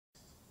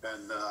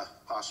and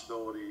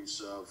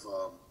possibilities of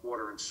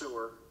water and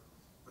sewer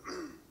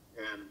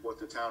and what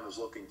the town is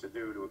looking to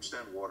do to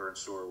extend water and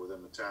sewer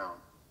within the town.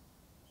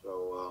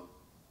 So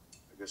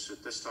I guess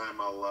at this time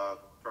I'll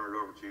turn it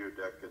over to you,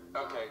 Dick. And,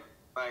 okay,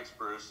 thanks,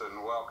 Bruce,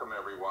 and welcome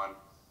everyone.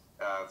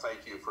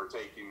 Thank you for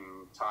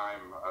taking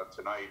time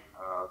tonight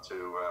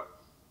to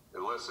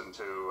listen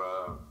to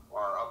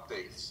our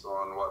updates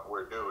on what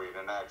we're doing.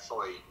 And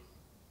actually,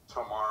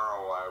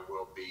 tomorrow I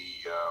will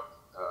be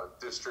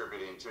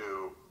distributing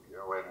to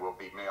and we'll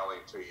be mailing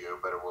to you,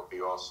 but it will be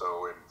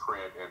also in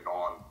print and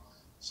on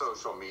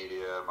social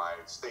media, my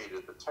State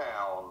of the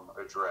Town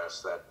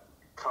address that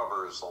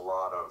covers a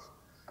lot of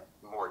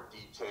more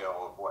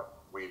detail of what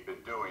we've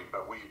been doing.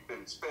 But we've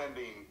been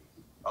spending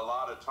a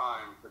lot of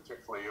time,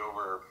 particularly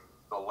over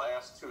the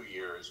last 2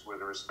 years, with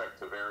respect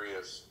to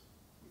various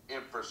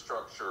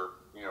infrastructure,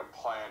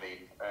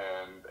 planning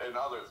and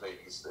other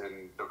things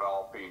in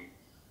developing,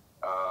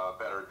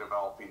 better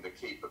developing the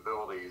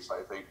capabilities,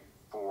 I think,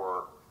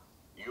 for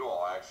you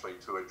all actually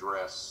to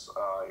address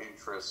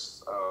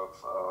interests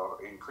of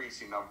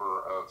increasing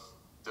number of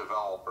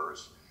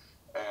developers.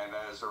 And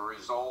as a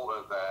result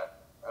of that,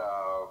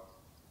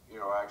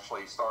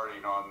 actually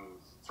starting on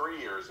 3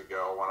 years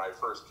ago when I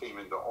first came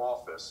into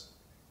office,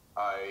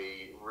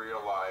 I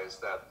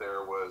realized that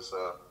there was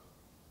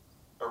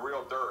a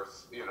real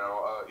dearth,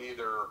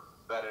 either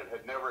that it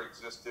had never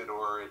existed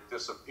or it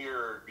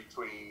disappeared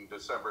between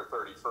December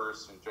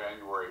 31st and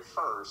January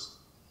 1st,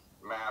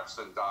 maps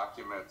and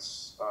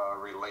documents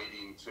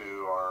relating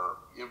to our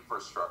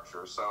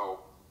infrastructure.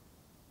 So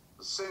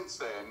since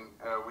then,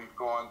 we've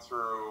gone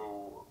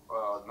through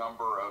a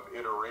number of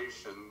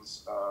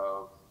iterations,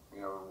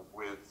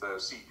 with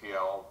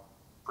CPL,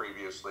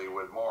 previously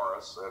with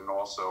Morris, and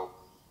also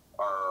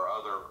our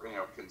other,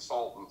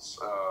 consultants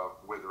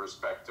with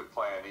respect to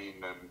planning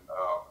and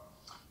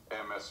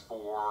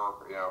MS4,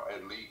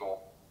 and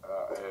legal,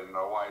 and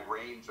a wide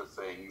range of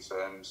things.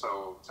 And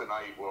so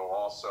tonight we'll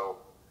also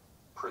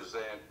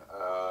present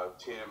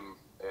Tim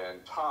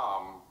and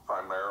Tom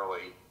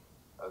primarily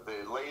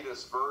the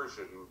latest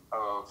version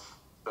of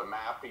the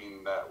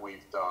mapping that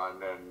we've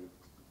done, and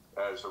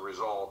as a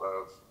result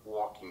of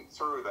walking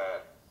through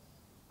that,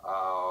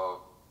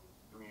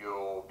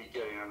 you'll be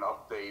getting an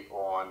update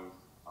on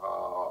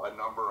a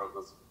number of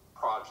the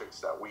projects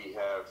that we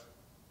have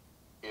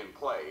in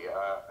play,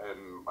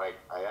 and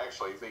I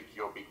actually think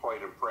you'll be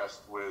quite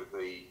impressed with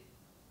the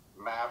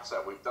maps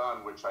that we've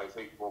done, which I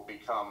think will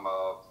become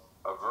a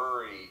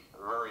very,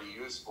 very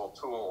useful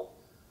tool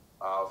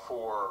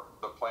for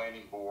the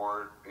planning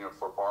board,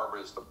 for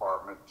Barbara's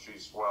department.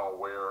 She's well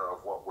aware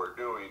of what we're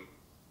doing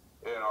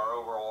in our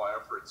overall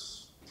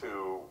efforts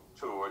to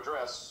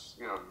address,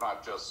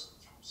 not just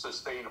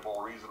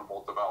sustainable,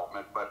 reasonable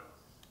development, but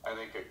I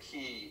think a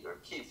key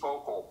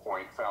focal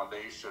point,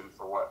 foundation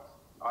for what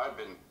I've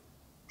been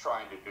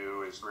trying to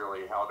do is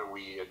really how do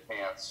we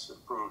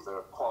improve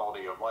the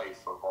quality of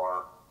life of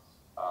our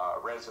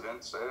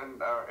residents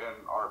and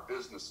our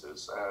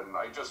businesses. And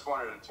I just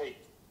wanted to take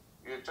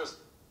just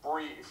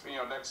brief,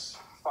 next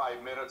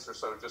 5 minutes or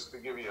so, just to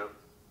give you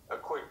a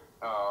quick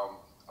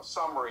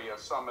summary of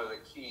some of the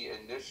key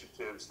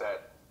initiatives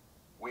that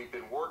we've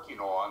been working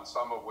on,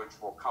 some of which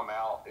will come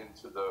out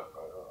into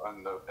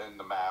in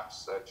the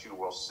maps that you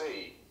will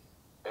see.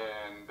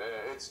 And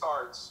it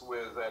starts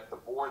with, at the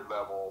board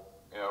level,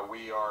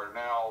 we are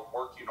now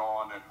working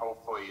on, and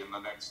hopefully in the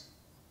next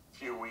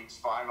few weeks,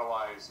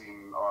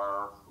 finalizing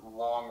our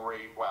long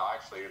range, well,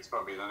 actually it's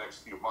going to be the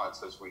next few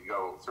months as we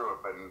go through it,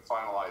 but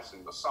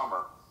finalizing the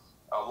summer,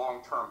 a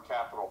long-term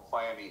capital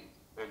planning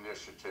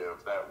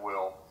initiative that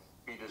will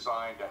be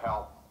designed to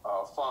help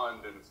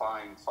fund and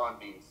find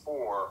funding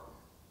for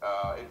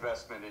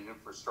investment in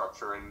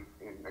infrastructure and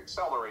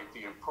accelerate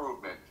the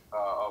improvement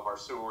of our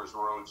sewers,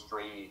 roads,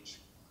 drainage,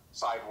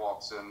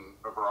 sidewalks, and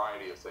a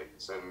variety of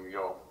things. And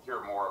you'll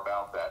hear more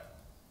about that.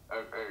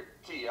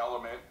 A key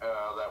element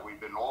that we've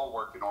been all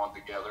working on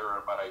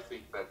together, but I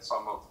think that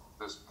some of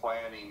this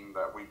planning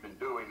that we've been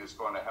doing is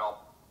going to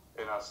help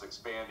in us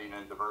expanding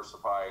and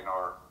diversifying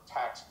our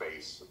tax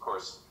base. Of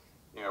course,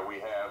 we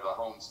have the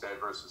homestead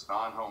versus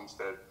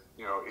non-homestead,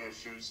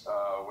 issues,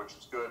 which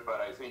is good.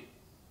 But I think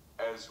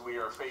as we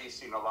are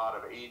facing a lot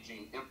of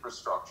aging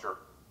infrastructure,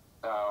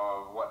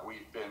 what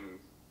we've been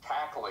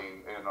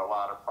tackling in a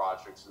lot of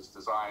projects is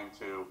designed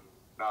to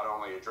not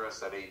only address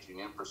that aging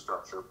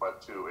infrastructure,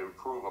 but to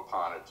improve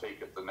upon it,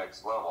 take it to the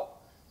next level.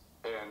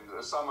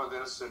 And some of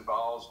this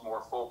involves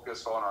more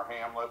focus on our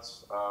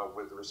hamlets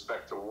with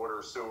respect to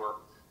water, sewer,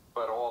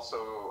 but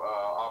also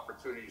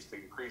opportunities to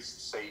increase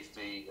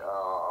safety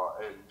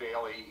and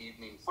daily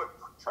evening foot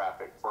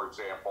traffic, for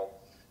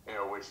example,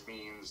 which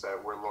means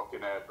that we're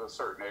looking at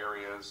certain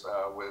areas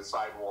with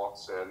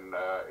sidewalks and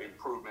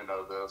improvement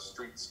of the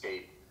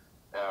streetscape,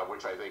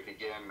 which I think,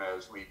 again,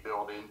 as we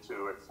build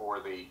into it for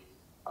the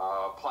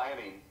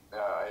planning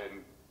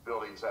and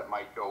buildings that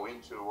might go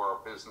into, or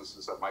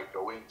businesses that might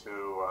go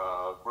into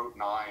Route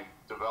 9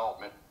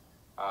 development,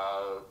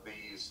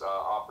 these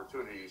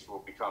opportunities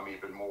will become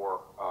even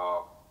more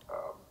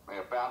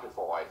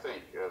bountiful, I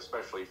think,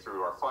 especially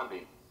through our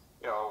funding.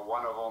 You know,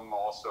 one of them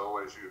also,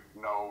 as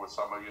you know,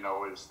 some of you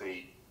know, is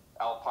the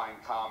Alpine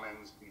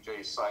Commons,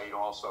 BJ site,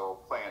 also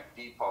Plant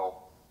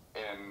Depot,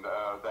 and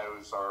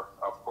those are,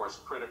 of course,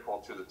 critical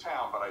to the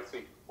town. But I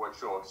think what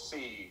you'll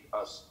see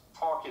us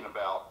talking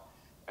about,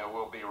 and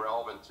will be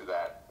relevant to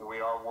that, we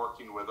are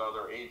working with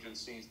other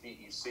agencies,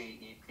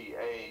 DEC,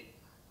 EPA,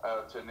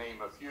 to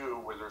name a few,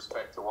 with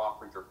respect to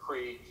Wappinger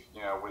Creek,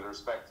 you know, with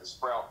respect to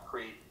Sprout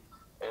Creek,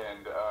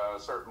 and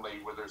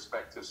certainly with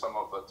respect to some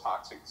of the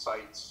toxic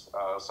sites,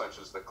 such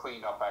as the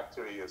cleanup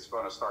activity that's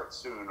going to start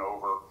soon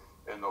over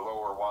in the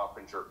lower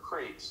Wappinger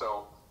Creek.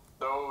 So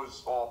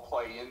those all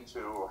play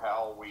into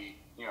how we,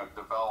 you know,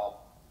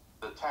 develop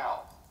the town.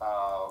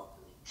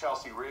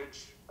 Chelsea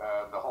Ridge,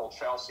 the whole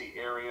Chelsea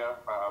area,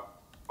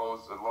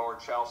 both the lower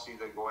Chelsea,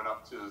 then going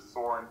up to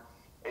Thorn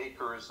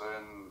Acres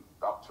and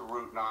up to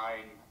Route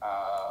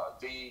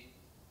 9D.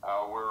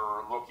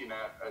 We're looking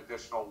at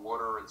additional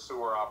water and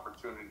sewer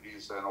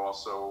opportunities, and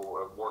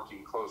also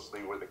working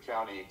closely with the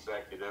county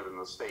executive and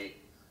the state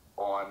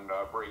on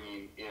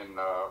bringing in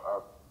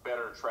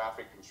better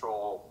traffic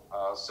control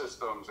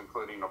systems,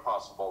 including a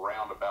possible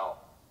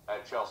roundabout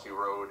at Chelsea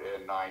Road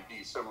and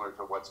 9D, similar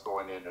to what's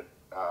going in at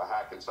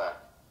Hackensack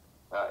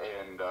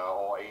and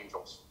All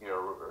Angels,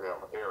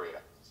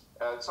 area.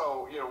 And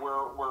so,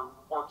 we're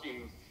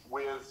working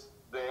with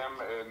them,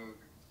 and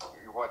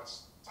what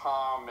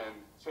Tom and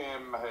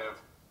Tim have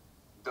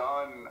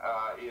done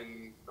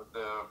in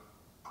the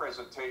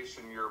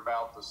presentation you're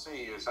about to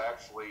see is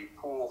actually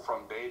pull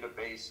from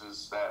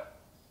databases that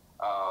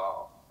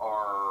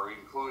are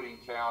including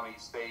county,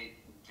 state,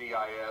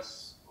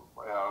 GIS.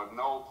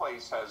 No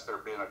place has there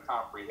been a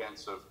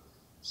comprehensive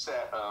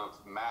set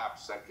of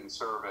maps that can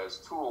serve as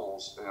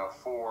tools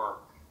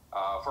for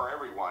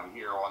everyone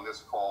here on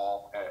this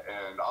call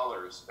and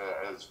others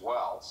as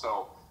well.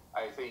 So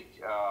I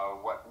think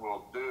what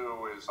we'll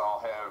do is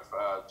I'll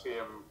have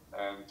Tim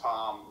and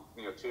Tom,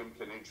 Tim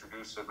can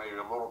introduce it maybe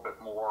a little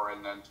bit more,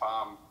 and then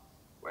Tom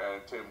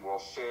and Tim will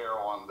share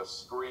on the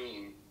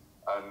screen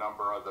a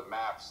number of the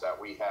maps that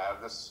we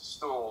have. This is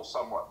still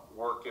somewhat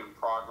work in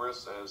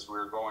progress, as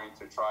we're going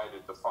to try to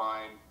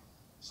define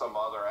some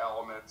other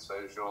elements,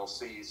 as you'll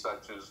see,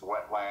 such as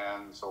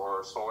wetlands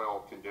or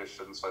soil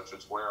conditions, such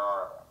as where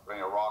our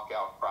rock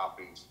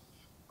outcroppings.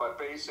 But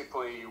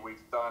basically,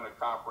 we've done a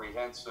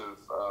comprehensive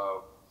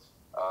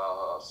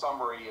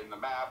summary in the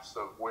maps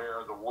of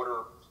where the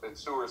water and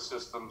sewer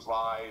systems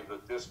lie, the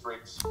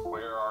districts,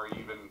 where are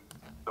even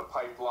the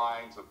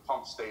pipelines and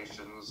pump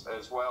stations,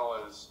 as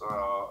well as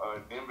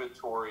an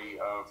inventory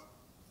of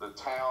the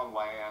town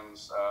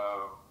lands,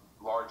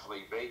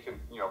 largely vacant,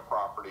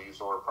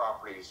 properties, or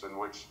properties in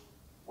which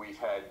we've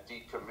had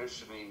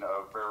decommissioning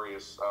of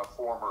various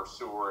former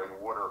sewer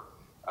and water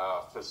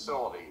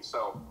facilities.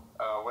 So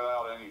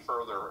without any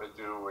further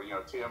ado,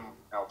 Tim,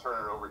 I'll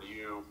turn it over to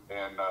you,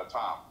 and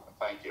Tom.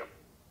 Thank you.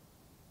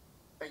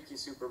 Thank you,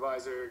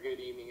 Supervisor. Good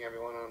evening,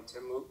 everyone. I'm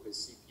Tim Luke with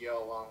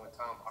CPL along with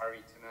Tom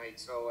Harvey tonight.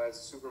 So as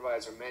the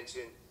Supervisor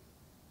mentioned,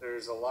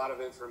 there's a lot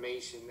of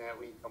information that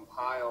we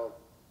compiled,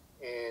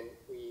 and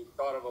we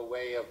thought of a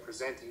way of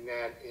presenting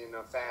that in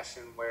a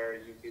fashion where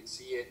you could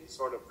see it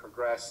sort of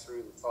progress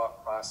through the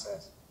thought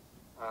process.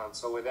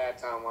 So with that,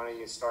 Tom, why don't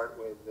you start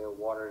with the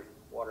water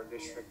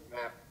district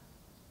map?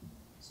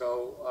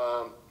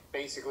 So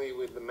basically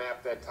with the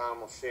map that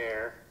Tom will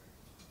share,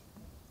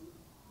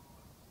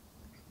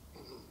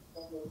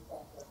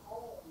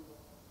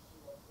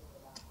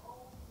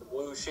 the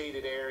blue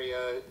shaded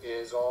area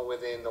is all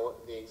within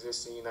the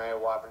existing United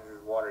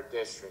Wappinger Water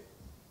District.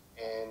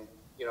 And,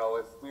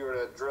 if we were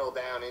to drill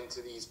down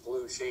into these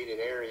blue shaded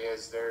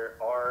areas, there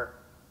are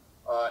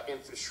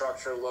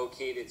infrastructure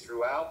located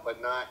throughout,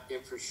 but not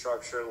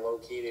infrastructure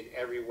located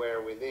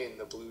everywhere within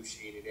the blue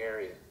shaded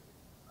area.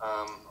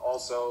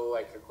 Also,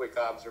 like a quick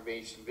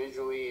observation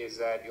visually is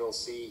that you'll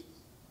see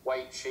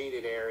white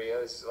shaded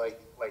areas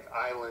like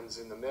islands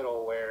in the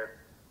middle where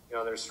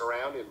they're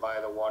surrounded by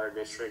the water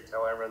district.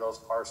 However, those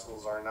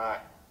parcels are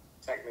not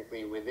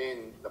technically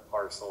within the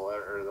parcel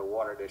or the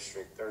water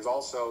district. There's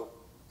also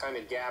kind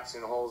of gaps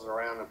and holes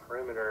around the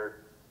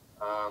perimeter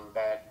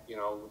that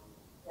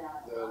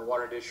the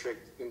water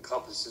district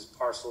encompasses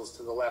parcels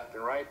to the left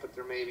and right, but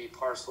there may be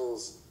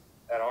parcels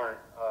that aren't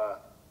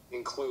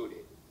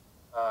included.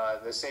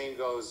 The same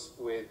goes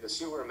with the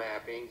sewer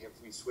mapping.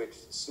 If we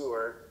switch to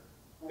sewer,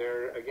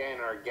 there again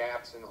are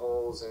gaps and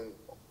holes and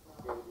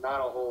not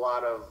a whole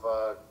lot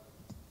of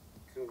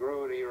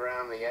congruity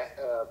around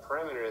the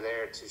perimeter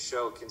there to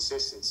show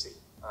consistency.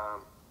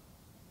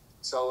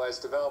 So as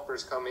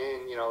developers come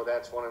in,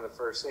 that's one of the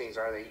first things.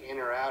 Are they in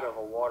or out of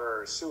a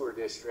water or sewer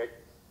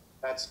district?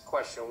 That's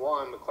question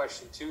one. The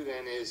question two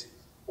then is,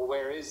 well,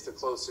 where is the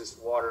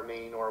closest water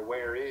main, or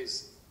where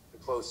is the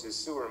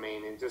closest sewer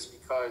main? And just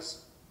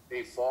because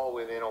they fall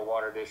within a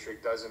water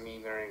district doesn't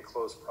mean they're in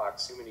close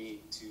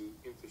proximity to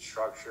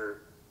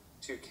infrastructure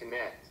to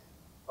connect.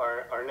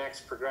 Our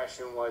next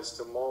progression was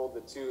to mold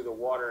the two, the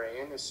water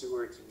and the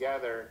sewer,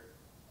 together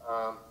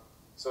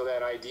so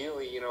that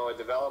ideally, you know, a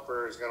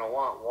developer is going to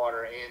want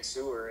water and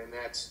sewer, and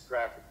that's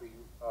graphically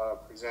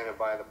presented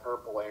by the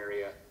purple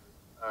area.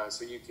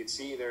 So you can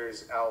see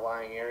there's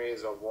outlying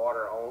areas of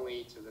water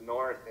only to the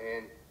north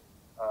and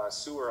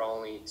sewer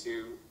only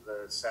to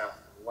the south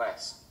and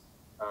west.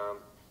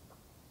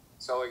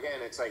 So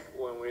again, it's like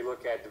when we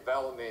look at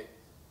development,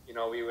 you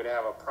know, we would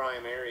have a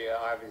prime area,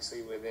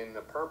 obviously within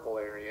the purple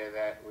area,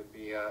 that would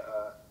be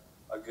a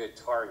good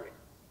target.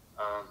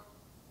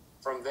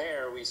 From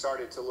there, we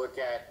started to look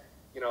at,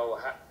 you know,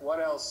 what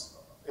else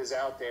is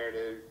out there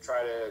to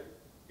try to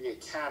be a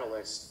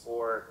catalyst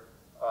for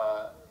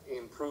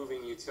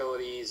improving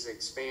utilities,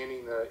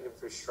 expanding the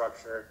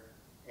infrastructure.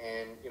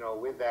 And, you know,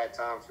 with that,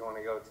 Tom, if you want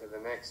to go to the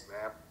next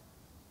map.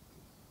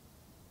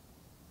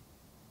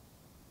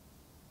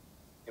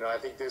 You know, I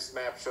think this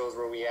map shows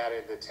where we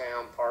added the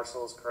town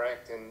parcels,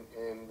 correct?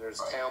 And there's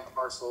town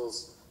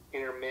parcels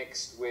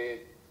intermixed with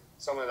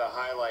some of the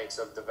highlights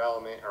of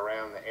development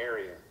around the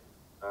area.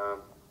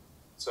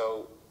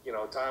 So, you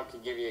know, Tom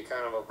can give you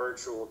kind of a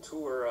virtual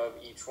tour of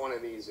each one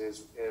of these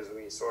as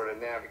we sort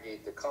of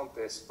navigate the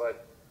compass.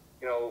 But,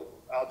 you know,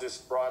 I'll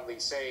just broadly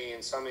say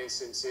in some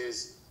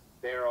instances,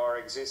 there are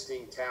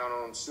existing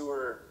town-owned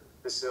sewer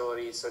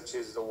facilities such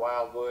as the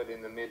Wildwood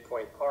and the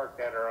Midpoint Park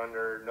that are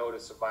under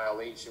notice of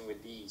violation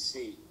with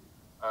DEC.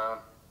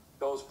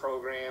 Those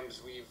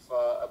programs, we've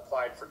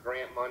applied for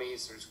grant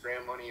monies. There's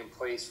grant money in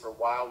place for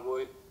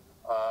Wildwood.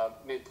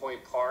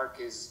 Midpoint Park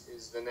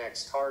is the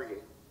next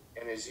target.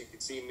 And as you can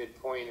see,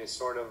 Midpoint is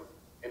sort of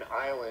an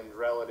island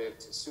relative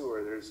to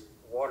sewer. There's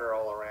water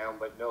all around,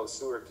 but no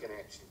sewer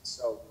connections.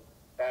 So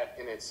that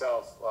in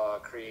itself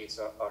creates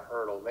a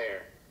hurdle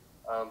there.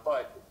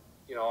 But,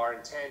 you know, our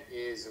intent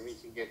is, and we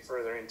can get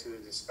further into the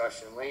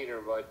discussion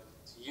later, but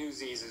to use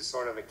these as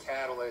sort of a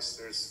catalyst.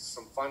 There's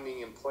some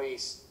funding in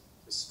place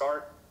to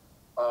start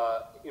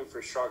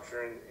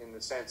infrastructure in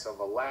the sense of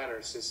a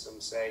ladder system,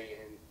 say,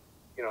 and,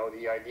 you know,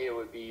 the idea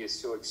would be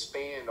is to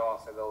expand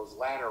off of those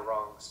ladder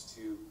rungs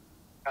to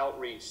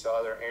outreach to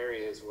other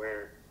areas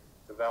where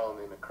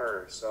development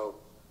occurs. So,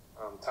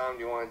 Tom,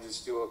 do you want to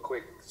just do a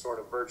quick sort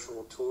of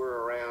virtual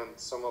tour around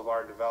some of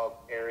our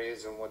developed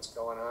areas and what's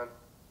going on?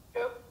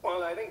 Yep.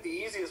 Well, I think the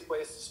easiest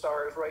place to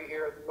start is right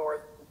here at the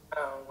north of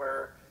town,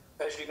 where,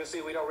 as you can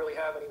see, we don't really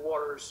have any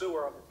water or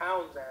sewer on the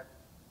town's end,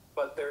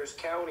 but there's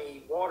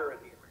county water in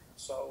the area.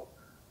 So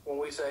when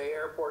we say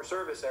airport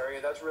service area,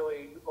 that's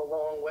really a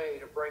long way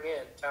to bring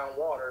in town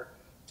water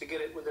to get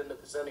it within the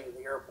vicinity of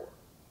the airport.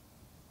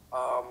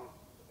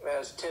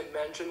 As Tim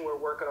mentioned, we're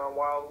working on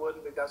Wildwood.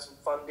 We've got some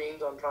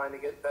fundings on trying to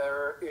get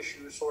their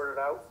issues sorted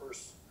out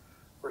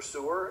for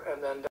sewer.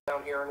 And then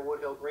down here in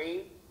Woodhill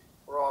Green,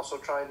 we're also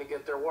trying to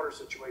get their water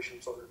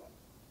situation sorted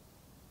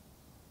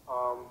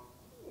out.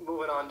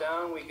 Moving on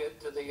down, we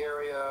get to the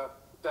area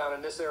down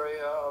in this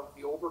area of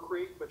the Ober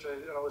Creek, which I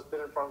know has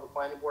been in front of the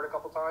planning board a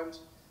couple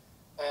times.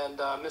 And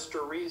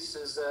Mr. Reese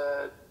has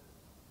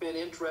been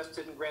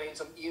interested in granting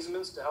some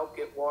easements to help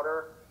get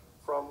water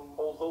from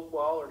Old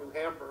Hopewell or New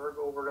Hamburg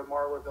over to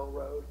Marlarville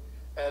Road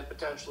and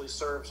potentially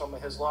serve some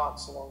of his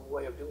lots along the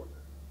way of doing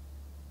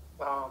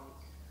that.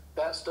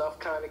 That stuff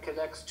kind of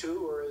connects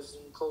to or is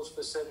in close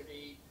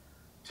vicinity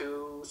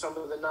to some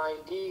of the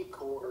 9D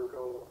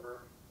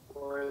corridor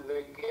where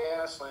the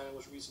gas line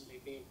was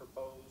recently being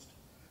proposed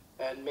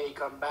and may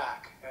come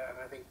back. And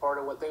I think part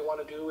of what they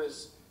want to do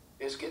is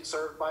get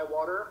served by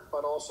water,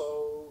 but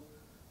also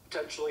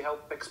potentially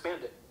help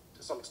expand it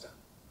to some extent.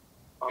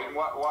 And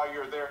while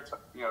you're there,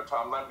 you know,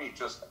 Tom, let me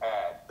just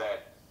add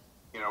that,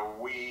 you know,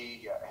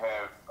 we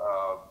have,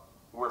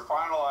 we're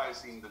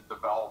finalizing the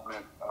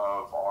development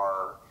of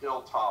our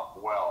hilltop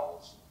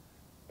wells.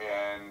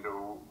 And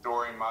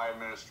during my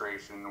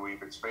administration,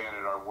 we've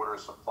expanded our water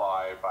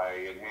supply by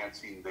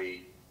enhancing the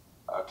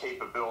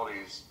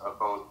capabilities of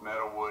both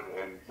Meadowwood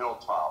and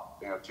Hilltop,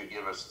 you know, to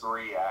give us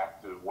 3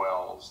 active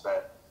wells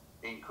that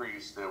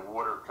increase the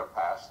water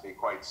capacity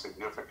quite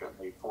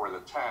significantly for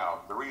the town.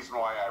 The reason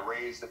why I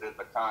raised it in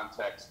the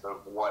context of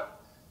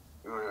what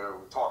we were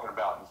talking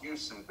about in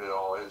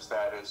Houstonville is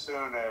that as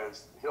soon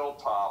as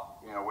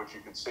Hilltop, you know, which you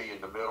can see in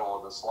the middle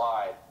of the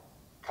slide,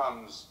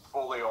 comes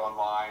fully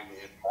online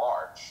in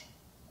March,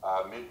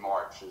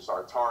 mid-March is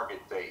our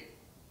target date,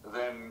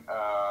 then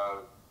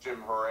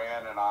Jim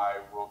Horan and I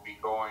will be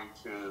going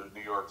to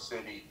New York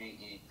City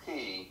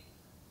DEP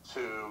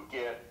to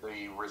get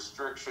the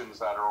restrictions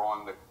that are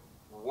on the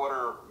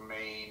water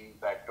main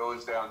that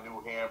goes down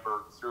New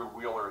Hamburg through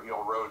Wheeler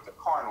Hill Road to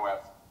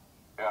Carnweth,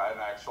 and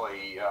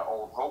actually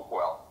Old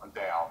Hopewell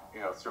down,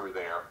 you know, through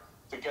there,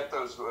 to get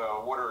those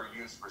water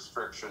use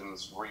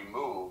restrictions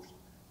removed.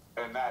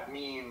 And that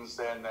means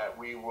then that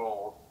we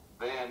will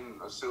then,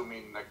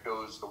 assuming that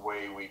goes the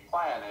way we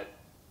plan it,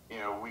 you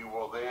know, we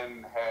will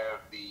then have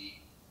the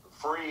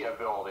free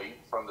ability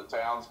from the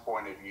town's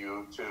point of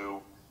view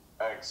to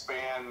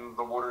expand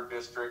the water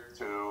district,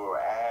 to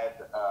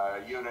add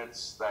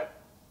units that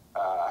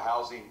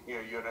housing, you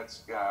know,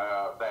 units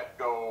that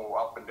go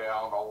up and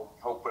down Old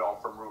Hopewell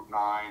from Route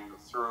 9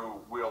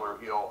 through Wheeler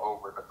Hill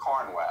over to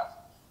Carnweth,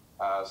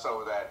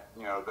 so that,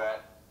 you know,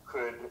 that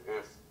could,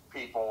 if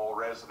people,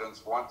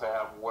 residents want to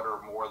have water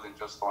more than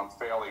just on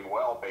failing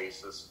well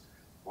basis,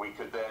 we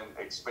could then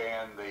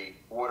expand the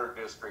water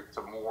district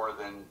to more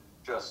than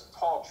just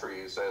tall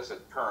trees as it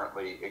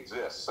currently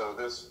exists. So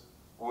this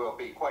will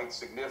be quite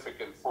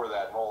significant for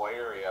that whole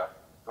area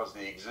because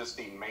the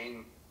existing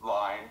main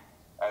line,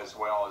 as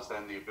well as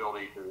then the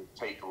ability to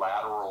take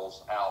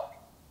laterals out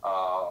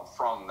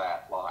from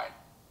that line.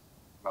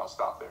 And I'll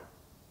stop there.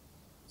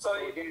 So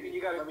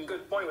you got a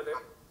good point with it.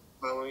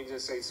 Well, let me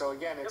just say, so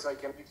again, it's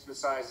like an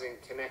exercise in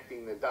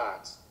connecting the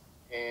dots.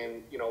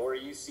 And, you know, where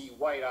you see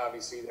white,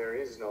 obviously there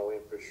is no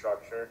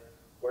infrastructure.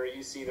 Where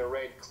you see the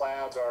red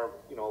clouds are,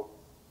 you know,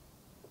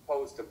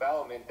 proposed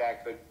development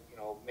that could, you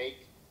know,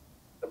 make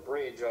the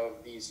bridge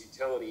of these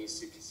utilities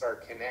to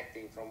start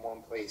connecting from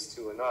one place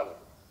to another.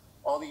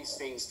 All these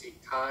things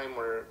take time.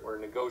 We're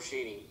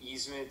negotiating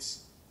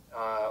easements.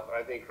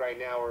 I think right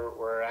now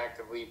we're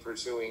actively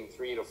pursuing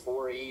 3 to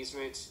 4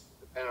 easements,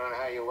 depending on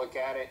how you look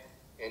at it.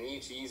 And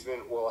each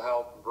easement will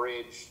help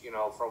bridge, you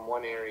know, from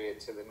one area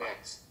to the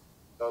next.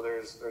 So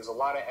there's a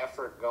lot of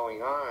effort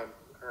going on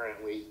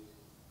currently.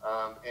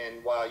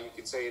 And while you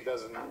could say it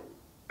doesn't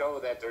show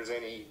that there's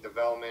any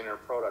development or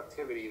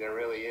productivity, there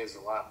really is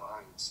a lot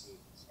behind the scenes.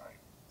 Sorry,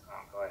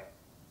 Tom, go ahead.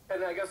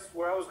 And I guess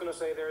where I was going to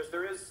say there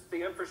is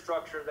the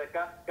infrastructure that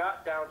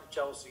got down to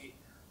Chelsea.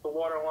 The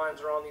water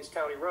lines are on these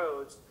county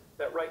roads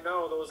that right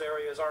now those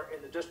areas aren't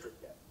in the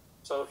district yet.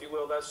 So if you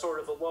will, that's sort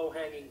of the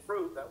low-hanging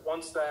fruit that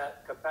once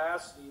that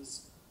capacity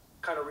is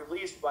kind of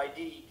released by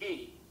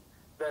DEP,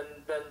 then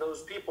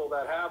those people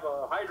that have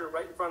a hydrant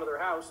right in front of their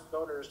house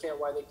don't understand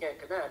why they can't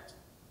connect.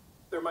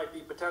 There might be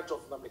potential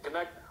for them to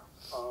connect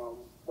now.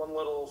 One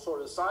little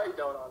sort of side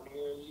note on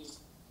here, these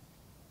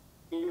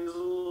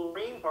little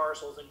green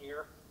parcels in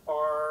here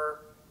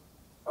are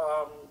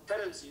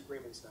tenancy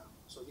agreements now.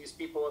 So these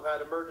people have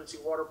had emergency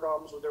water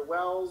problems with their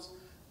wells.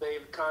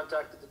 They've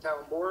contacted the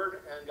town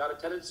board and got a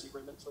tenancy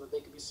agreement so that they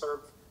can be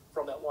served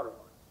from that water line.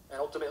 And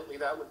ultimately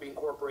that would be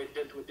incorporated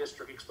into a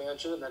district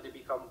expansion and then they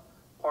become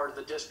part of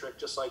the district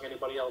just like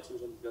anybody else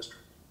who's in the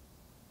district.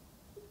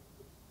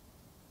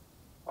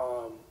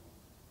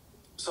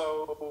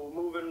 So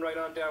moving right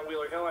on down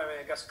Wheeler Hill, I mean,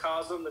 I guess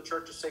COSM, the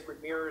Church of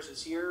Sacred Mirrors,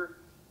 is here.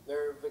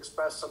 They've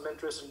expressed some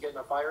interest in getting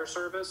a fire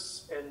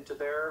service into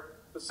their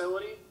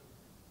facility.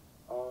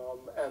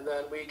 And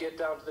then we get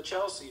down to the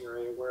Chelsea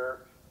area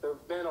where there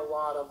have been a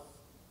lot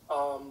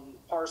of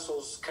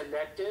parcels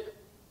connected,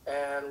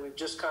 and we've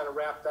just kind of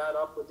wrapped that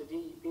up with the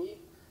DEP.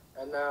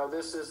 And now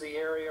this is the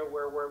area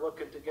where we're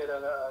looking to get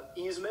an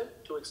easement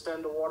to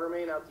extend a water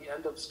main out the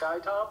end of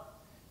Skytop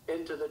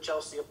into the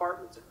Chelsea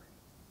apartments area.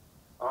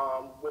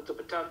 With the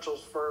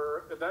potentials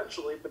for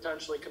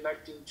potentially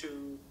connecting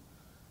to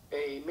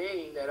a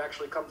main that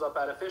actually comes up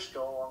out of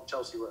Fishkill along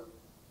Chelsea Road.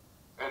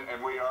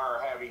 And we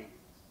are having,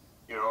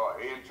 you know,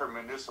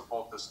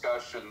 intermunicipal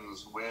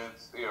discussions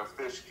with, you know,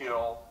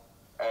 Fishkill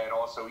and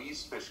also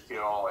East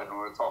Fishkill, and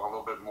we'll talk a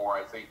little bit more,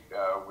 I think,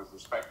 with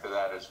respect to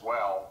that as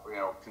well, you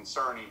know,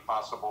 concerning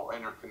possible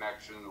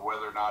interconnection,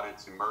 whether or not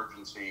it's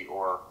emergency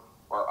or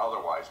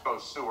otherwise,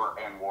 both sewer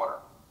and water.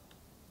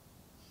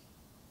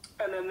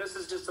 And then this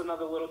is just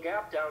another little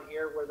gap down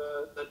here where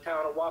the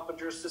town of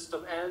Wappinger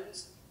system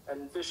ends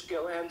and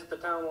Fishkill ends at the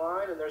town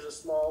line, and there's a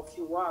small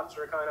few lots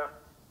that are kind of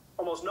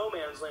almost no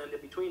man's land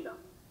in between them.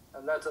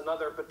 And that's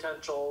another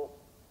potential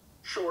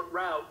short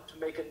route to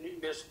make a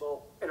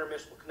intermunicipal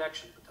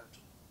connection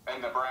potential.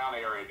 And the brown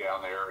area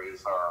down there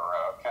is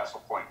our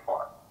Castle Point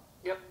Park.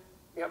 Yep.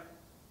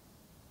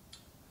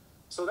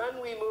 So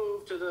then we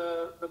move to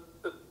the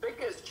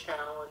biggest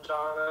challenge,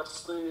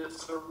 honestly,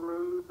 is the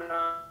route.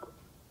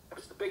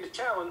 It's the biggest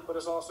challenge, but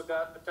it's also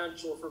got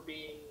potential for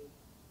being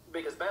the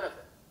biggest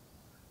benefit.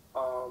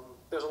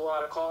 There's a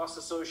lot of costs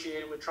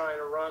associated with trying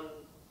to run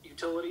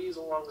utilities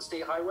along the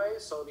state highway,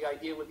 so the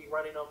idea would be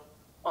running them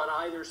on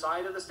either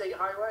side of the state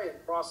highway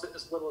and cross it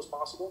as little as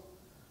possible.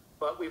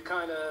 But we've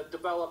kind of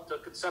developed a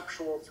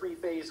conceptual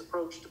 3-phase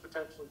approach to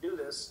potentially do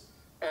this,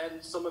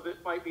 and some of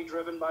it might be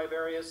driven by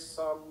various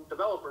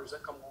developers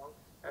that come along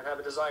and have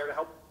a desire to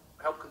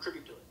help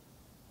contribute to it.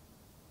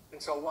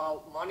 And so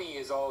while money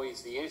is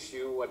always the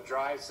issue, what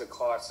drives the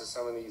cost of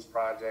some of these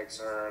projects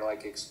are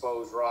like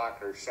exposed rock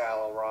or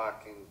shallow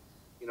rock. And,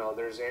 you know,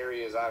 there's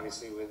areas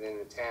obviously within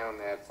the town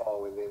that fall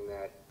within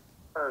that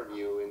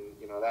purview. And,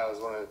 you know, that was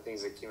one of the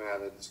things that came out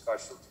of the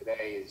discussion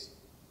today is,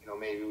 you know,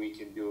 maybe we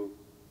can do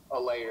a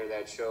layer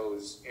that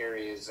shows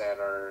areas that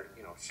are,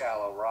 you know,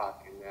 shallow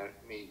rock and that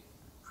may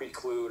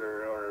preclude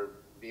or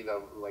be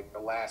the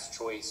last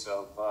choice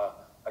of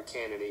a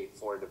candidate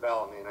for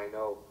development. I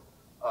know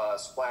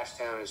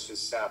Splashtown is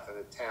just south of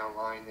the town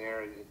line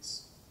there, and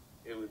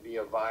it would be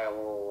a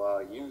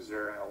viable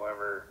user.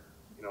 However,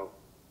 you know,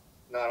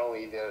 not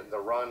only the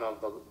run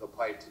of the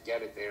pipe to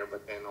get it there,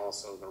 but then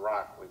also the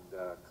rock would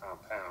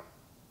compound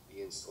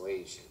the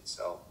installation.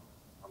 So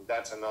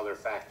that's another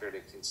factor to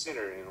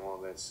consider in all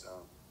this.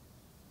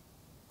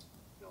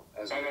 You know,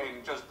 and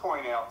then just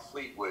point out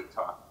Fleetwood,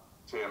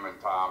 Tim and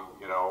Tom,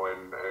 you know,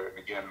 and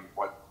again,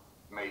 what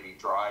may be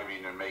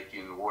driving and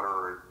making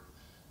water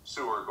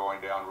sewer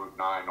going down Route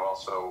 9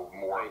 also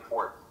more Right.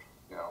 important,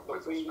 you know.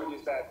 If we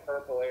use that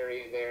purple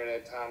area there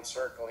that Tom's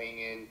circling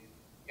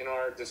in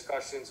our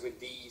discussions with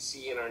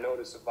DEC and our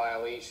notice of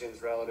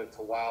violations relative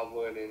to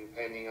Wildwood and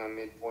pending on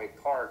Midpoint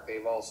Park,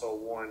 they've also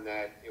warned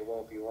that it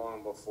won't be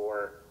long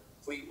before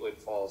Fleetwood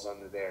falls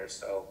under there.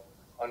 So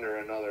under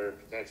another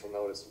potential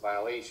notice of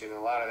violation, a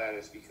lot of that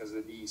is because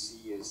the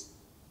DEC has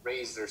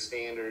raised their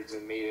standards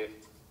and made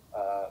it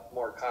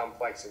more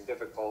complex and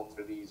difficult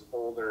for these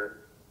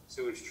older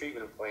sewage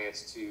treatment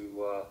plants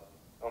to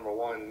number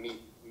one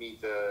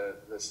meet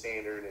the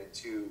standard, and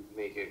two,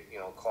 make it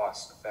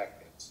cost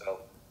effective. So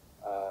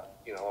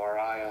our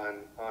eye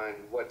on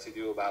what to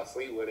do about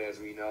Fleetwood, as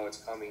we know it's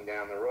coming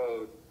down the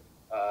road,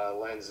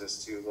 lends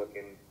us to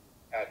looking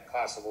at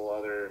possible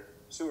other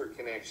sewer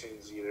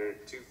connections, either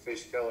to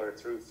Fishkill or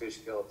through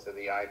Fishkill to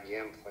the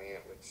IBM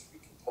plant, which we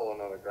can pull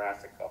another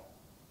graphic up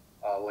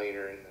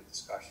later in the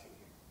discussion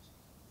here.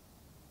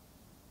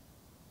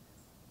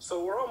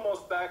 So we're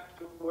almost back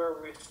to where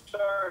we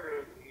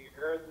started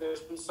here. There's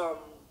been some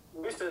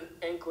recent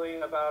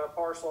inkling about a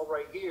parcel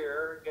right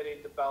here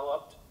getting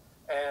developed,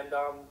 and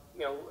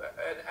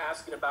and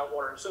asking about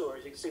water and sewer.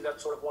 As you can see,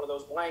 that's sort of one of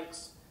those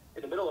blanks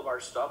in the middle of our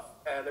stuff,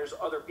 and there's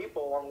other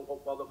people along the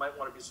Hopewell that might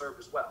want to be served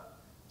as well.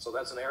 So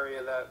that's an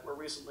area that we're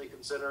recently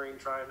considering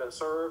trying to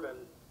serve and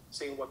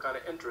seeing what kind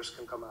of interest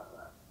can come out of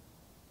that.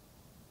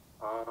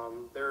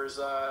 There's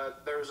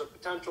a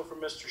potential for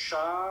Mr.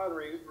 Shaw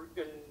in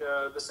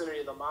the vicinity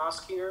of the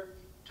mosque here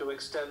to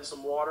extend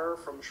some water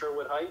from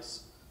Sherwood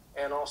Heights,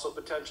 and also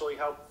potentially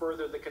help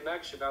further the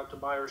connection out to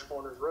Myers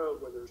Corners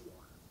Road where there's water.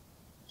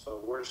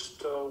 So we're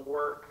still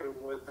working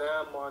with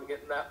them on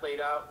getting that laid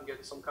out and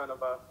getting some kind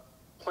of a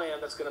plan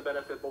that's going to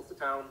benefit both the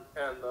town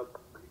and the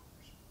property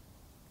owners.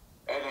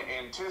 And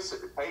in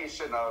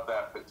anticipation of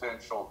that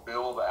potential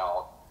build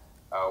out,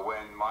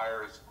 when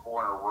Myers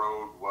Corner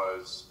Road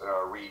was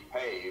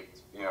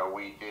repaved,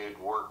 we did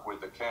work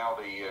with the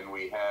county, and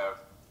we have,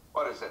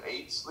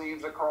 8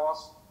 sleeves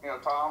across,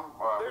 Tom?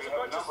 There's we a have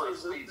bunch a number of of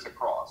sleeves. sleeves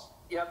across.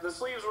 Yeah, the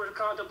sleeves were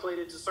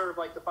contemplated to serve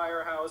like the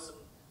firehouse and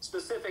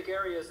specific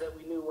areas that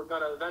we knew were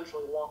going to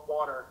eventually want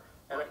water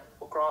and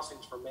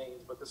crossings for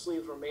mains, but the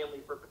sleeves were mainly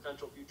for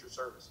potential future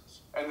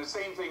services. And the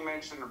same thing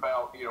mentioned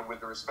about,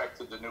 with respect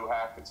to the new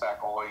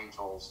Hackensack All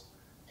Angels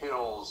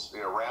Hills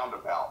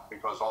roundabout,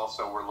 because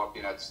also we're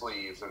looking at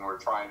sleeves and we're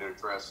trying to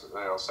address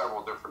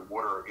several different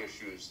water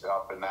issues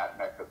up in that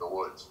neck of the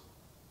woods.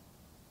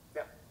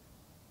 Yeah.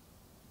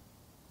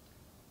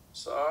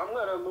 So I'm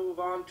going to move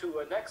on to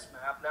a next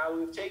map. Now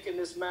we've taken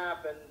this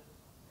map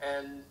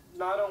and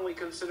not only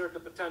considered the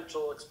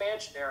potential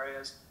expansion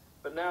areas,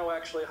 but now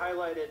actually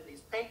highlighted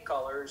these paint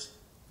colors,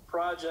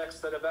 projects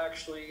that have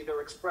actually either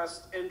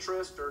expressed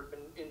interest or been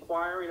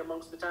inquiring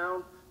amongst the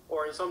town,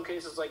 or in some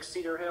cases like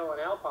Cedar Hill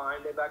and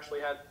Alpine, they've actually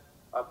had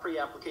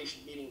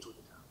pre-application meetings with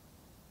the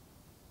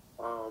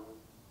town.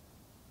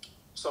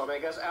 So I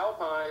guess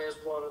Alpine is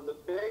one of the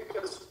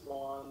biggest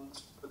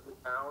ones for the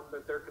town,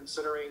 but they're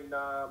considering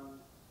a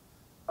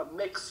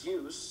mixed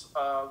use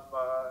of,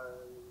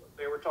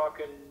 they were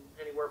talking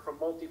anywhere from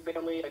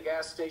multifamily, a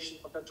gas station,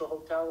 potential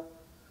hotel.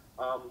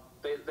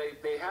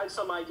 They had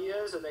some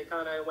ideas, and they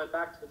kind of went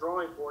back to the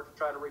drawing board to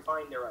try to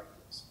refine their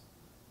ideas.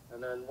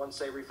 And then once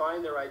they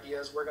refine their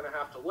ideas, we're going to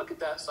have to look at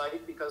that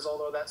site, because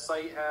although that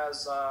site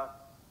has, I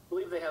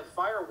believe they have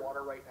fire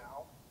water right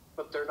now,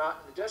 but they're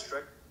not in the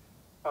district.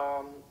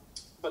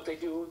 But they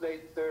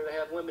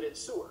have limited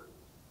sewer.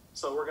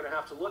 So we're going to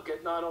have to look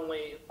at not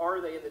only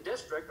are they in the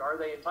district, are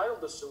they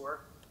entitled to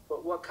sewer,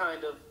 but what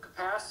kind of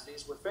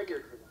capacities were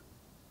figured for them,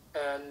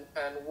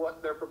 and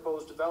what their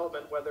proposed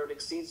development, whether it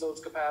exceeds those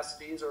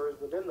capacities or is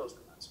within those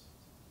capacities.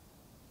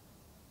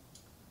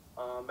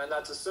 And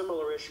that's a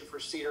similar issue for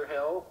Cedar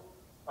Hill,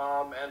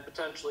 and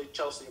potentially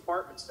Chelsea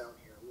Apartments down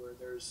here, where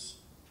there's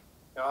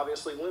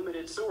obviously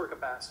limited sewer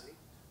capacity.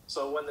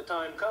 So when the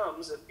time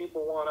comes, if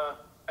people want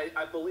to,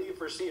 I believe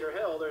for Cedar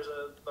Hill, there's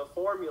a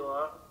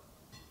formula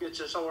gets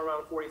you somewhere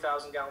around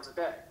 40,000 gallons a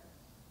day.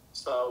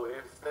 So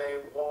if they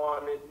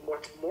wanted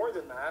much more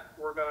than that,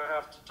 we're going to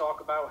have to talk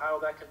about how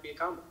that can be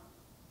accommodated.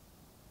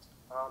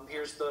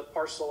 Here's the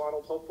parcel on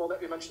Old Hopewell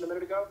that we mentioned a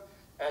minute ago.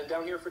 And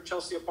down here for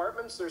Chelsea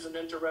Apartments, there's an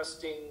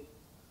interesting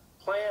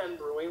plan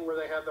brewing where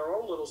they have their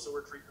own little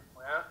sewer treatment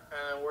plant.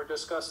 And we're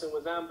discussing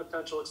with them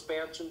potential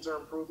expansions or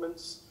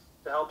improvements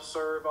to help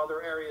serve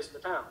other areas in the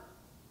town,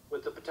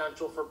 with the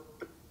potential for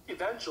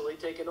eventually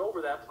taking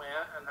over that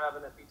plant and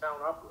having it be town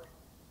operated.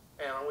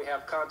 And we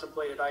have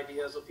contemplated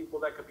ideas of people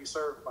that could be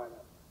served by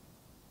that.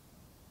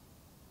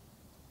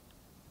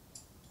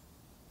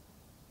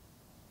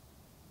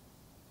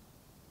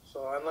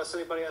 So unless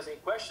anybody has any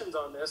questions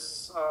on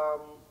this,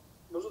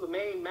 those are the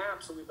main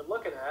maps that we've been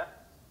looking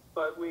at,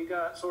 but we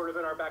got sort of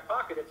in our back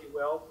pocket, if you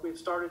will, we've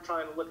started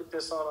trying to look at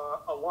this on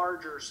a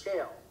larger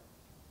scale.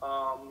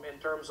 In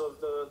terms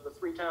of the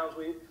three towns,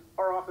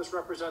 our office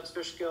represents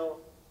Fishkill,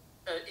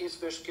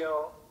 East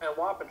Fishkill, and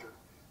Wappinger.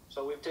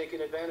 So we've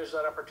taken advantage of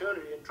that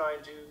opportunity and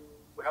trying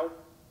to help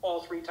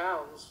all three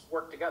towns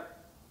work together.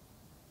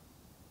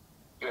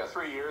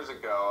 3 years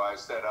ago, I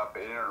set up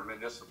an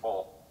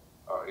intermunicipal,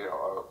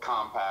 a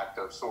compact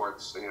of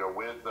sorts,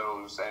 with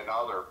those and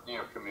other,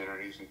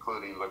 communities,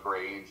 including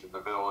LaGrange and the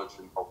Village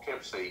and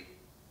Poughkeepsie.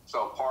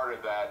 So part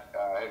of that,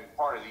 and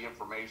part of the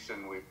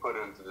information we put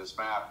into this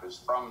map is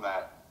from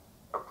that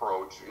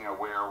approach,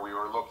 where we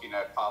were looking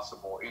at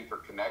possible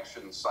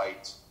interconnection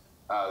sites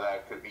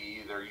that could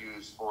be either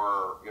used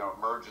for,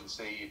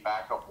 emergency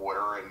backup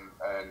water,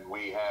 and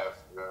we have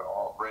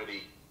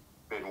already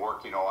been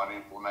working on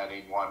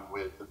implementing one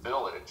with the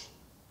Village,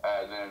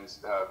 and then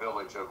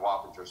Village of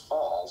Wappingers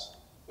Falls,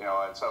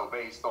 and so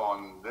based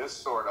on this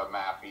sort of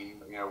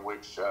mapping,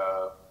 which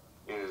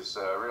is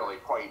really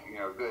quite,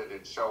 good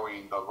in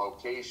showing the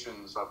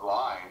locations of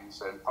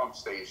lines and pump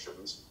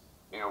stations,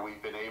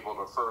 we've been able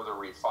to further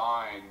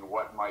refine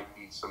what might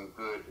be some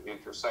good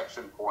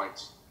intersection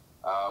points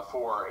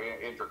for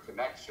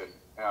interconnection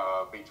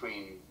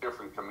between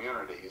different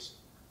communities.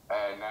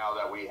 And now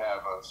that we have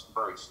a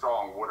very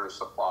strong water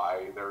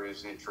supply, there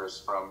is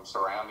interest from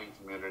surrounding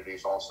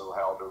communities also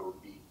how to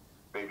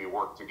maybe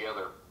work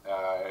together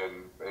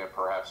and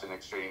perhaps in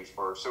exchange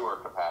for sewer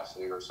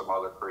capacity or some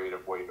other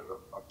creative way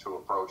to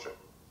approach it.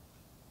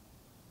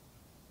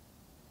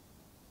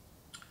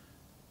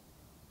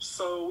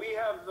 So we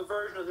have the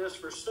version of this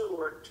for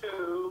sewer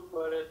too,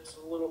 but it's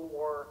a little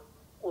more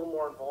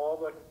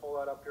involved. I can pull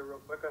that up here real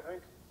quick, I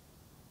think.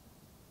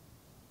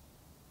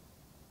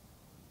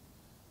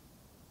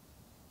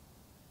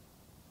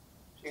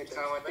 Yeah,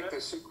 Tom, I think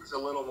the sewer's a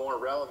little more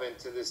relevant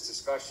to this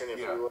discussion if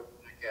we look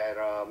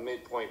at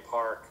Midpoint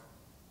Park,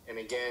 and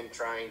again,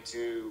 trying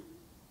to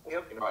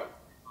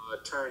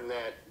turn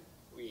that,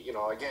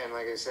 again,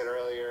 like I said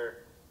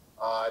earlier,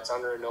 it's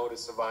under a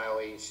notice of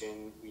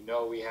violation. We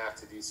know we have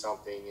to do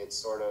something. It's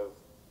sort of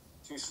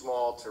too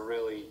small to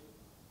really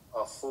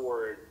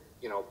afford,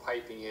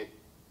 piping it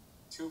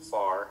too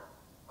far.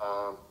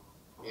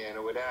 And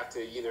it would have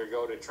to either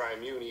go to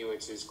Tri-Muni,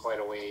 which is quite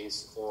a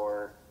ways,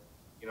 or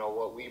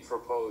what we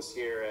propose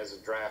here as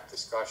a draft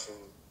discussion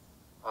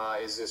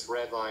is this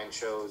red line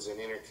shows an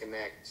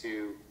interconnect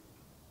to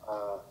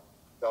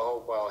the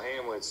Hopewell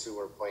Hamlet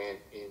sewer plant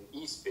in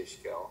East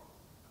Fishkill.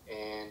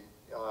 And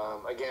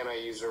again, I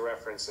use a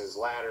reference as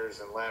ladders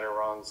and ladder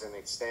rungs and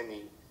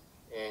extending.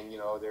 And,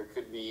 there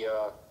could be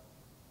a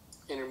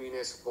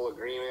intermunicipal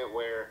agreement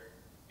where,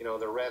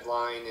 the red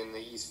line in the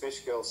East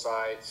Fishkill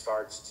side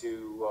starts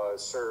to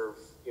serve,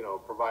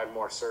 provide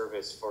more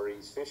service for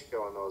East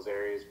Fishkill in those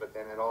areas, but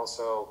then it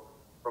also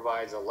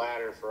provides a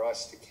ladder for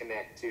us to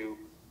connect to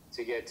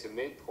get to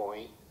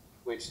Midpoint,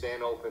 which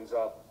then opens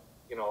up,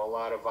 a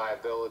lot of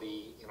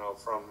viability,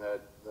 from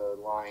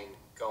the line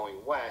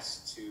going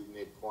west to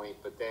Midpoint.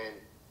 But then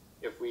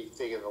if we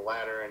think of the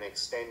ladder and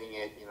extending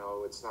it,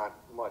 it's not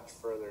much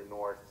further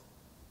north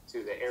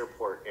to the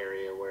airport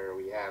area where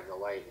we have the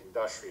light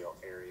industrial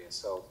area.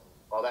 So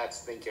while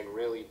that's thinking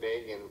really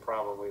big and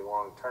probably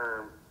long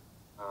term,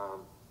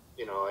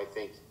 I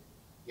think,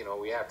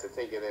 we have to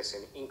think of this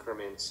in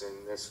increments,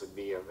 and this would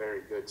be a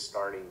very good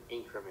starting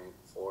increment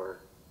for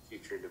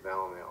future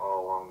development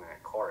all along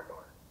that corridor.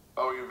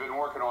 Oh, you've been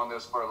working on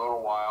this for a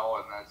little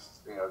while, and that's,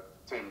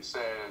 Tim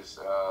says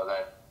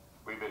that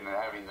we've been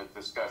having the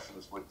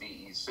discussions with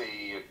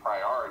DEC and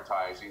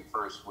prioritizing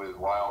first with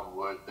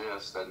Wildwood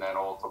this, and then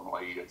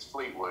ultimately it's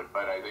Fleetwood.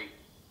 But I think,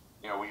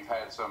 we've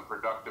had some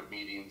productive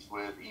meetings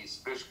with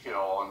East Fishkill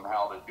on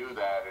how to do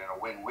that in a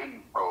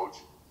win-win approach.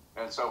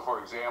 And so, for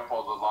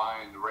example,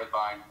 the red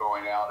line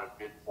going out at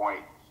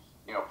Midpoint,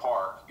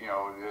 Park,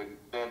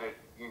 then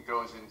it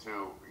goes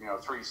into,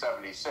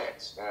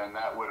 376, and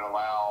that would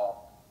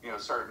allow,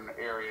 certain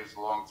areas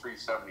along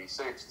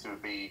 376 to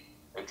be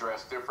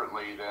addressed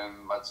differently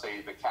than, let's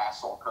say, the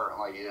Castle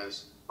currently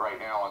is right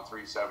now on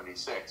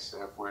 376,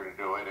 if we're to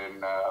do it,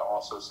 and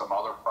also some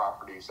other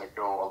properties that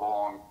go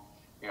along,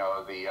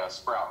 the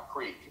Sprout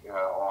Creek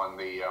on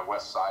the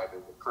west side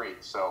of the creek.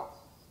 So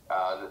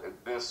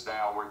this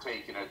now we're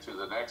taking it to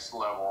the next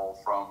level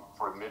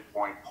for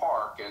Midpoint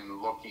Park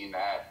and looking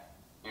at,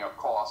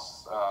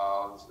 costs,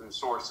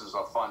 sources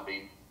of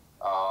funding,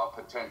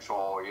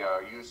 potential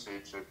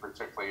usage, and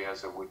particularly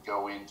as it would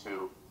go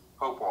into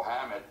Hopewell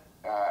Hamlet,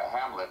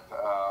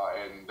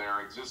 and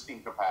their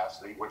existing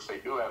capacity, which they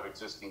do have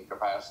existing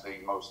capacity,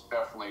 most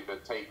definitely to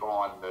take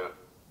on the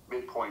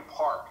Midpoint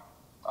Park,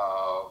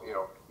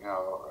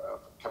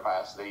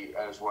 capacity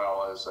as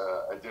well as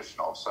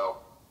additional. So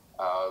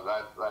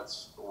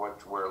that's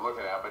what we're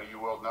looking at. But you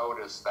will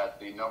notice that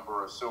the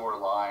number of sewer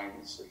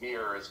lines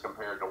here as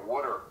compared to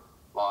water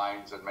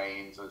lines and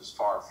mains is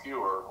far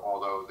fewer,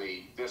 although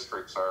the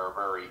districts are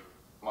very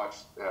much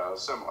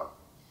similar.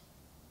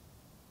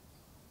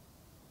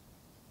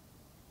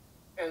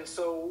 And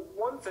so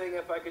one thing,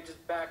 if I could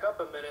just back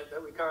up a minute,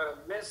 that we kind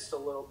of missed a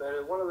little bit,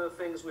 and one of the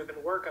things we've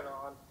been working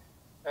on,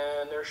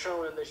 and they're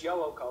shown in this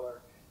yellow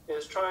color,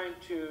 is trying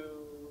to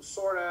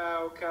sort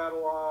out,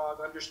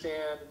 catalog,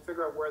 understand, and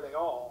figure out where they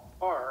all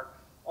are,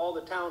 all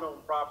the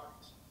town-owned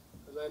properties.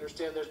 Because I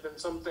understand there's been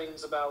some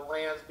things about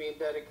lands being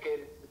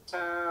dedicated to the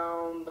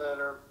town that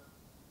are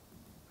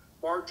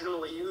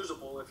marginally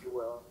usable, if you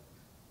will.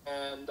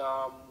 and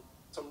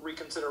some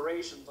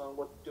reconsiderations on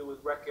what to do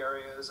with rec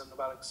areas and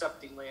about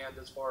accepting land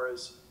as far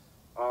as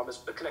is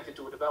connected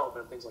to a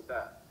development and things like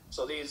that.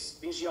 So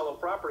these yellow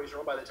properties are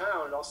owned by the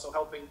town, and also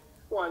helping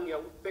one,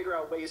 figure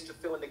out ways to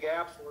fill in the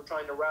gaps when we're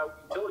trying to route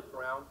utility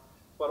around,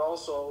 but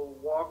also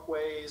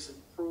walkways,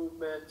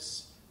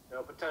 improvements,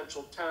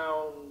 potential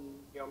town,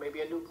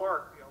 maybe a new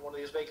park, one of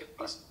these vacant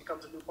pieces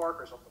becomes a new park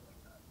or something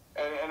like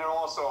that. And it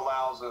also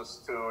allows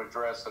us to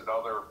address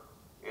another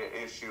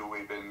issue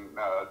we've been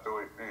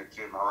doing,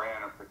 Jim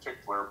Moran in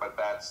particular, but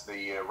that's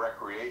the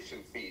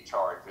recreation fee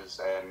charges.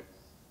 And,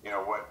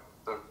 what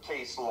the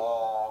case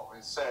law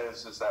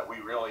says is that we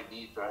really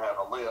need to have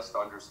a list,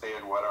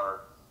 understand what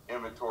our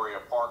inventory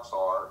of parks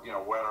are,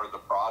 what are the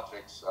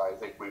projects. I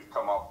think we've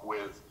come up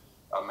with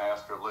a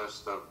master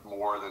list of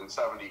more than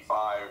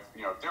 75,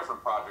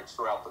 different projects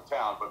throughout the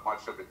town, but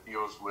much of it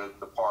deals with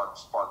the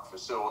parks, park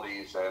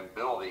facilities, and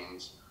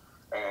buildings.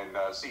 And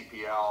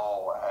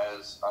CPL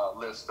has a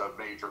list of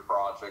major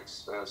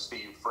projects.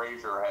 Steve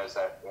Frazier has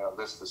that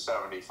list of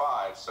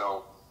 75.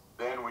 So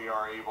then we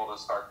are able to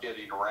start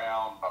getting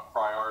around a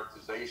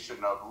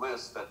prioritization of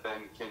lists that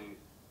then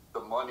the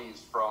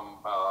monies from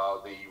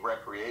the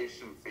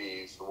recreation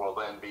fees will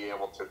then be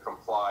able to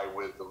comply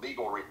with the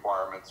legal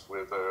requirements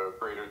with a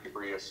greater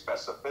degree of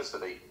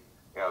specificity,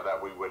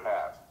 that we would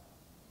have.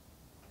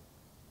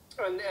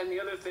 And the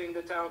other thing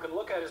the town can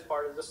look at as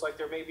part of this, like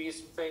there may be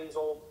some things,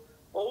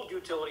 old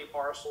utility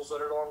parcels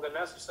that are no longer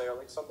necessary,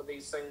 like some of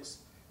these things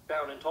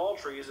down in Tall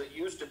Trees that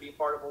used to be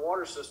part of a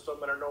water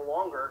system and are no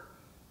longer,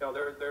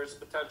 there's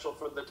potential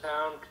for the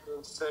town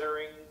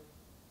considering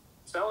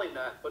selling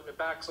that, putting it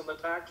back on the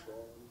tax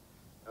roll.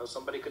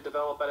 Somebody could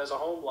develop it as a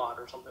home lot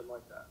or something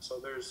like that. So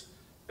there's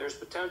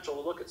potential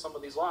to look at some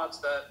of these lots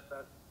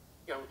that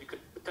you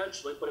could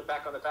potentially put it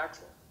back on the tax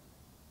roll.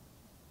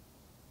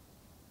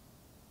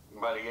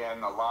 But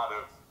again, a lot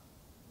of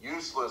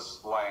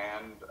useless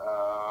land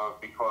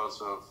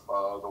because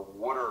of the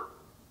water,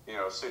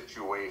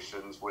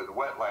 situations with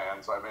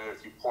wetlands. I mean,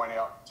 if you point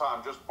out,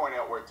 Tom, just point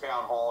out where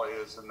Town Hall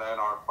is, and then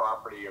our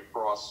property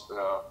across,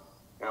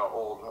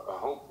 Old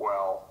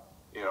Hopewell.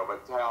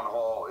 But Town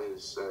Hall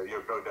is,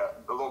 go down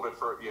a little bit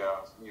further,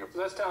 So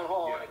that's Town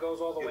Hall, and it goes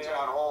all the way Town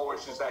out. Hall,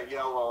 which is that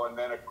yellow, and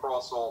then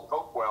across Old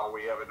Hopewell,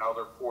 we have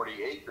another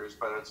 40 acres,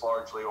 but it's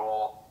largely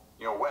all,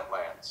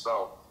 wetlands.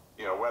 So,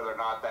 whether or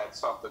not that's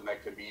something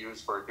that could be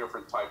used for a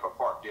different type of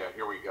park. Yeah,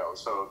 here we go.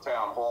 So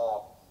Town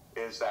Hall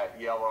is that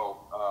yellow,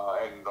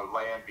 and the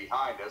land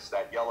behind us,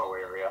 that yellow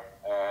area,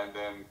 and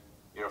then,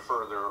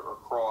 further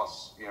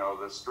across,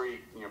 the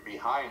street,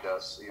 behind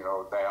us,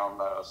 down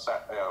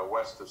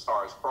west of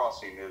Stars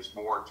Crossing is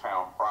more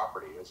town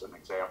property, as an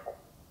example.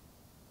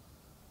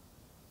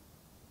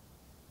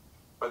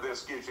 But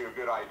this gives you a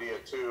good idea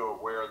too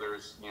of where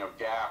there's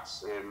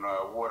gaps in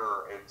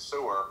water and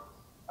sewer,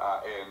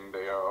 and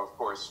of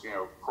course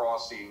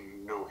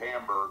crossing New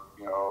Hamburg,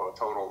 a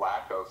total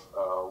lack of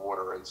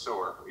water and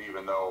sewer,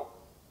 even though.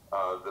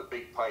 The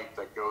big pipe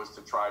that goes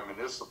to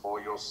Tri-Municipal,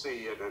 you'll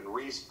see it in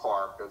Reese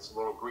Park. It's a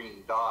little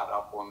green dot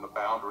up on the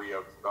boundary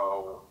of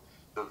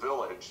the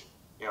village.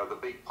 The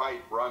big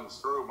pipe runs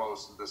through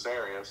most of this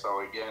area, so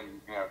again,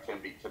 can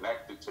be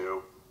connected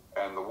to.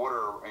 And the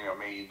water,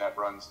 main that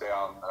runs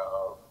down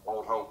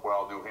Old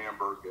Hopewell, New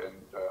Hamburg, and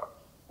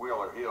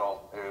Wheeler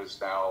Hill is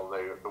now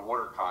the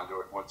water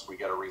conduit once we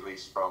get a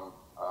release from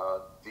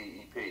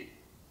DEP.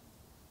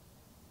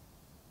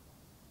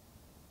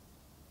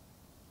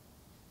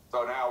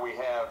 So now we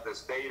have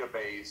this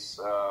database,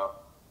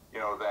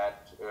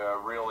 that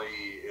really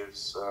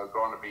is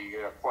going to be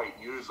quite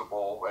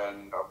usable,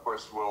 and of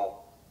course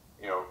we'll,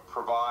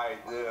 provide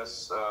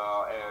this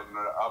and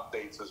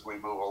updates as we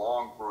move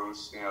along,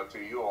 Bruce, to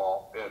you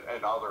all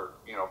and other,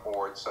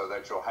 boards, so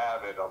that you'll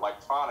have it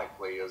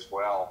electronically as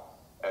well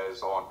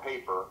as on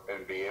paper,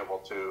 and be able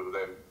to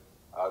then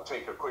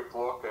take a quick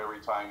look every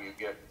time you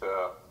get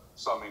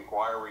some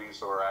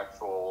inquiries or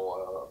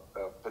actual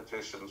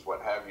petitions,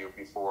 what have you,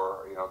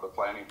 before the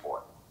planning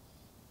board.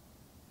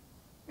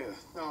 Yeah,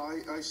 no,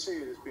 I see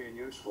it as being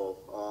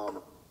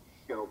useful.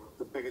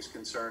 The biggest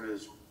concern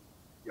is,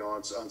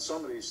 on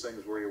some of these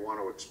things where you want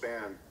to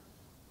expand,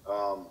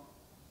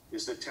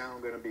 is the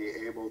town going to be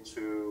able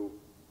to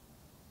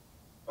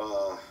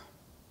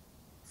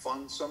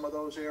fund some of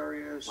those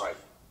areas Right.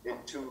 in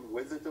tune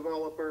with the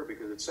developer?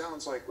 Because it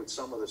sounds like with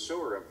some of the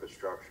sewer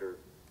infrastructure,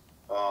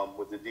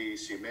 with the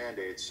DEC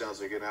mandate, it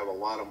sounds like you're going to have a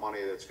lot of money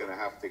that's going to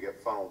have to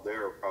get funneled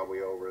there probably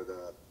over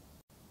the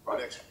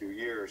next few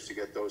years to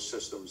get those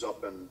systems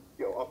up and,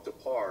 up to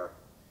par.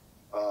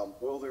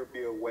 Will there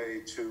be a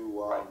way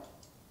to,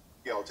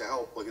 to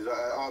help? Because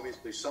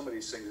obviously some of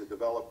these things, the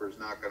developer's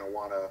not going to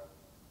want to,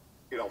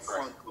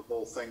 front the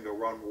whole thing to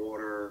run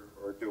water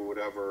or do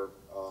whatever.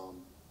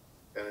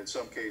 And in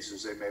some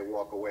cases, they may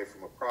walk away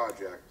from a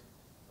project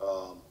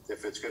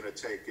if it's going to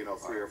take, 3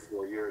 or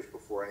 4 years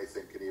before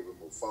anything can even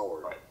move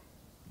forward. Right.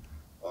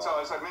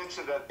 So as I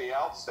mentioned at the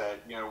outset,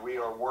 we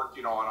are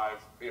working on,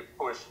 I've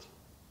pushed,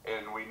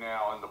 and we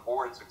now, and the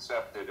board's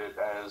accepted it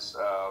as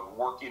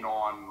working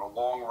on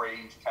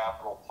long-range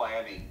capital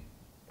planning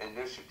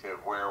initiative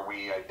where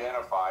we've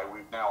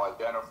now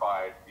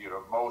identified,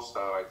 most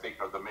of, I think,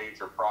 of the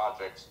major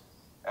projects,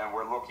 and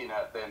we're looking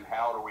at then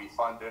how do we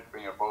fund it,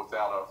 both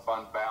out of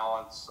fund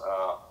balance,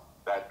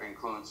 that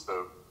includes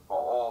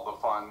all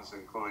the funds,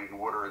 including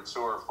water and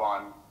sewer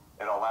fund.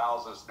 It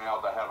allows us now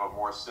to have a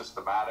more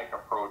systematic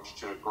approach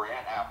to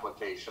grant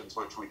applications,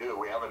 which we do.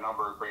 We have a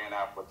number of grant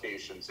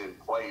applications in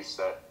place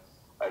that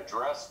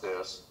address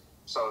this,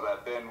 so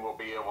that then we'll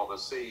be able to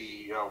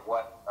see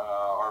what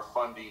our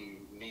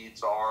funding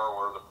needs are,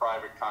 or the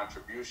private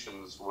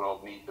contributions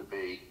will need to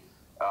be.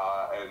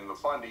 And the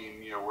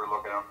funding, we're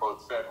looking at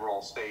both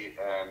federal, state,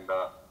 and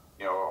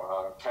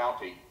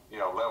county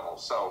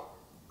levels. So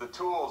the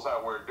tools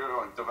that we're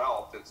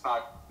developed, it's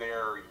not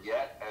there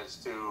yet as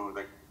to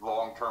the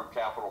long-term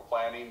capital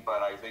planning,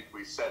 but I think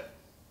we set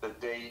the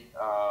date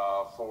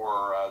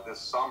for this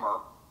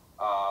summer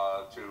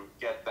to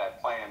get that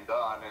plan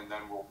done, and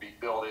then we'll be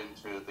built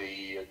into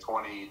the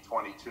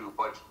 2022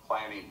 budget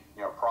planning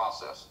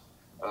process.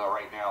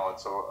 Right now,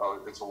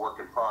 it's a work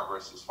in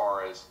progress as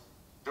far as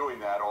doing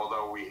that,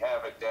 although we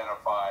have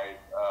identified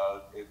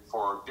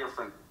for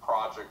different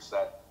projects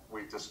that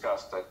we've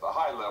discussed at the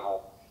high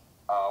level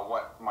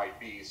what might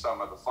be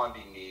some of the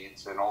funding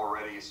needs, and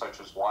already, such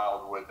as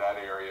Wildwood, that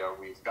area,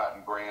 we've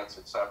gotten grants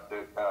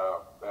accepted,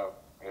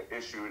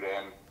 issued,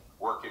 and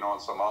working on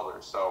some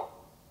others. So,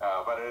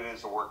 but it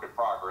is a work in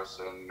progress,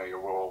 and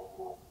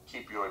we'll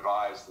keep you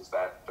advised as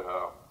that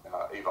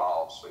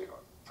evolves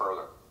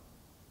further.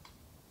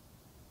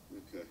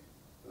 Okay.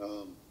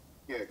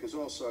 Yeah, because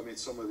also, I mean,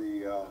 some of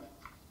the,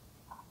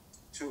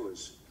 too,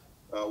 is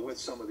with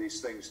some of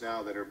these things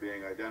now that are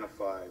being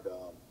identified,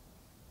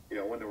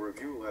 when the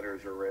review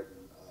letters are written,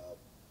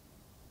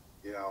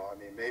 I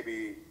mean,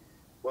 maybe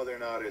whether or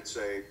not it's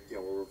a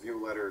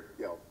review letter,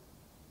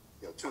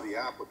 to the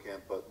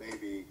applicant, but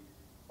maybe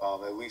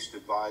at least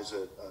advise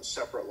a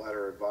separate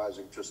letter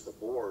advising just the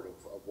board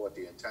of what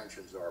the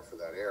intentions are for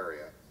that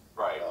area.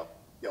 Right.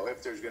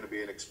 If there's going to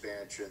be an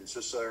expansion,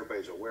 just so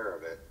everybody's aware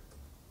of it.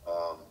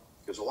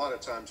 Because a lot of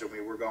times, I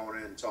mean, we're going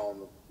in and telling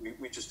them,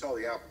 we just tell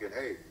the applicant,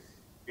 hey,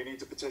 you need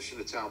to petition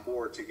the town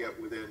board to get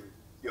within,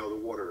 the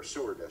water or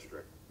sewer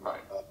district. Right.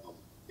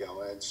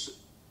 And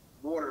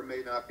water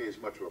may not be as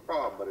much of a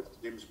problem, but it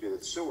seems to be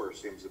that sewer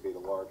seems to be the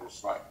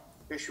largest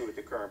issue at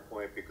the current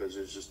point, because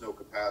there's just no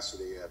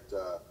capacity at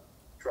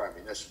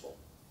tri-municipal,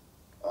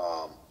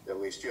 at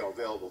least,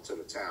 available to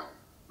the town.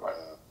 Right.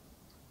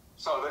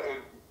 So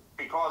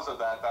because of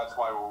that, that's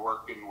why we're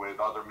working with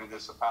other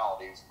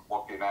municipalities,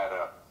 looking at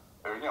a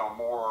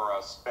more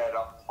sped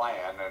up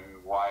plan,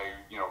 and why,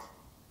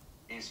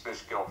 East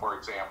Fishkill, for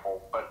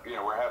example, but,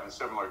 we're having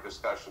similar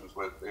discussions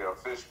with,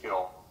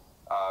 Fishkill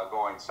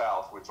going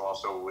south, which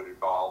also would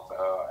involve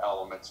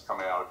elements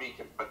coming out of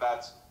Beacon. But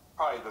that's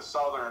probably the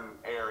southern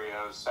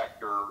area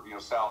sector,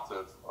 south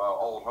of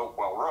Old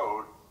Hopewell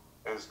Road,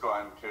 is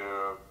going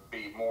to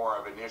be more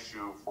of an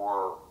issue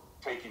for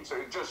taking, so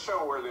just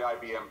show where the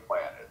IBM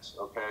plan is,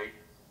 okay?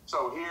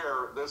 So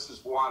here, this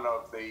is one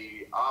of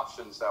the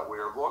options that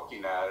we're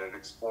looking at and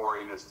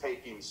exploring, is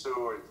taking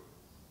sewage,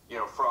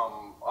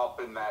 from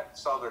up in that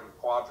southern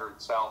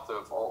quadrant south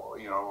of,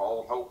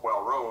 Old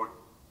Hopewell Road,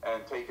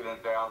 and taking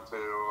it down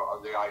to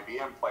the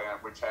IBM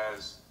plant, which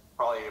has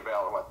probably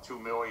about, 2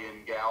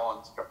 million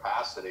gallons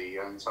capacity.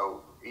 And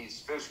so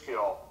East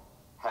Fishkill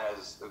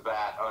has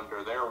that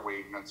under their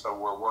wing, and so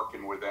we're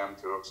working with them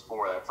to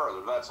explore that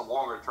further. That's a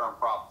longer-term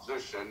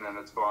proposition, and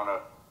it's going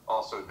to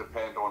also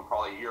depend on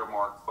probably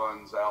earmark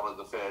funds out of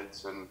the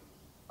feds. And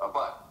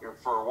but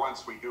for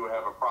once we do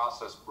have a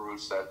process,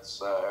 Bruce,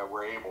 that's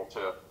we're able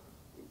to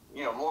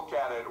look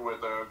at it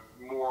with a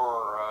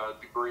more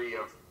degree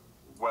of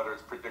whether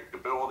it's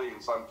predictability, in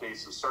some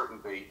cases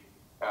certainty,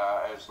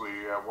 as we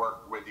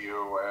work with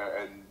you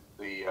and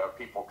the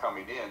people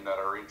coming in that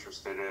are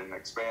interested in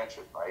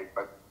expansion, right?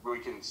 But we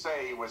can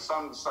say with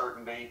some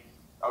certainty,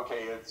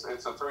 okay, it's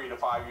a 3 to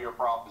 5 year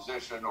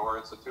proposition, or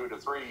it's a 2 to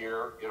 3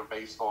 year,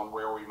 based on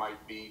where we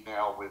might be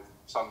now with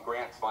some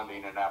grant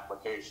funding and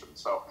application.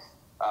 So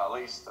at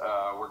least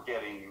we're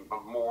getting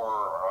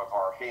more of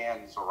our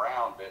hands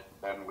around it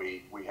than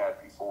we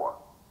had before,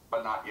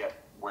 but not yet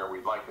where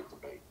we'd like it to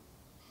be.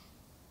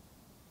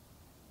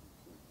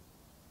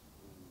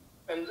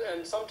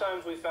 And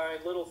sometimes we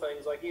find little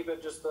things, like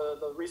even just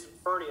the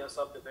recent Fernia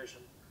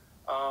subdivision.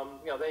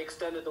 They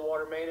extended the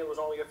water main. It was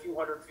only a few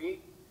hundred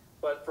feet,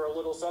 but for a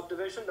little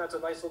subdivision, that's a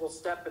nice little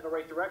step in the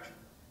right direction.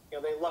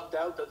 They lucked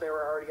out that they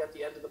were already at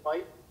the end of the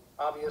pipe.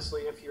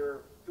 Obviously, if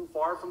you're too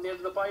far from the end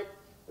of the pipe,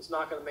 it's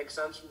not going to make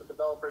sense from the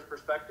developer's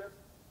perspective.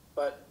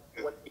 But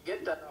when you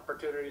get that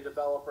opportunity,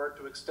 developer,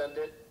 to extend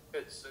it,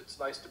 it's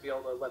nice to be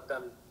able to let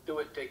them do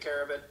it, take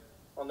care of it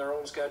on their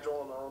own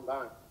schedule and their own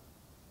time.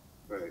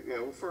 Right. Yeah.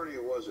 Well,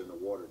 Fernia was in the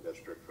water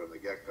district from the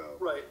get-go.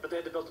 Right, but they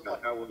had to build the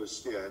pipe.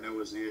 And that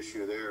was the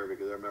issue there,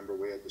 because I remember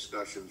we had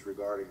discussions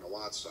regarding the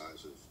lot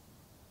sizes.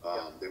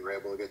 They were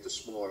able to get the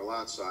smaller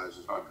lot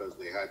sizes because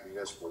they had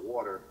municipal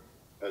water,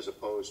 as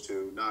opposed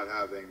to not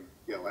having,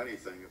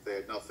 anything. If they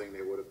had nothing,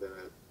 they would have been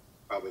at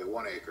probably a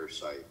 1 acre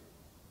site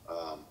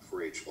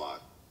for each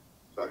lot.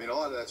 So, I mean, a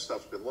lot of that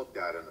stuff's been looked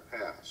at in the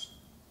past,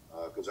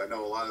 because I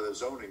know a lot of the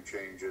zoning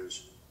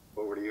changes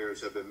over the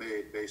years have been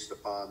made based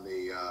upon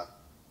the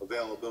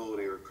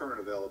availability or current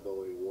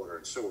availability of water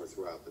and sewer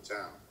throughout the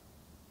town.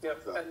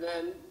 Yep, So- and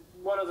then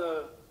one of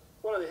the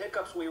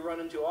hiccups we run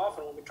into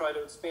often when we try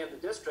to expand the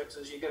districts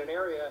is you get an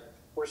area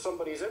where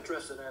somebody's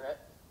interested in it,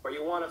 or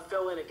you want to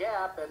fill in a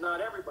gap and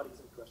not everybody's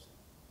interested.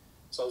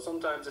 So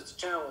sometimes it's a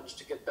challenge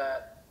to get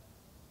that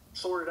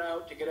sorted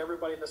out, to get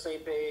everybody on the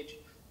same page.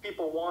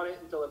 People want it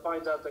until it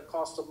finds out the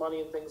cost of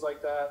money and things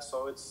like that,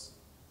 so it's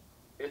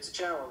a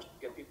challenge to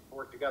get people to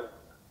work together.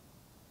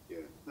 Yeah,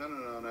 no,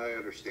 I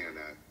understand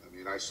that. I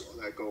mean, I saw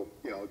that go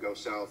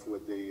south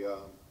with the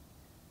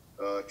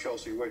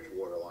Chelsea Ridge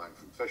water line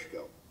from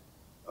Fishkill.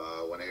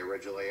 When they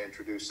originally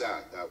introduced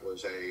that, that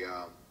was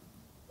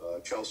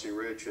Chelsea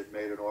Ridge had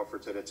made an offer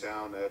to the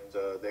town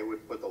that they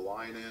would put the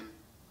line in,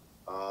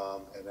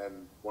 and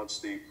then once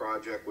the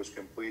project was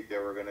complete, they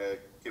were going to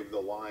give the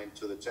line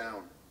to the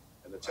town,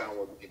 and the town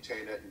would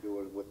maintain it and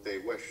do it what they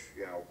wish,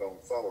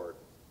 going forward.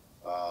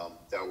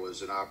 That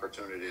was an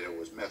opportunity that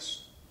was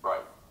missed.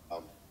 Right.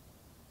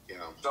 You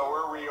know. So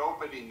we're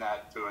reopening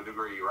that to a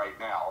degree right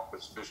now,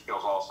 because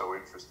Fishkill's also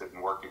interested in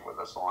working with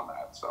us on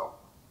that, so.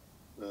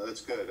 No,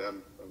 that's good.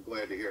 I'm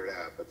glad to hear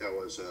that. But that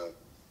was,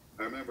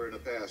 I remember in the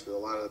past, a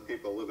lot of the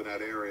people living in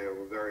that area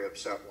were very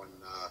upset when,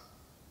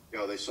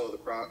 they saw the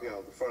front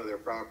of their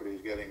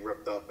properties getting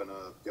ripped up and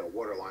a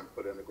water line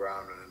put in the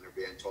ground, and then they're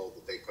being told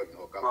that they couldn't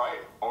hook up.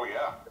 Right. Oh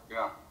yeah.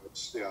 Yeah.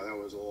 It's, that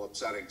was a little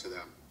upsetting to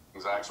them.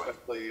 Exactly.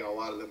 Especially a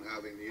lot of them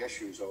having the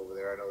issues over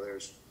there. I know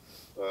there's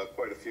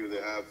quite a few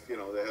that have,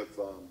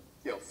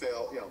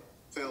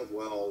 failed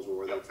wells,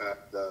 or they've had,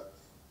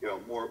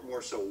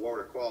 more so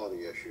water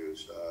quality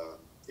issues.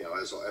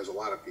 As a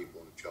lot of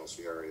people in the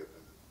Chelsea area have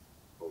been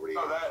over the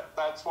years. So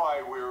that's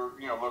why we're,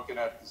 looking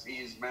at this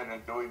easement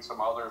and doing some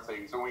other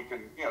things, and we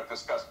can,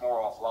 discuss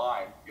more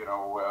offline,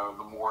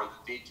 the more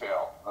the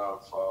detail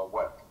of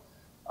what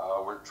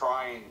we're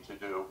trying to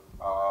do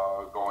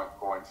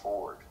going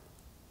forward.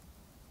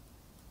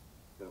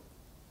 Yeah.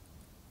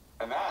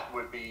 And that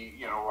would be,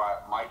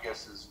 my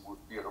guess is,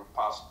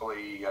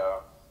 possibly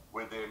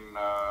within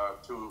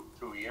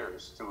 2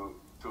 years,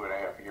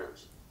 2.5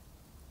 years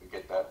to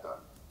get that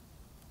done.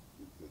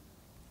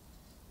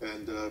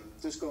 And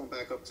just going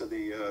back up to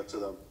the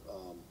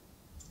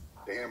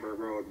Hamburg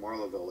Road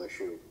Marleville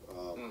issue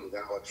with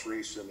Alex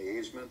Reese and the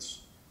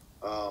easements.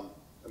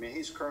 I mean,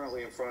 he's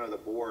currently in front of the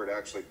board,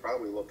 actually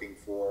probably looking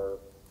for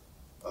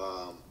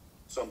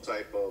some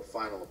type of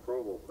final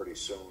approval pretty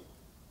soon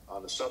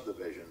on the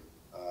subdivision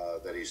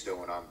that he's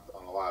doing on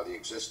a lot of the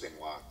existing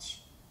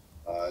lots.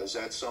 Is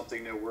that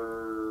something that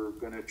we're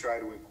going to try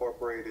to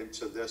incorporate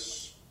into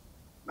this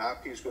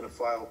map he's going to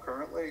file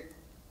currently?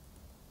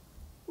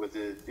 With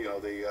the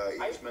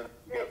easement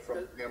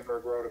from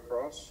Hamburg Road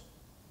across?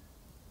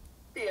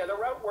 Yeah, the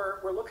route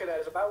we're looking at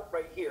is about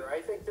right here.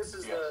 I think this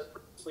is the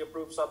previously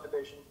approved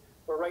subdivision,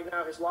 where right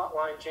now his lot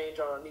line change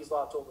on these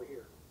lots over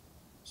here.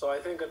 So I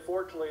think,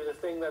 unfortunately, the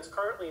thing that's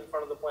currently in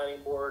front of the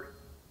planning board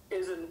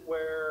isn't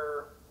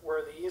where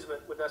the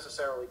easement would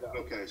necessarily go.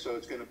 Okay, so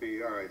it's going to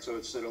be, all right, so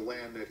it's the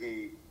land that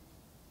he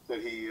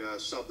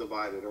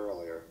subdivided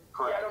earlier.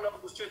 Correct. Yeah, I don't know if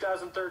it was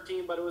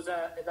 2013, but it was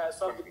at that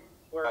subdivision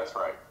where That's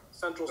right.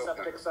 central Okay.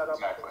 septic setup.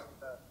 Exactly. And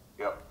things like that.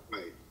 Yep.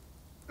 Right.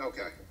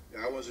 Okay.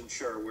 Yeah, I wasn't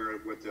sure where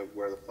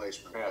the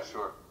placement Yeah, was.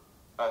 sure.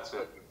 That's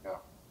it. Yeah.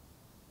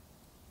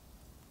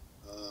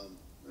 All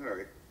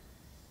right.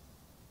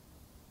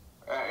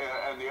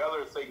 And the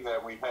other thing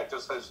that we've had,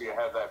 just as you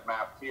have that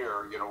map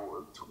here,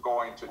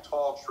 going to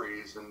Tall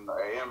Trees in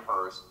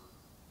Amherst,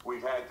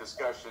 we've had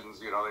discussions,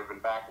 they've been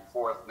back and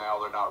forth.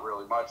 Now they're not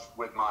really much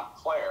with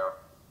Montclair.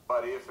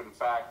 But if, in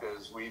fact,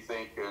 as we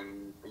think,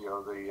 and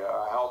the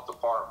health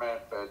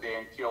department,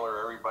 Dan Keeler,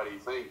 everybody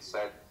thinks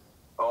that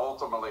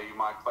ultimately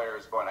Montclair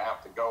is going to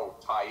have to go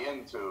tie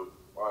into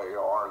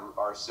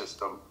our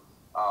system,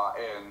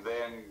 and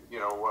then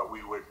what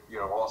we would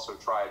also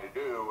try to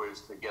do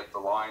is to get the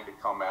line to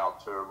come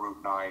out to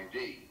Route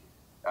 9D,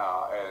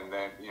 and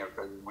then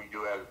cause we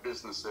do have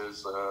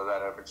businesses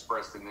that have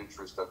expressed an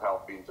interest of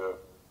helping to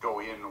go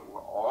in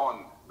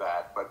on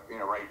that, but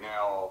right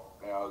now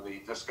the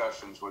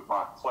discussions with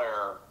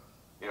Montclair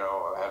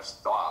have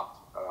stopped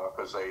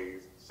because they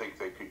think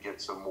they could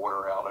get some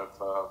water out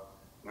of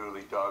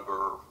newly dug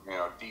or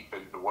deep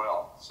into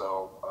well.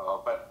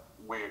 So but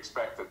we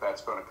expect that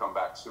that's going to come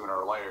back sooner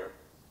or later.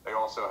 They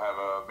also have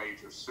a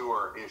major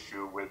sewer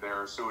issue with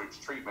their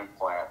sewage treatment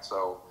plant,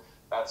 so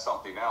that's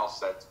something else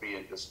that's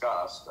being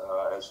discussed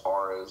as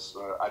far as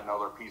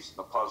another piece of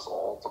the puzzle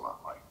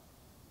ultimately.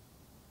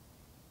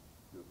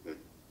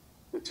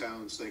 The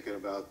town's thinking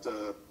about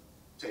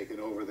taking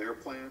over their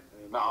plant?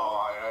 No,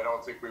 I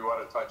don't think we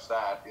want to touch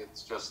that.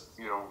 It's just,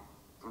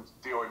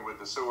 dealing with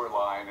the sewer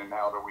line and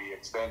how do we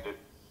extend it.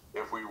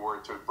 If we were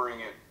to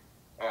bring it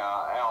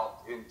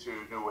out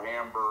into New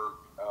Hamburg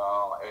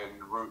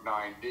and Route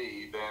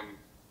 9D, then,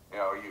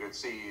 you could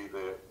see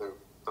the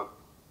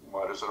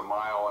what is it, 1.5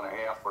 miles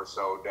or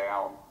so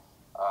down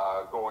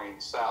going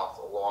south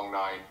along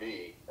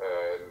 9B,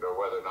 and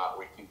whether or not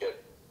we can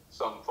get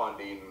some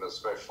funding,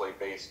 especially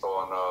based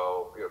on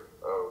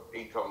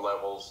income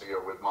levels,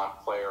 with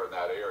Montclair in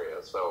that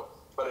area. So,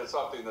 but it's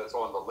something that's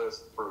on the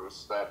list,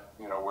 Bruce, that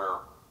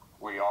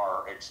we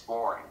are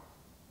exploring.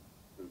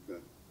 Okay.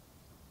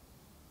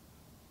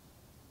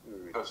 All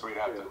right. Because we'd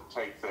have to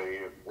take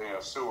the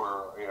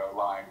sewer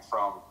line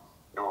from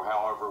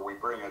however we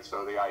bring it.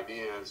 So the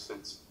idea is,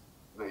 since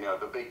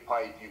the big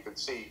pipe, you can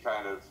see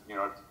kind of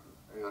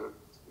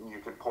you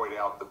can point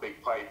out the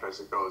big pipe as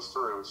it goes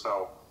through,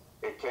 so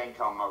it can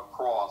come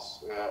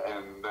across.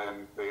 And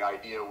then the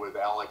idea with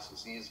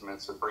Alex's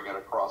easements and bring it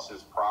across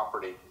his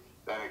property,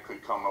 then it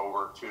could come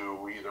over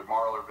to either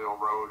Marlarville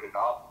Road and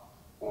up,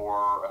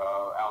 or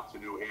out to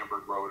New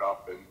Hamburg Road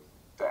up, and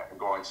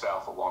going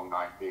south along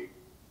 9B.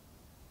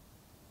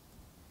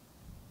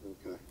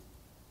 Okay.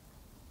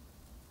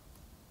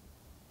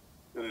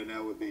 And then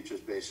that would be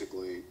just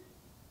basically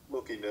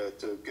looking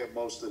to get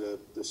most of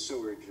the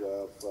sewage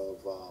of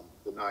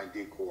the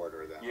 9D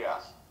corridor then.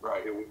 Yes,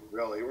 right. It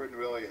wouldn't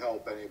really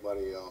help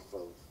anybody off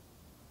of,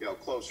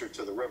 closer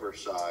to the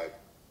riverside.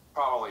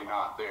 Probably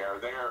not there.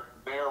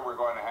 There we're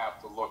going to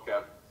have to look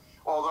at,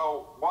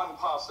 although one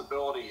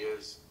possibility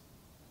is,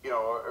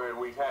 and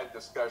we've had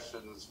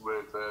discussions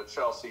with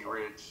Chelsea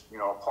Ridge,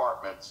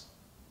 apartments,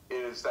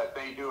 is that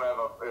they do have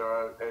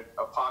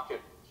a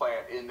pocket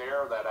plant in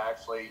there that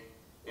actually,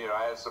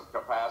 has some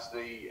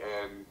capacity,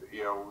 and,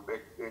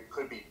 it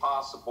could be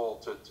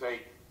possible to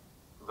take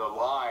the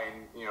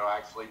line,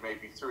 actually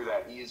maybe through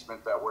that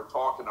easement that we're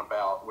talking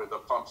about, with a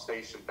pump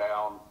station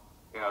down,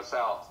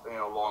 south,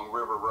 along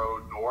River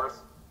Road north,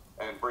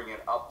 and bring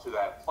it up to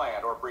that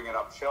plant, or bring it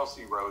up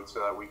Chelsea Road, so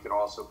that we can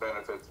also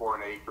benefit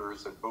Thorn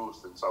Acres and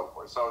Booth and so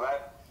forth. So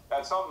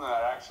that's something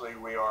that actually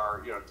we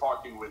are,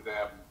 talking with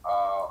them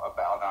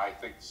about, and I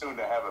think soon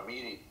to have a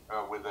meeting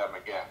with them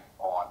again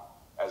on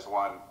as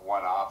one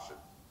option.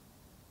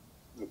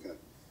 Okay.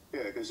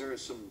 Yeah, because there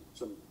is some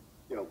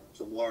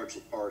large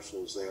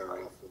parcels there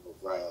Right. off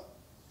of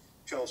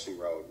Chelsea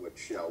Road,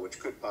 which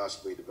could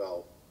possibly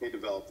be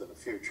developed in the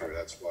future.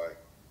 That's why.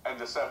 And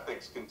the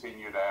septics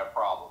continue to have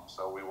problems,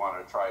 so we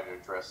want to try to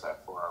address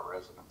that for our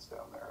residents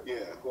down there.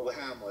 Yeah, well, the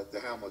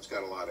Hamlet's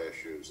got a lot of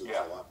issues. There's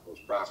Yeah. a lot of those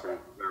properties are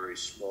very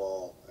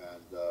small,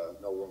 and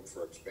no room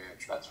for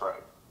expansion. That's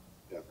right.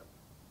 Yeah.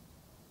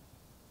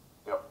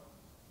 Yep.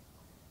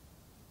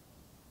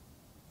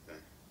 Okay.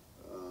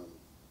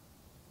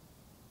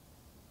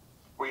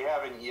 We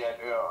haven't yet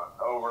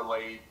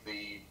overlaid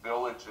the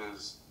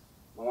village's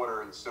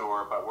water and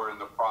sewer, but we're in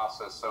the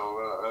process.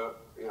 So,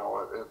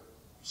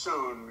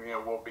 soon,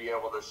 we'll be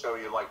able to show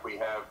you, like we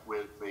have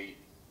with the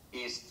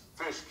East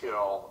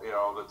Fishkill,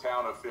 the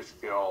town of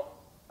Fishkill,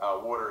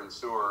 water and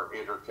sewer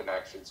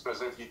interconnections.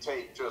 Because if you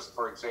take just,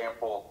 for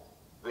example,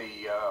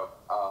 the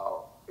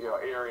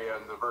area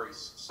in the very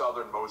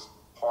southernmost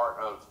part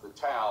of the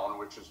town,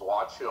 which is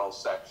Watch Hill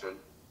section,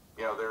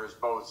 there's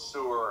both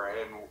sewer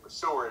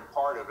in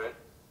part of it,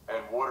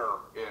 and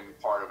water in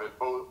part of it.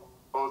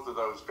 Both of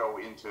those go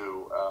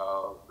into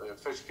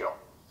Fishkill.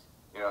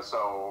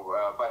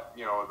 But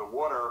the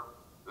water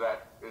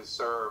that is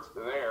served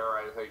there,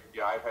 I think,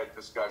 I've had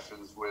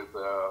discussions with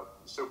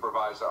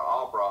Supervisor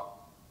Albra.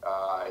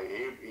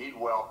 He'd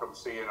welcome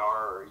seeing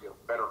our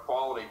better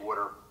quality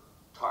water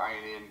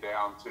tying in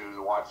down to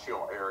the Watch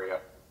Hill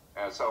area.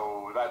 And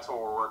so that's what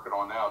we're working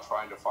on now,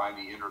 trying to find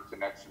the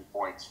interconnection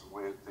points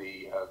with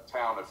the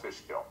town of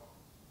Fishkill.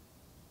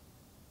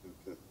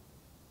 Okay.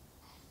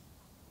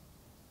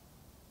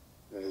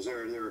 Is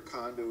there a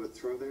conduit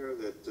through there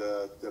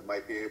that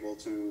might be able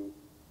to?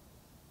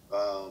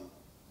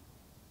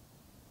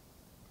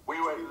 We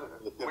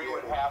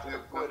would have to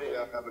put in.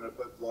 Having to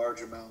put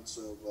large amounts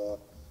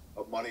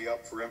of money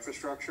up for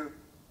infrastructure.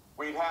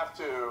 We'd have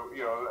to,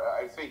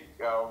 I think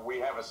we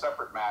have a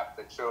separate map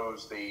that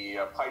shows the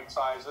pipe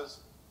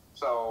sizes.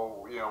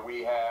 So,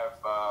 we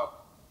have,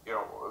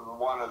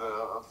 one of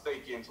the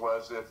thinkings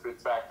was, if in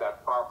fact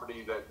that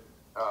property that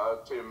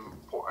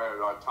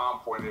Tom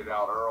pointed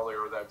out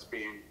earlier, that's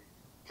being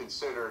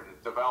considered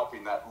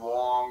developing, that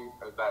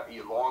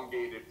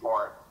elongated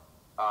part,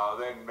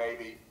 then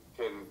maybe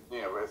can,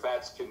 if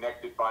that's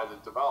connected by the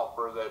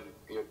developer, then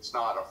it's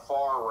not a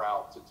far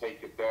route to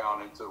take it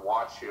down into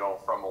Watch Hill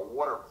from a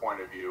water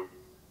point of view.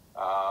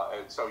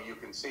 And so you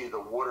can see the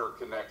water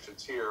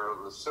connections here.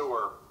 The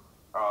sewer,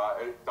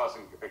 it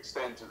doesn't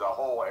extend to the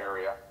whole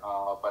area,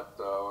 but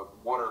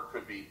water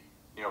could be,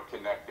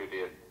 connected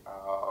in,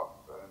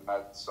 and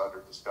that's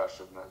under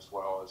discussion, as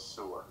well as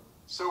sewer.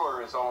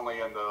 Sewer is only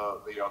in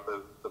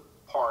the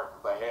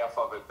part, the half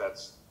of it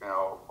that's,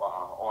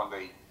 on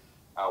the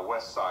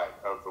west side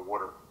of the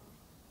water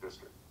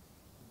district.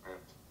 And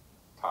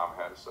Tom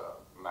has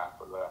a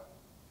map of that.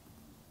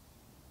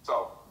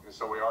 So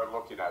we are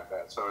looking at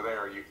that. So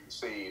there you can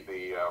see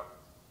the,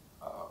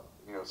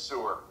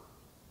 sewer.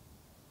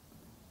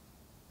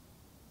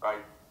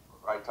 Right,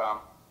 Tom?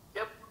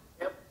 Yep.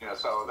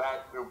 So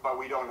that, but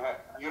you don't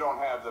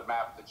have the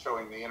map that's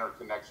showing the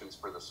interconnections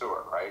for the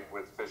sewer, right,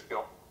 with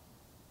Fishkill?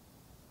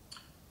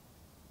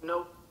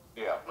 Nope.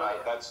 Yeah, Not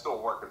yet. that's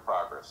still work in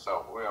progress,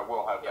 so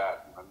we'll have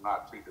that in the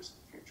not too distant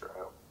future, I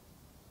hope.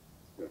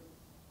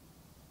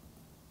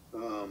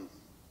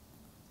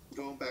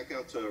 Going back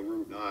out to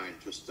Route 9,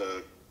 just,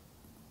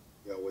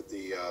 with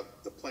the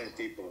Plant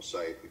Depot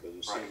site, because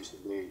it Right. seems to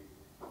be,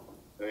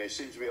 it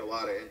seems to be a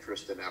lot of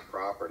interest in that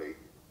property.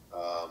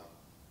 I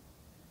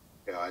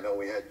know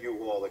we had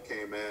U-Haul that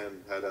came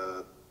in, had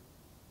a,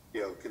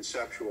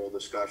 conceptual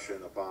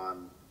discussion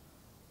upon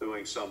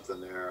doing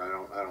something there. I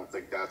don't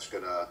think that's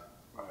gonna,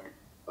 Right.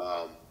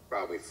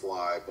 probably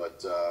fly,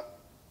 but,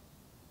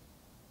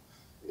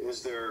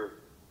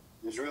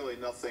 there's really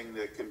nothing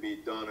that can be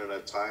done in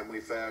a timely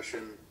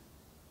fashion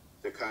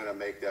to kind of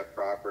make that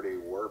property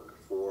work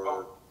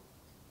for,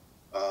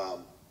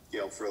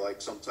 for like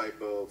some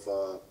type of,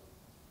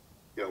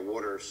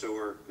 water or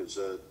sewer, because,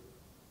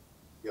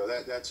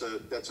 that's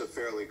a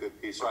fairly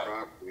good piece of Right.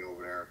 property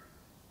over there.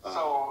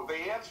 So the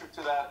answer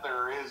to that,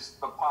 there is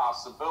the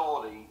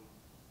possibility,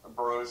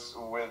 Bruce,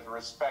 with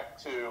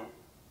respect to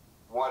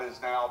what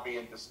is now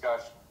being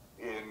discussed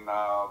in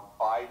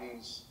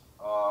Biden's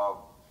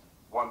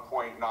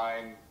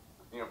 $1.9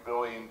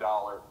 billion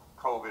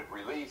COVID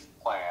relief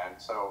plan.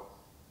 So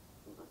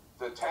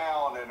the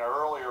town in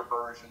earlier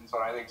versions,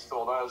 and I think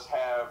still does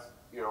have,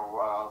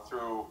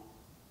 through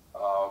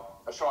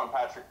Sean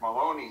Patrick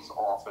Maloney's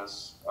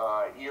office,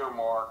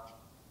 earmarked,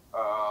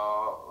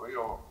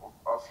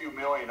 a few $1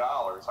 million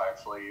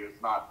actually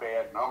is not a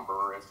bad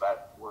number if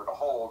that were to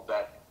hold,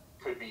 that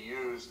could be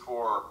used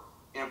for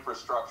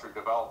infrastructure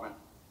development.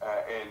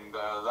 And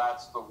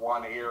that's the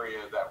one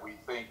area that we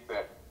think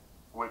that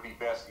would be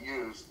best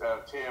used.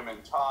 Tim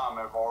and Tom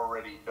have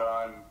already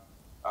done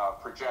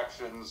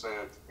projections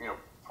and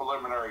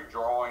preliminary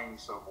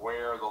drawings of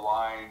where the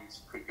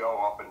lines could go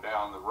up and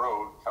down the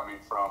road coming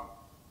from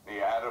the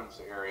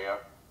Adams area,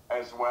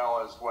 as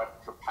well as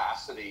what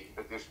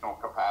additional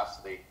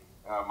capacity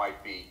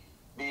might be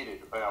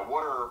needed.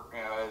 Water,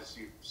 as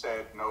you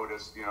said,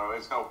 noticed,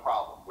 is no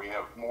problem. We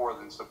have more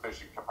than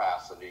sufficient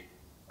capacity.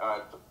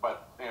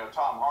 But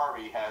Tom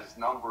Harvey has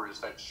numbers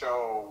that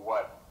show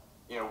what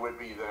would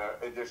be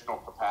the additional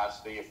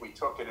capacity if we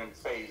took it in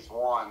phase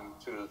 1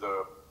 to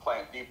the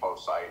Plant Depot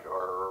site,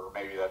 or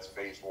maybe that's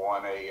phase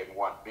 1A and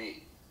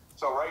 1B.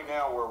 So right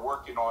now we're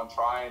working on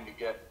trying to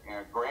get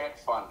grant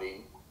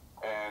funding,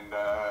 and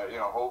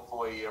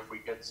hopefully if we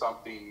get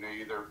something,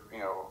 either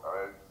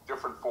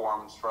different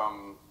forms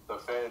from the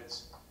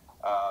feds,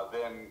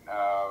 then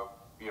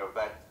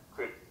that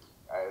could.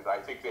 I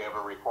think they have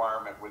a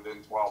requirement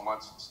within 12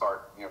 months to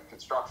start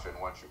construction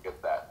once you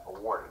get that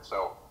awarded.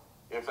 So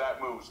if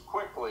that moves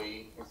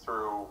quickly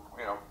through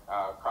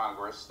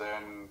Congress,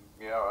 then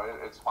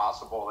it's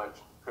possible that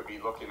you could be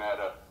looking at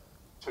a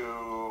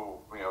 2,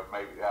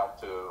 maybe out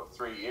to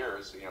 3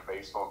 years,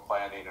 based on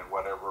planning and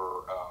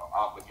whatever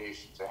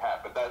obligations they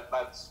have. But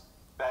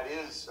that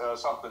is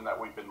something that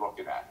we've been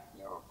looking at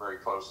very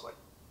closely.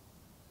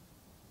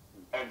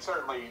 And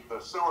certainly the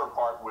sewer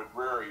part would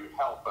really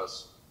help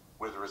us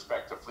with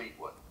respect to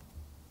Fleetwood.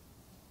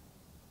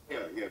 So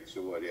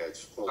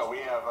it's close. So we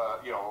have a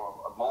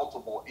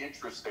multiple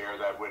interest there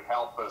that would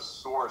help us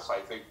source, I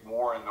think,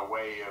 more in the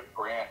way of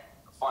grant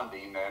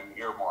funding and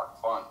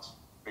earmark funds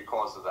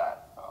because of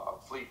that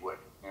Fleetwood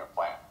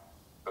plan.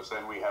 Because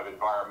then we have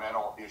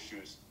environmental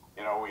issues.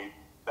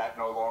 That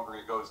no longer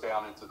goes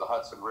down into the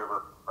Hudson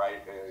River,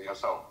 right?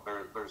 So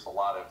there's a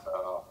lot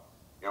of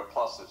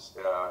pluses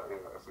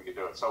if we could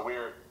do it. So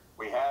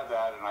we have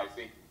that, and I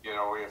think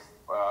if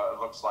it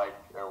looks like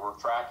we're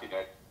tracking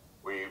it,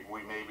 we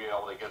may be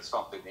able to get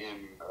something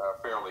in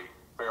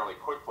fairly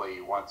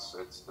quickly once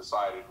it's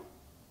decided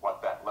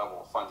what that level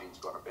of funding is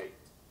going to be.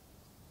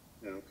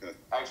 Okay.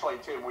 Actually,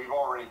 Tim, we've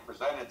already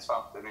presented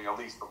something, at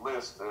least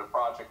a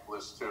project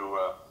list to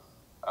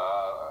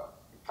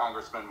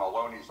Congressman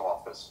Maloney's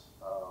office,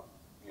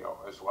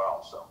 as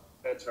well. So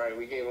That's right.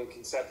 We gave them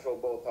conceptual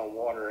both on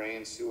water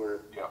and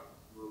sewer. yeah,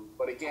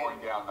 But again,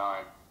 going down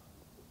 9.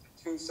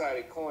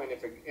 two-sided coin.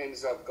 If it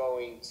ends up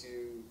going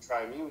to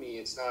Tri-Muni,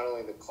 it's not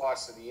only the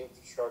cost of the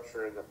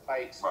infrastructure and the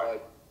pipes, Right.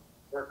 but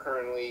we're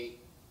currently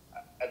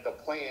at the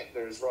plant.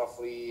 There's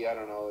roughly, I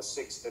don't know,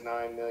 $6 to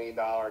 $9 million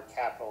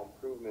capital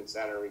improvements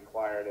that are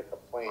required at the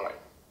plant. Right.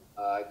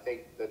 I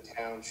think the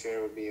town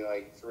share would be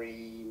like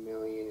 $3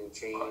 million and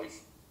change. Right.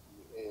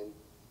 And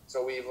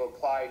so we've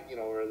applied,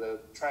 or the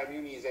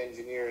Tri-Muni's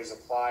engineers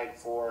applied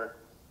for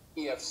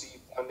EFC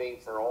funding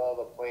for all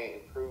the plant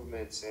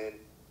improvements, and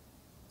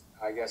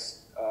I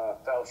guess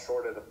fell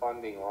short of the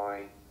funding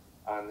line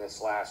on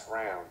this last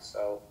round.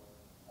 So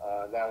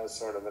that was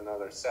sort of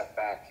another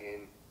setback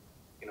in,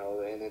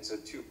 and it's a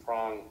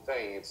two-pronged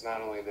thing. It's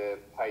not only the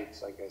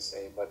pipes, like I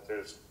say, but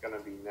there's going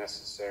to be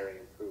necessary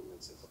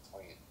improvements at the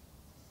plant.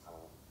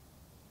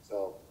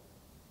 So,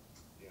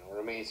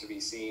 remains to be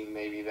seen.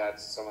 Maybe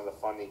that's some of the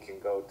funding can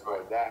go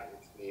toward that,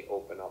 which may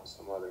open up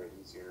some other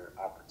easier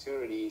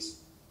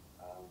opportunities.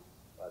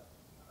 But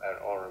that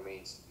all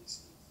remains to be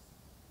seen.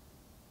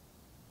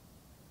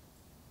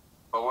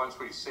 But once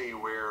we see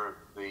where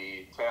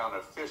the town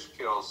of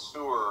Fishkill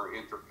sewer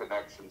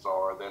interconnections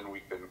are, then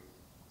we can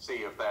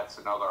see if that's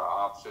another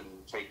option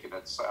taken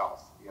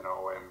itself, you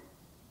know, and,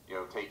 you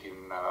know,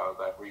 taking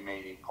that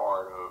remaining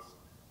part of,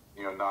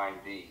 you know,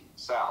 9D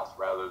south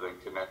rather than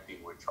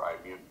connecting with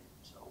Tri-Union.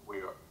 So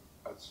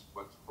that's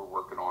what we're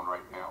working on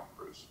right now,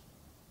 Bruce.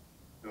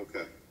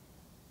 Okay.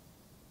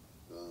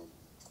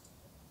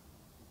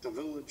 The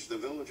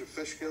village of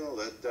Fishkill,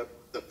 that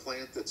the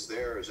plant that's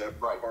there, is that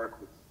Right.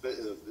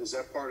 is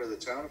that part of the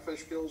town of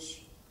Fishkill's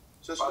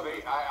system?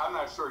 Well, I'm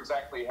not sure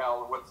exactly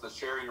what's the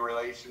sharing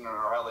relation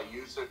or how they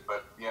use it,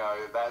 but you know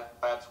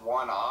that's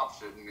one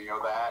option. You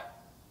know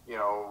that you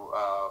know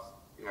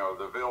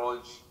the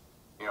village,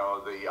 you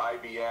know the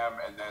IBM,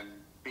 and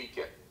then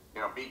Beacon.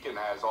 You know Beacon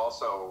has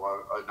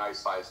also a nice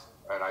size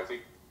and I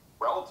think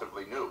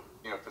relatively new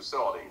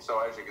facility. So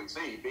as you can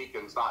see,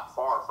 Beacon's not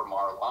far from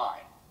our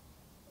line.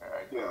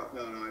 Yeah,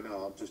 no, I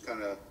know. I'm just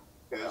kind of,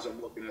 as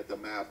I'm looking at the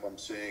map, I'm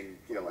seeing,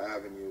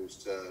 avenues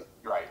to,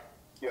 Right.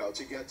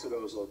 To get to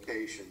those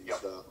locations.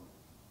 Yep.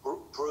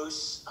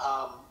 Bruce,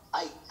 I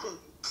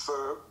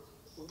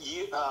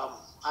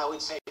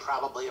would say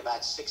probably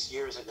about 6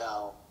 years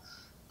ago,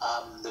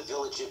 the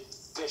village of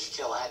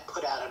Fishkill had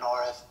put out an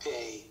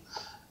RFP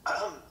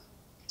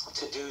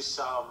to do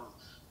some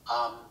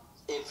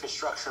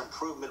infrastructure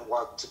improvement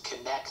work to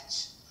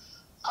connect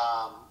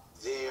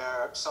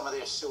some of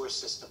their sewer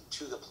system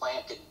to the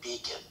plant in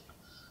Beacon.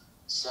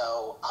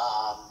 So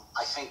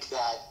I think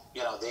that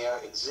their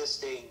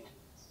existing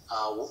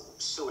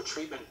sewer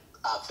treatment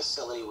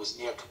facility was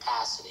near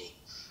capacity,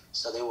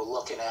 so they were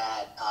looking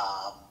at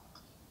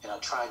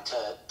trying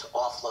to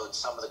offload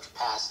some of the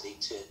capacity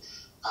to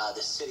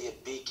the city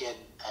of Beacon,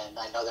 and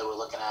I know they were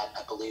looking at,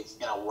 I believe,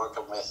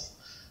 working with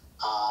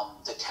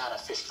the town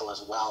of Fishkill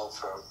as well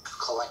for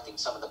collecting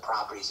some of the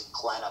properties in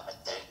Glenham and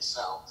things.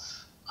 So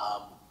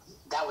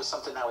that was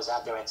something that was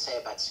out there, I'd say,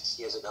 about 6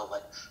 years ago,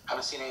 but I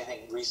haven't seen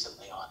anything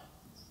recently on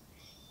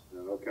it.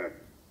 Okay.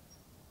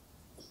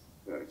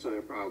 So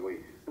they're probably,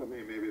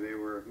 maybe they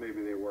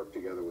worked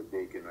together with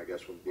Beacon, I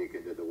guess, when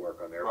Beacon did the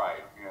work on their.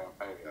 Right, yeah.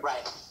 Maybe.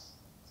 Right.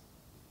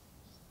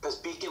 Because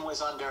Beacon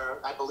was under,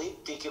 I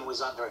believe Beacon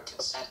was under a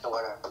consent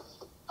order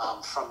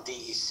from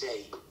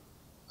DEC,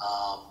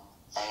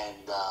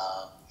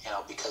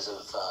 because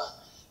of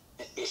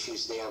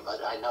issues there.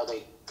 But I know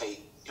they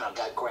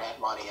got grant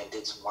money and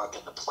did some work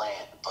in the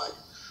plant. But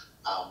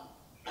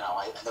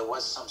there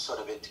was some sort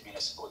of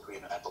intermunicipal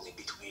agreement, I believe,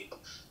 between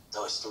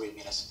those three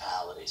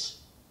municipalities.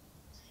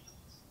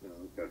 Yeah,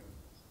 okay.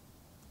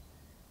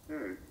 All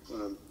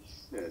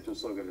right.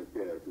 Just looking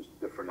at just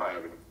different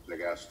avenues, I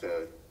guess,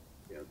 to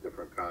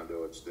different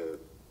conduits to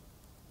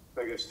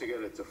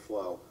get it to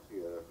flow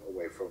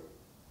away from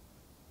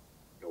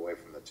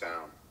the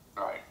town.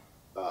 All right.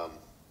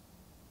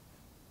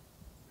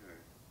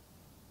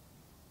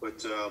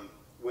 But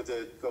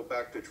go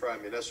back to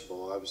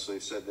Tri-Municipal, obviously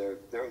said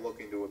they're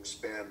looking to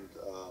expand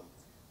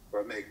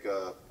or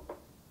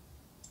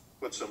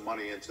put some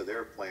money into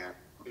their plant.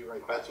 Be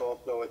right back. That's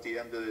also, at the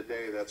end of the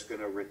day, that's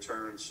going to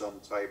return some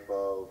type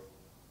of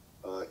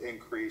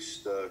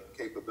increased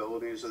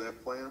capabilities of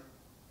that plant.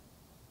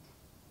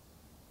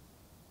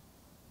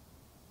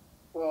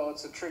 Well,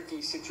 it's a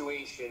tricky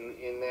situation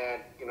in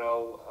that,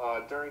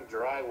 during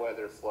dry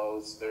weather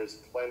flows, there's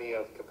plenty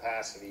of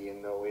capacity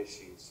and no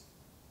issues.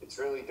 It's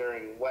really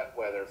during wet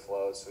weather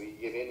flows, so you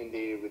get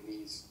inundated with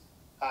these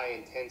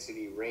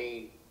high-intensity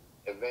rain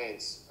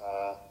events,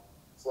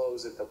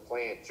 flows at the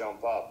plant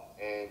jump up.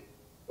 And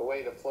the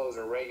way the flows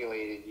are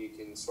regulated, you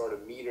can sort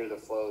of meter the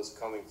flows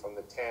coming from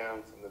the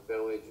town, from the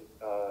village,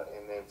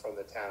 and then from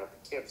the town of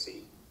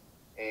Poughkeepsie.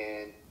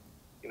 And,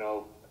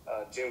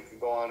 Jim could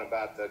go on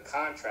about the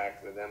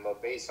contract with them,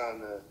 but based on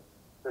the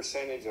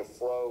percentage of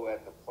flow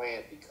at the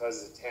plant,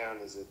 because the town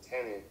is a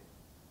tenant,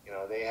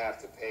 they have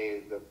to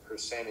pay the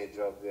percentage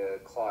of the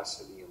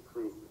cost of the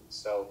improvements.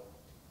 So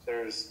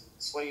there's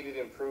slated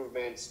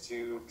improvements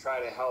to try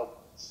to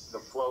help the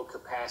flow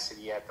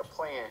capacity at the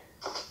plant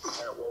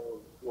that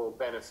will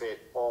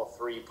benefit all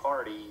three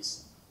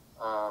parties.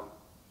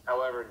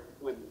 However,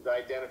 with the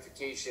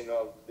identification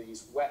of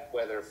these wet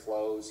weather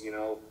flows,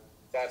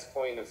 that's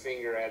pointing a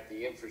finger at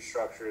the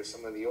infrastructure,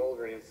 some of the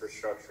older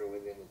infrastructure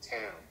within the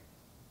town.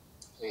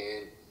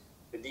 And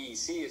the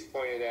DEC has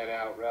pointed that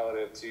out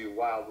relative to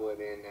Wildwood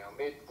and now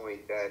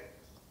Midpoint, that,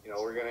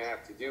 we're going to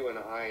have to do an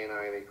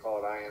I&I, they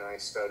call it I&I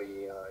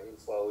study,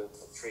 inflow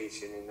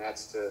infiltration, and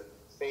that's to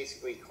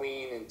basically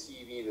clean and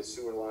TV the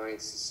sewer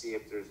lines to see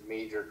if there's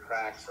major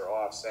cracks or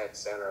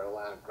offsets that are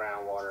allowing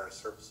groundwater or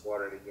surface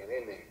water to get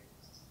in there.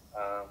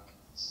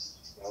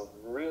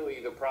 Really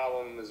the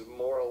problem is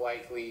more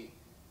likely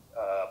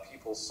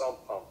people's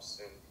sump pumps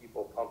and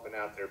people pumping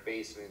out their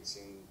basements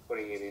and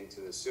putting it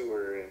into the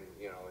sewer, and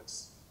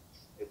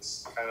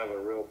it's kind of a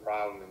real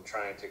problem in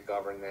trying to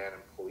govern that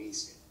and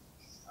police it.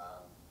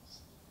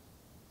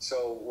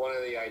 So one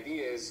of the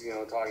ideas,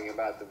 talking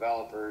about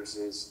developers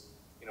is,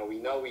 we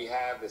know we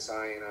have this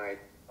I&I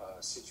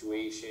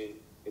situation.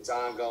 It's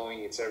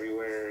ongoing. It's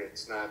everywhere.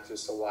 It's not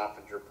just a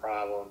Wappinger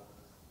problem.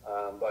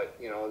 But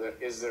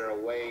is there a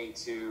way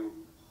to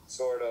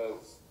sort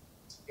of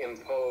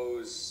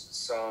impose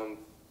some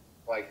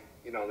like,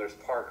 you know, there's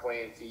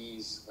parkland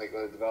fees, like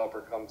when a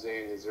developer comes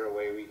in, is there a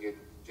way we could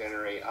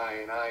generate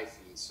I&I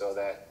fees so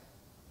that,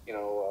 you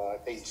know, I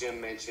think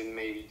Jim mentioned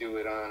maybe do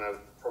it on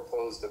a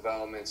proposed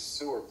development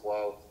sewer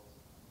flow,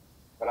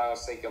 but I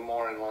was thinking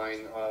more in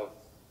line of,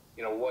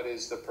 you know, what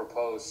is the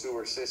proposed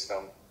sewer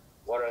system?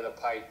 What are the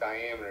pipe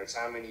diameters?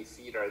 How many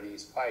feet are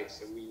these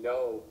pipes? And we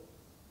know,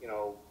 you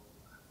know,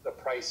 the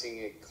pricing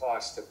it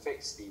costs to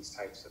fix these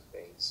types of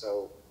things.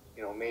 So,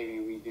 you know, maybe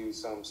we do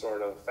some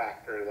sort of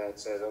factor that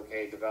says,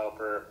 okay,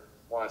 developer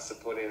wants to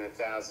put in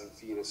 1,000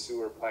 feet of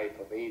sewer pipe,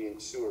 of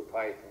 8-inch sewer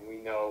pipe, and we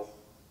know,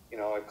 you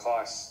know, it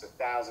costs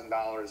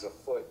 $1,000 a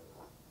foot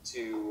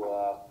to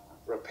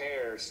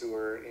repair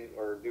sewer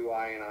or do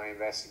I&I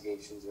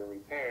investigations and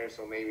repairs.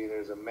 So maybe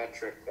there's a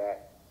metric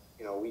that,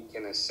 you know, we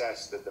can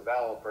assess the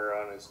developer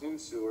on his new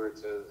sewer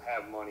to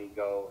have money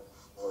go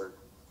or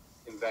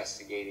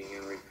investigating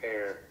and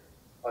repair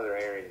other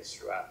areas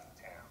throughout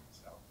the town.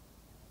 So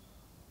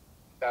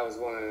that was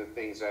one of the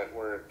things that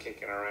we're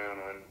kicking around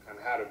on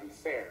how to be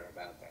fair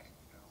about that.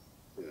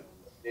 You know,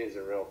 it is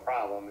a real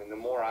problem, and the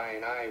more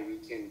I&I we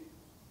can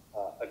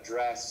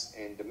address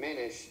and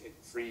diminish, it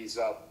frees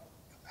up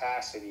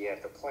capacity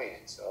at the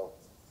plant. So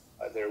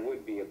there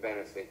would be a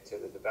benefit to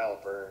the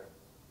developer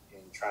in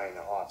trying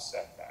to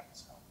offset that.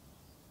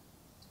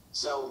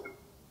 So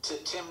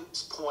to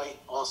Tim's point,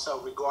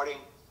 also regarding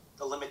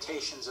the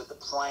limitations of the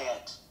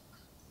plant,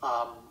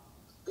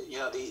 you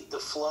know, the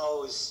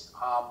flows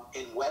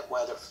in wet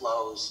weather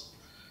flows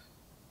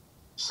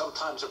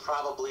sometimes are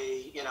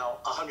probably, you know,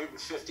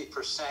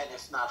 150%,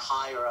 if not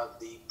higher, of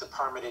the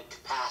permitted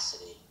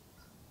capacity,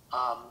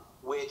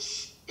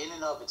 which in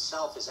and of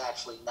itself is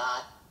actually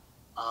not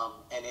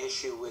an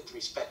issue with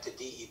respect to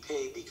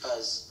DEP,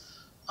 because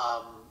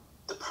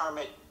the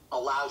permit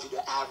allows you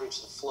to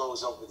average the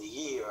flows over the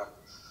year.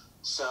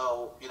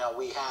 So, you know,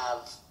 we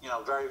have, you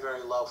know, very,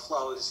 very low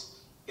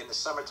flows in the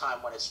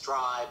summertime when it's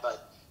dry,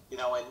 but, you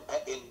know,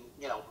 in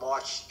you know,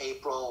 March,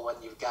 April, when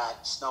you've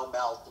got snow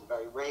melt and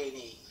very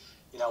rainy,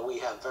 you know, we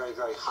have very,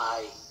 very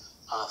high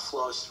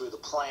flows through the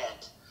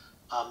plant.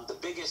 One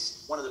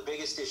of the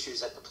biggest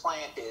issues at the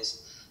plant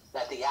is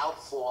that the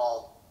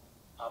outfall,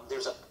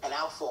 there's an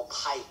outfall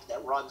pipe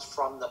that runs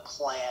from the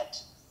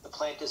plant. The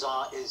plant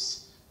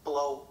is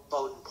below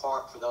Bowden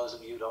Park, for those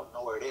of you who don't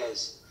know where it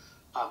is.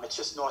 It's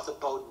just north of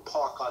Bowden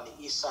Park on the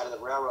east side of the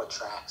railroad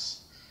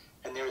tracks.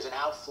 And there's an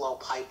outflow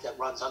pipe that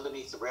runs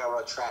underneath the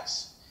railroad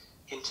tracks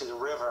into the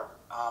river.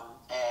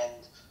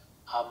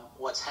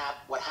 What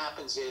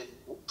happens in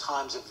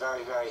times of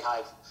very, very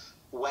high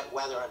wet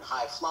weather and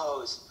high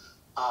flows,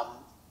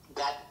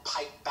 that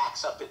pipe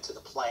backs up into the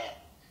plant.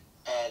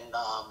 And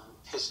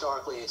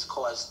historically, it's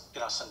caused,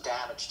 you know, some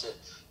damage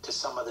to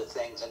some of the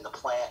things in the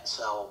plant.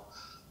 So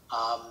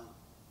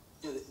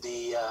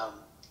the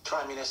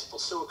Tri-Municipal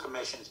Sewer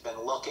Commission has been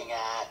looking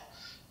at,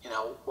 you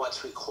know,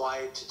 what's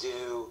required to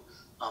do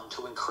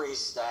to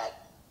increase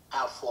that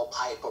outfall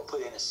pipe or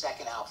put in a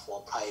second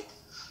outfall pipe.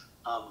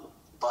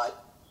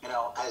 But, you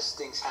know, as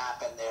things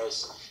happen,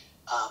 there's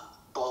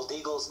bald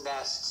eagles'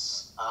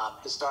 nests,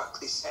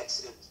 historically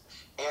sensitive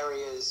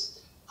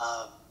areas,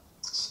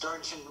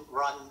 sturgeon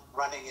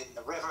running in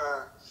the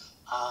river.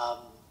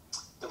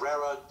 The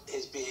railroad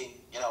is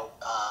being, you know,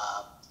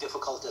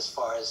 difficult as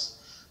far as,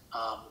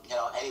 you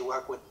know, any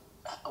work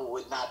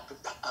would not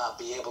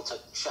be able to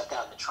shut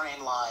down the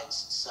train lines.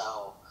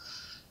 So,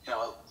 you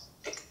know,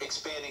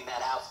 expanding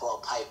that outflow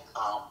pipe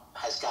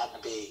has gotten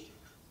to be,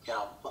 you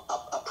know,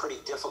 a pretty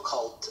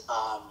difficult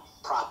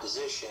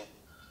proposition.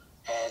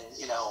 And,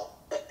 you know,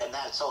 and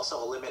that's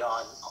also a limit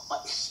on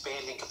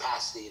expanding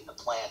capacity in the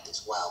plant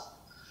as well.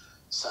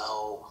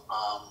 So,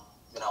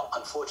 you know,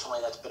 unfortunately,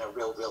 that's been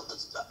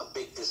a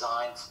big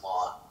design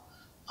flaw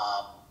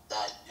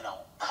that, you know,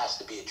 has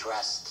to be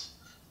addressed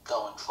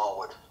going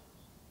forward.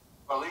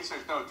 Well, at least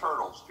there's no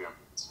turtles, Jim.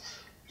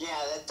 Yeah,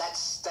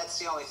 that's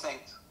the only thing.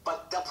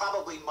 But they'll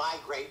probably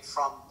migrate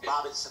from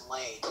Robinson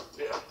Lane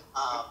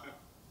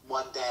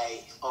one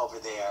day over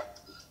there.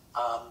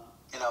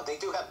 You know, they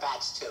do have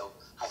bats too.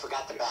 I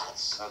forgot the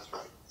bats. That's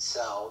right.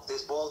 So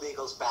there's bald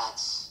eagles,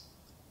 bats,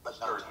 but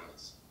no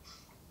turtles.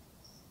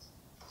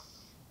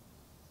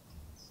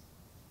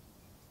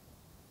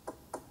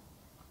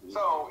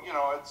 So, you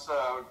know, it's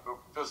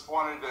just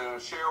wanted to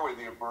share with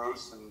you,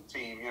 Bruce and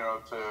team, you know,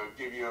 to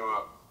give you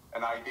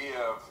an idea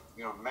of,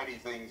 you know, many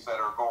things that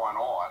are going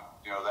on,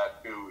 you know,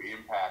 that do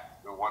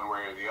impact one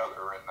way or the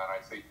other. And then I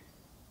think,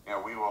 you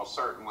know, we will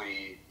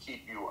certainly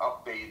keep you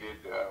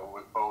updated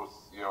with both,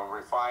 you know,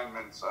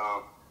 refinements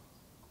of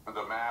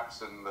the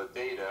maps and the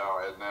data,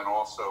 and then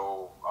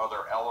also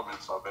other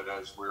elements of it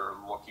as we're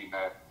looking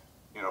at,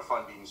 you know,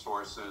 funding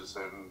sources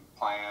and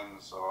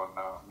plans on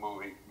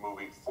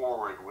moving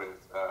forward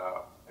with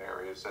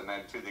areas. And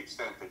then to the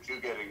extent that you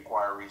get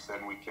inquiries,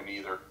 then we can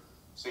either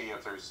see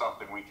if there's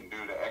something we can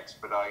do to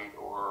expedite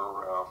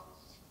or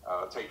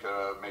take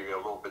maybe a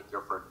little bit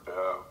different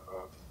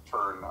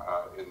turn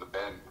in the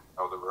bend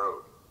of the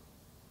road.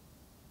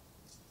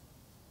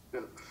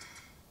 Yeah.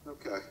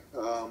 Okay.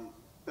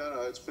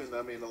 No, it's been,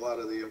 I mean, a lot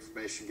of the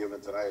information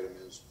given tonight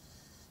is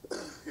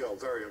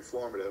very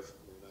informative.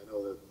 I mean, I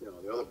know that,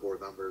 the other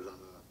board members on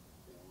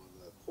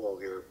the call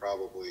here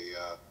probably,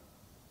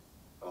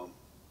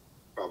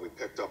 probably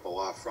picked up a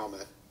lot from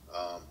it,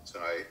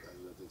 tonight.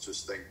 And I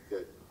just think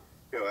that,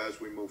 as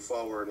we move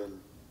forward and,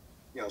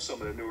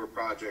 some of the newer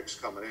projects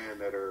coming in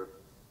that are,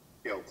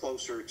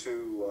 closer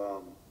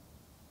to,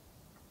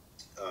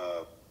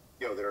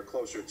 that are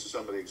closer to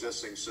some of the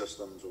existing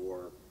systems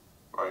or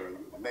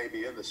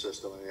maybe in the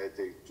system. I mean, I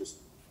think just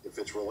if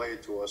it's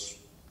relayed to us,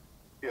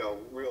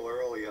 real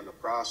early in the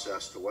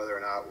process to whether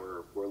or not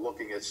we're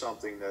looking at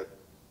something that,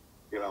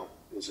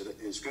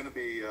 is going to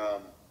be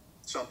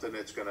something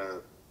that's going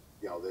to,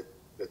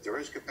 that there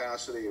is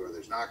capacity or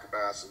there's not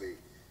capacity.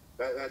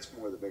 That's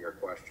more the bigger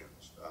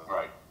questions.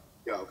 Right.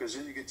 Because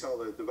then you can tell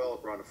the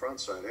developer on the front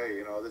side,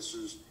 hey, this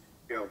is,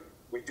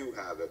 we do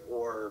have it,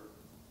 or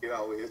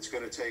it's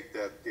going to take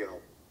that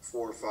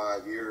 4 or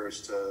 5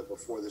 years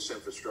before this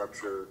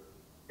infrastructure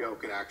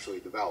can actually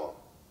develop.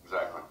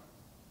 Exactly.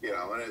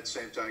 And at the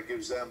same time, it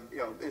gives them,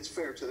 it's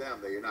fair to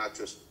them that you're not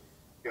just,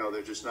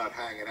 they're just not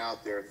hanging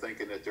out there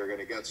thinking that they're going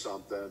to get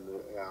something,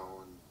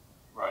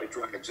 and it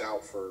drags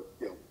out for,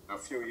 a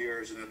few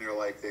years, and then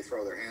they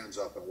throw their hands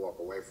up and walk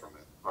away from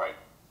it. Right.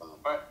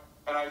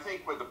 And I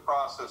think with the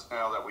process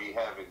now that we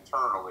have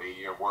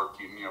internally,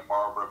 working,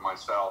 Barbara,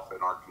 myself,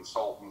 and our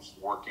consultants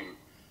working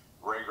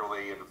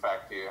regularly, in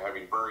fact,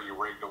 having very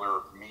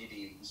regular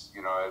meetings,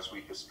 as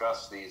we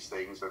discuss these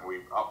things and we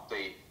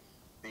update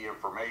the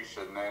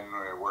information, then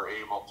we're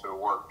able to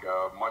work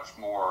much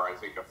more, I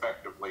think,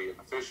 effectively and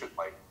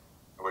efficiently,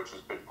 which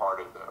has been part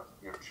of the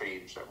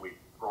change that we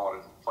brought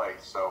into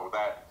place. So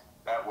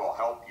that will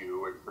help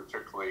you, and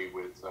particularly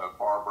with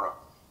Barbara,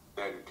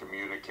 then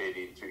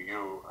communicating to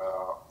you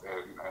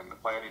and the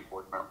planning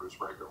board members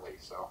regularly.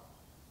 So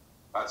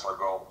that's our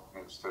goal,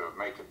 is to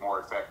make it more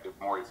effective,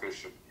 more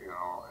efficient,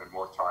 and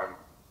more timely.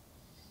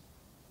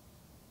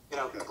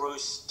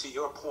 Bruce, to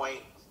your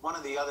point, one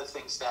of the other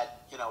things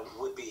that,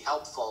 would be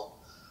helpful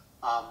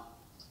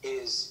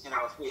is,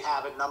 if we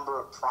have a number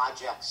of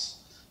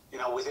projects,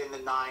 within the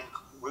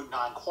Route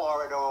 9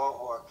 corridor,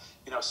 or,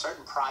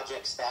 certain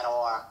projects that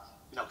are,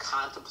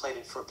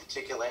 contemplated for a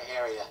particular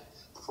area.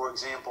 For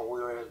example,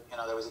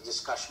 there was a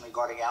discussion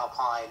regarding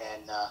Alpine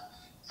and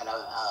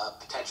a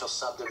potential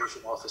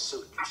subdivision off of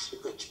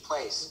Sewage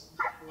Place.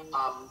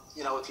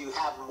 If you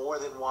have more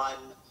than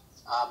one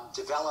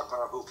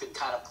developer who can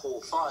kind of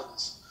pool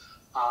funds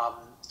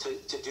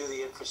to do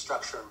the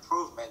infrastructure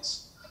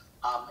improvements,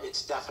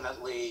 it's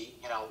definitely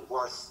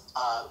worth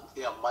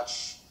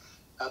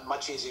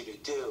much easier to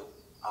do.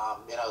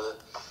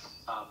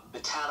 The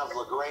town of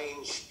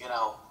LaGrange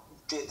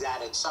did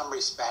that in some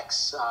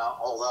respects,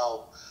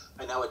 although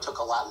I know it took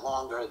a lot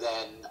longer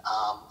than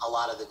a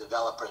lot of the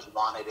developers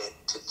wanted it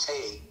to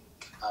take.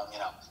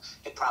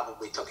 It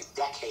probably took a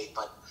decade,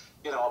 but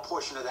a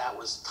portion of that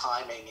was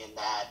timing in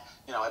that,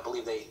 I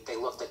believe they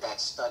looked at that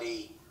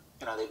study,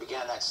 they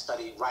began that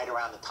study right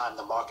around the time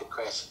the market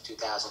crashed in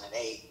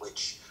 2008,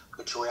 which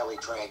really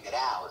dragged it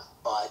out.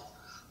 But,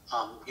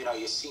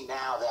 you see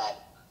now that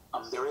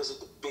there is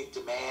a big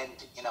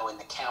demand, in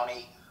the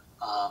county.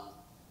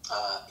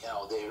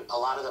 There a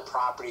lot of the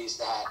properties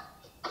that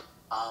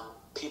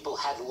people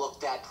had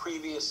looked at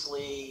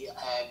previously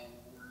and,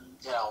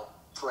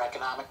 for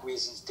economic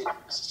reasons didn't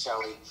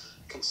necessarily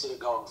consider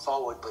going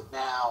forward. But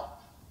now,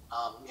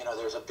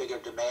 there's a bigger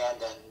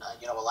demand, and,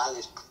 a lot of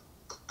these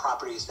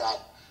properties that,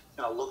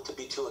 look to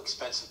be too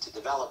expensive to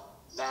develop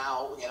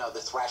now, the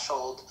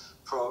threshold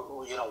for,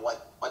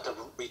 what the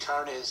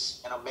return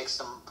is, makes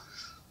them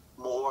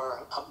more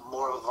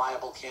of a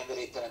viable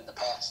candidate than in the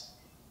past.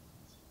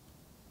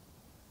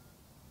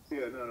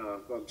 Yeah,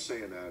 no, I'm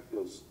saying that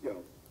is,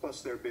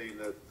 plus there being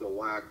the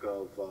lack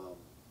of,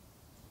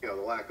 the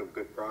lack of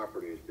good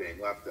properties being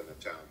left in the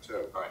town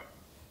too. Right.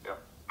 Yeah.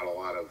 A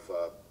lot of,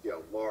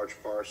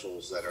 large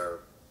parcels that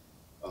are,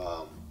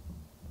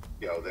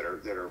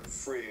 that are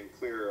free and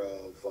clear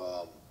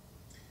of,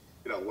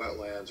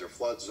 wetlands or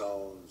flood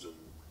zones and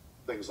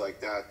things like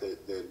that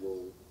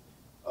will,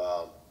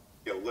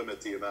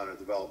 limit the amount of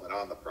development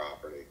on the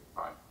property.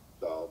 Right.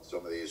 So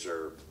some of these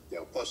are,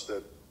 plus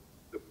the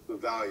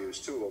values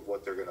too of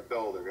what they're going to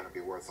build are going to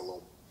be worth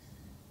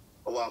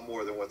a lot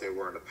more than what they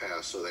were in the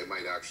past. So they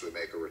might actually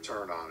make a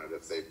return on it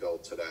if they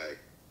build today.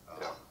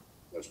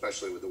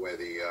 Especially with the way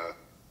the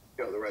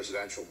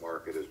residential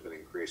market has been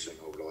increasing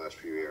over the last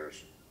few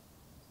years.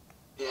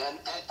 Yeah, and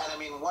I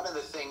mean, one of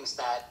the things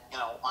that,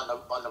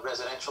 on the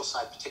residential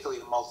side, particularly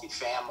the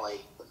multifamily,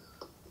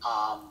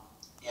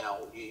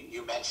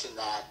 you mentioned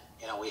that,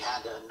 we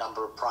had a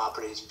number of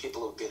properties,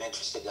 people who've been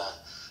interested. I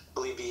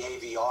believe the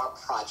AVR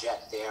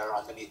project there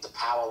underneath the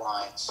power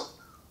lines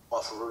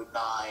off of Route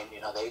 9,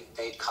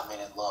 they'd come in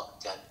and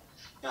looked, and,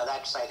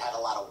 that site had a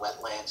lot of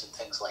wetlands and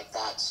things like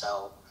that.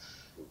 So,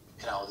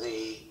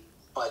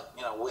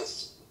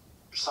 with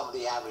some of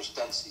the average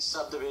density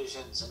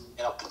subdivisions and,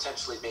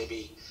 potentially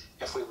maybe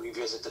if we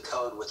revisit the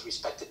code with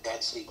respect to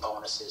density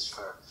bonuses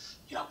for,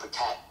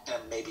 protect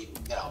and maybe,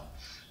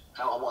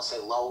 I won't say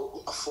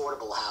low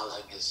affordable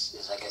housing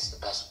is I guess the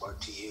best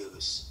word to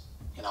use.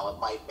 you know, it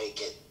might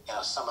make it, you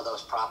know, some of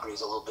those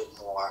properties a little bit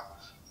more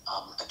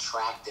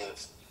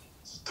attractive.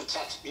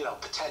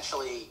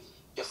 Potentially,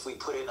 if we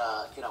put in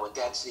a, you know, a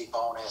density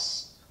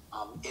bonus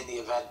in the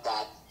event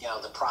that, you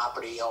know, the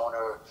property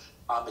owner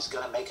is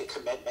going to make a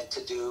commitment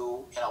to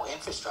do, you know,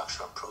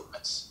 infrastructure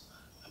improvements.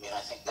 I mean, I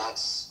think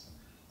that's,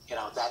 you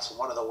know, that's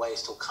one of the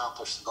ways to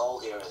accomplish the goal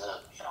here is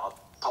a, you know, a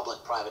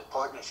public-private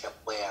partnership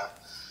where,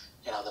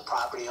 you know, the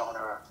property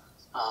owner,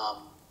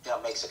 you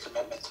know, makes a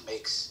commitment to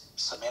make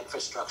some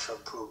infrastructure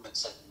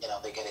improvements and, you know,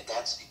 they get a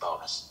density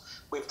bonus.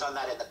 We've done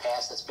that in the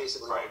past. That's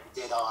basically what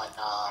we did on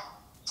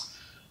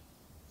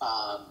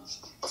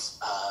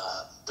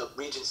the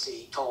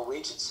Regency, Toll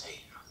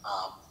Regency.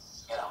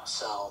 You know,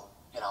 so,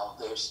 you know,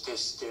 there's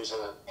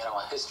a, you know,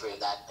 a history of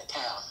that in the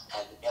town.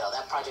 And, you know,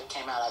 that project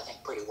came out, I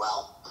think, pretty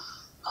well.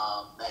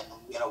 And,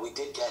 you know, we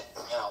did get,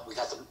 you know, we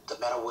got the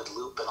Meadowwood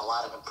Loop and a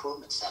lot of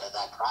improvements out of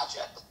that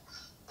project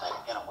that,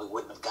 you know, we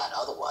wouldn't have gotten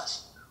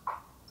otherwise.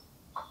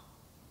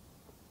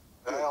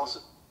 And I also,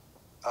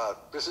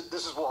 this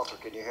is Walter.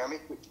 Can you hear me?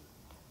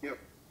 Yep.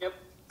 Yep.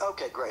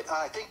 Okay, great.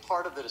 I think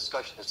part of the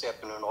discussion this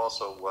afternoon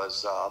also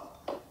was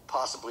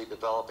possibly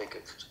developing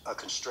a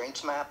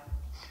constraints map,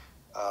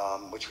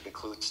 which would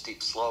include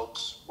steep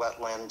slopes,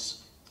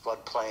 wetlands,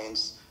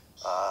 floodplains.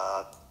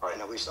 Right.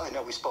 I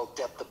know we spoke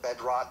depth of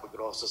bedrock. We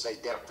could also say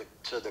depth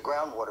to the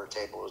groundwater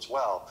table as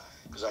well,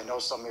 because I know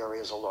some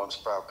areas along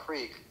Sprout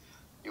Creek,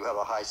 you have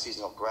a high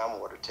seasonal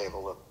groundwater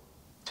table of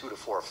 2 to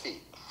 4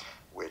 feet,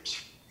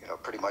 which, you know,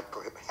 pretty much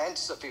prohibits.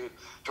 Hence, if you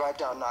drive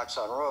down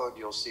Knoxon Road,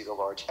 you'll see the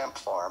large hemp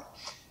farm,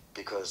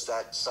 because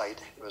that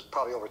site, it was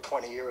probably over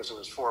 20 years, it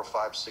was 4 or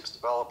 5, 6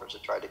 developers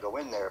that tried to go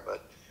in there,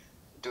 but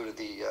due to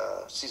the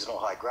seasonal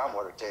high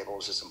groundwater table, it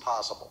was just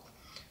impossible.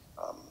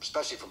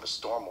 Especially from a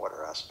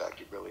stormwater aspect,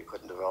 you really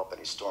couldn't develop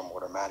any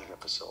stormwater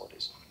management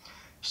facilities.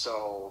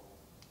 So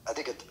I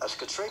think a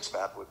constraints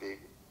map would be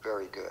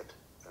very good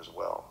as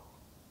well.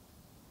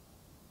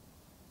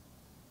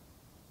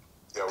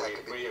 Yeah,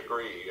 we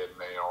agree, and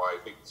you know, I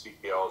think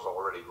CPL is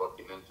already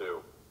looking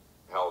into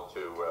how to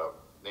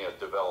you know,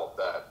 develop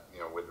that, you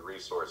know, with the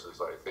resources.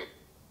 I think,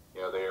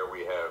 you know, there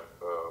we have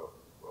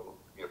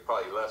you know,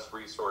 probably less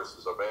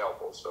resources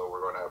available, so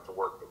we're going to have to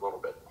work a little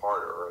bit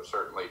harder.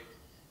 Certainly,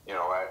 you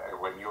know,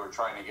 when you were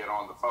trying to get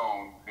on the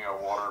phone, you know,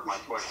 Walter, my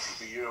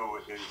question to you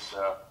is,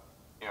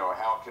 you know,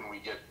 how can we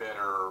get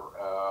better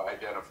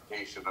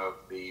identification of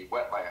the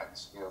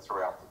wetlands, you know,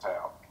 throughout the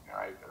town,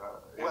 right?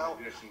 In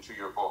addition to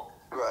your book.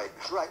 Right.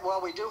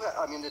 Well, we do have,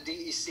 I mean, the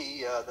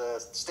DEC, the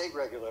state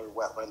regulated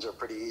wetlands are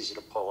pretty easy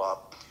to pull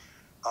up.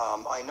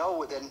 I know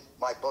within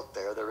my book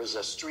there is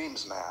a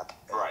streams map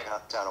in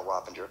the town of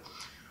Wappinger.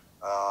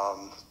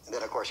 And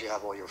then, of course, you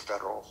have all your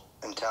federal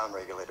and town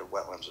regulated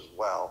wetlands as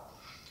well.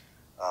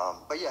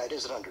 But yeah, it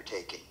is an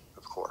undertaking,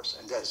 of course,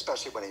 and then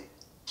especially when you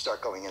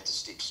start going into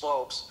steep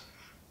slopes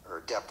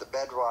or depth of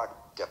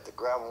bedrock, depth of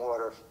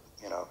groundwater,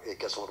 you know, it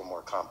gets a little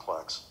more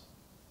complex.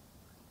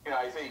 Yeah,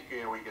 I think,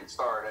 you know, we can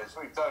start, as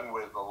we've done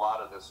with a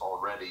lot of this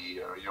already,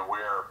 you know,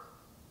 where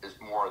is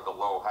more of the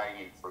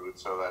low-hanging fruit,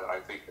 so that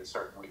I think is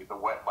certainly the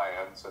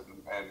wetlands,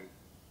 and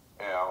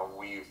you know,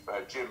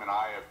 Jim and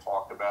I have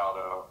talked about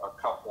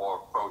a couple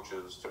of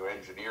approaches to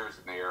engineers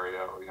in the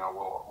area. You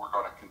know, we're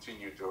going to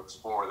continue to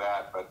explore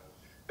that, but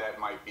that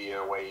might be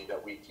a way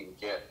that we can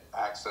get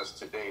access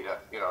to data.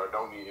 You know, I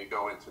don't need to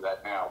go into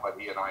that now, but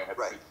he and I had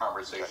a good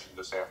conversation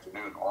this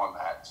afternoon on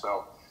that.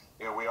 So,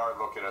 you know, we are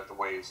looking at the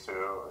ways to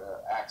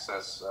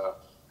access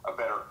a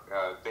better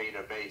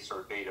database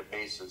or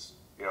databases,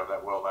 you know,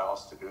 that will allow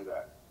us to do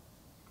that.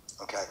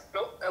 Okay.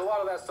 A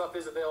lot of that stuff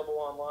is available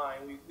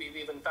online. We've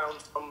even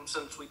found some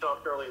since we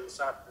talked earlier this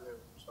afternoon.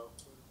 So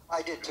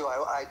I did too.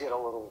 I did a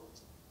little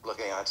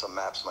looking at some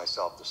maps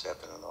myself this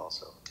afternoon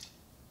also.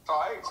 So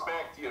I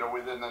expect, you know,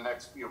 within the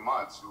next few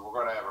months, we're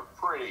going to have a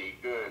pretty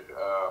good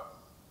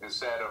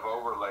set of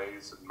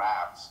overlays and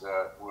maps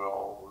that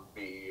will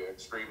be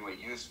extremely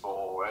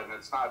useful. And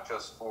it's not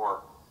just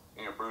for,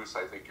 you know, Bruce,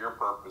 I think your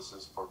purpose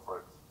is for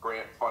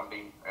grant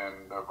funding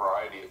and a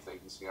variety of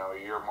things, you know,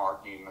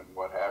 earmarking and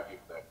what have you,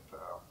 that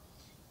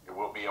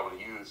we'll be able to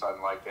use,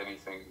 unlike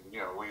anything, you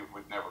know,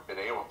 we've never been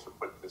able to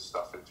put this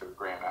stuff into a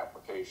grant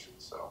application,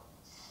 so.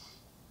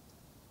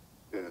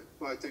 Yeah,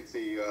 well, I think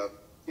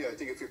I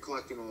think if you're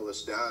collecting all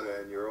this data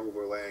and you're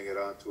overlaying it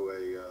onto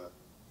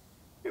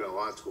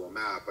onto a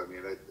map, I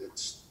mean,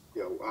 it's,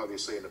 you know,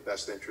 obviously in the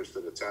best interest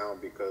of the town,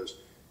 because,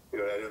 you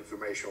know, that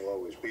information will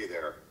always be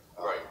there.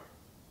 Right.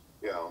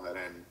 You know, and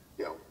then,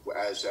 you know,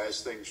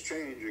 as things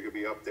change, it could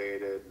be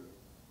updated, and,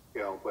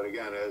 you know, but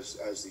again,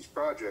 as these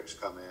projects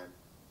come in,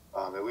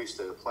 at least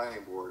to the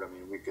planning board, I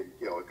mean, we could,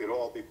 you know, it could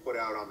all be put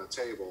out on the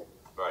table.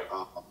 Right.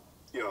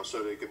 You know,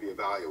 so they could be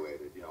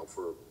evaluated, you know,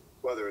 for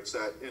whether it's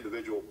that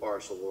individual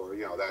parcel or,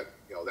 you know, that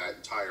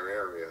entire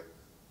area,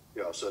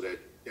 you know, so that,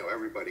 you know,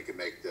 everybody can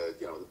make the,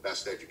 you know, the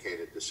best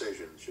educated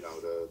decisions, you know,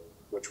 to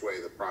which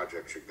way the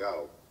project should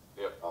go.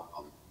 Yep.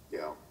 You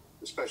know,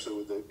 especially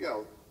with the, you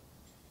know,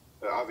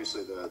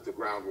 obviously the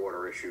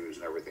groundwater issues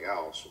and everything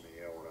else. I mean,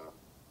 you don't want to,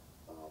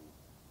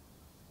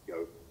 you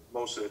know,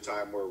 most of the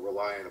time we're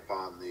relying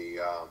upon the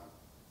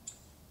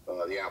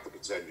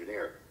applicant's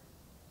engineer.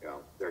 You know,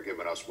 they're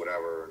giving us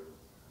whatever, and,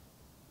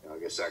 you know, I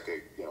guess that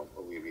could, you know,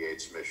 alleviate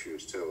some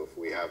issues too. If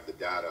we have the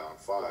data on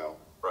file,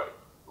 Right.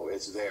 well,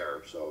 it's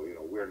there, so, you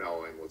know, we're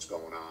knowing what's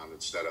going on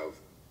instead of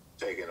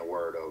taking the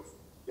word of,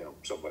 you know,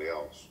 somebody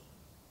else.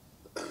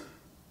 Yep.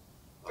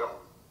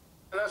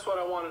 And that's what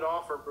I wanted to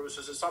offer, Bruce,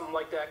 is if something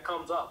like that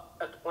comes up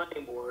at the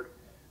planning board,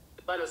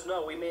 let us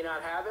know. We may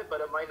not have it,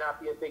 but it might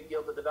not be a big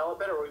deal to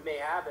develop it, or we may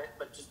have it,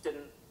 but just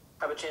didn't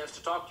have a chance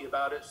to talk to you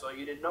about it, so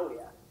you didn't know we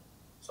had it.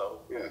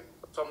 So, Yeah.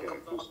 if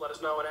someone comes up, let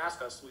us know and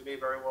ask us. We may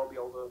very well be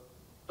able to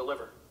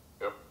deliver.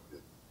 Yep.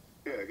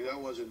 Yeah, 'cause I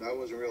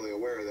wasn't really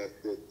aware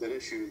that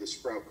issue, the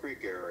Sprout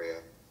Creek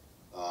area,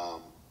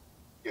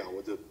 you know,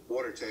 with the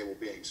water table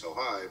being so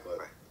high, but,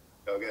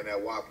 you know, again, that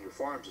Wappinger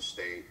Farms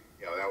estate,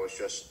 you know, that was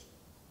just,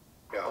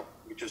 you know,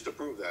 we just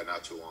approved that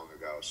not too long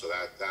ago, so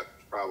that's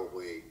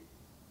probably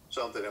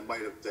something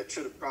that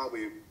should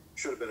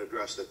have been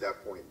addressed at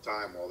that point in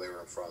time while they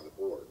were in front of the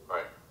board.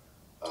 Right.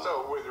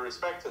 So with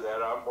respect to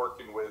that, I'm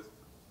working with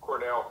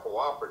Cornell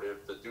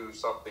Cooperative to do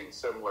something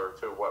similar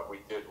to what we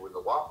did with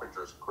the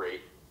Wappingers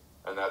Creek,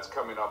 and that's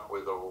coming up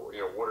with a, you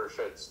know,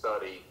 watershed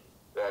study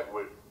that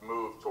would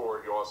move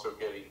toward you also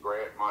getting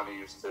grant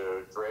monies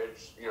to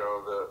dredge, you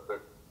know, the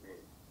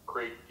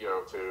creek, you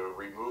know, to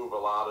remove a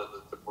lot of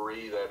the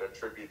debris that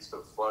attributes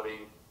to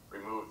flooding,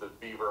 remove the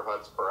beaver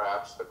huts,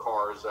 perhaps the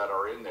cars that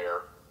are in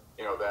there,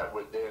 you know, that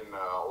would then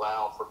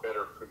allow for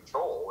better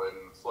control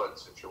in flood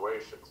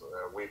situations.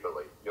 We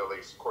believe, you know, at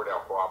least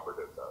Cornell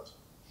Cooperative does.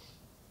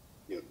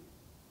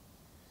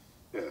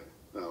 Yeah,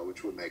 no,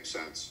 which would make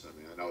sense. I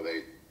mean, I know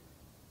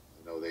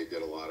they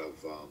did a lot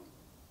of,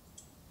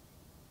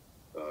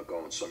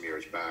 going some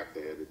years back,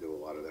 they had to do a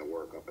lot of that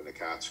work up in the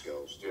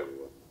Catskills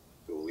to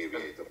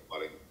alleviate the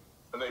flooding.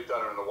 And they've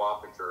done it in the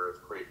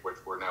Wappinger Creek, which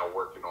we're now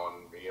working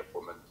on the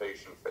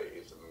implementation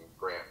phase and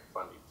grant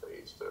funding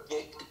phase too.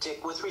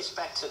 Dick, with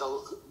respect to the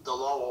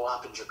Lower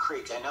Wappinger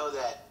Creek, I know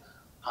that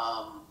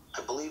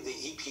I believe the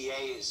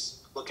EPA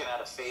is looking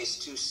at a phase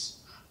 2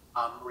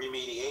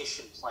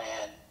 remediation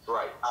plan,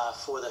 Right.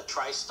 For the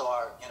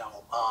TriStar, you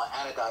know,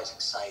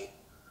 anodizing site,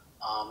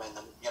 and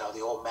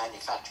the old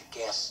manufactured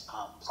gas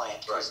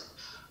plant. Right.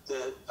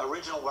 The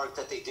original work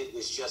that they did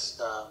was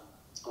just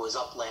was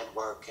upland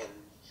work, and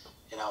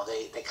you know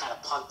they kind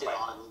of punted Right.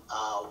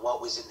 on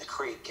what was in the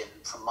creek.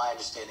 And from my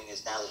understanding,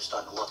 is now they're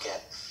starting to look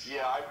at.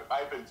 Yeah,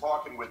 I've been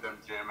talking with them,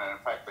 Jim, and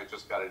in fact, I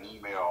just got an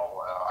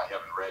email. I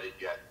haven't read it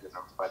yet, you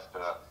know, but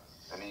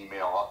an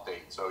email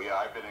update. So yeah,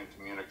 I've been in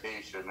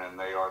communication, and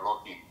they are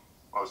looking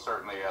most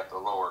certainly at the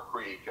Lower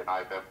Creek, and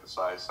I've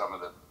emphasized some of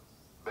the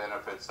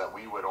benefits that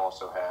we would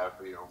also have,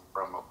 you know,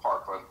 from a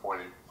parkland point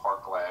of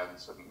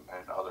parklands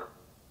and other,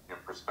 you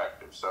know,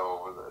 perspectives.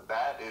 So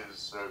that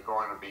is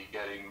going to be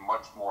getting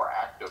much more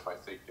active, I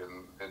think,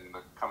 in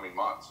the coming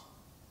months.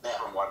 Yeah.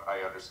 From what I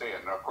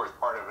understand. Now, of course,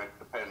 part of it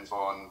depends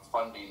on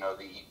funding of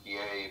the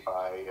EPA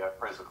by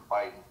President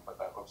Biden, but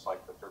that looks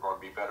like that they're going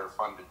to be better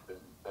funded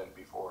than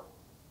before.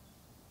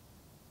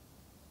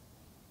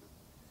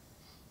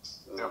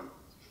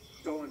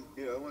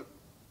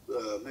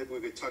 Maybe we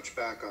could touch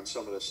back on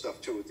some of the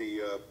stuff too with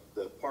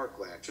the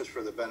parkland, just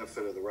for the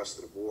benefit of the rest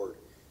of the board.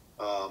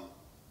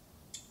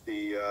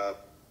 The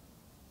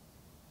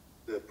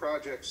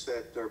projects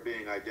that are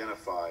being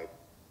identified,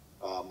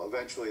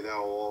 eventually that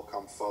will all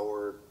come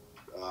forward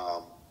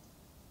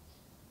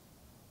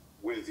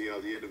with, you know,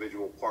 the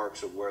individual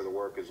parks of where the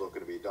work is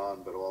looking to be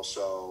done, but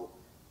also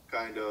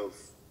kind of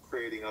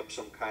creating up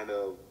some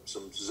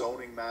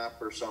zoning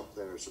map or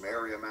something, or some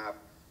area map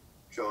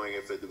showing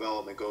if a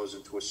development goes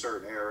into a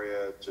certain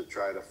area to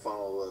try to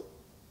funnel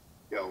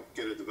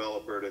get a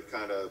developer to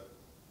kind of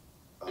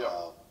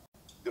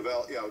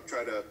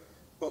try to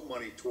put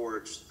money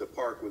towards the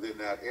park within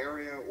that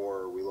area, or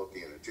are we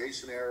looking at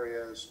adjacent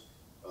areas,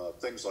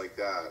 things like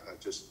that.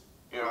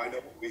 I know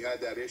we had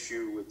that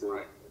issue with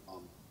the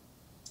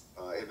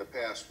in the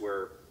past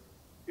where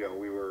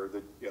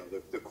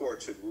the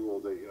courts had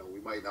ruled that we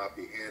might not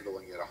be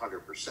handling it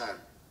 100%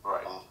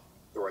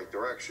 the right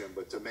direction,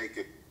 but to make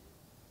it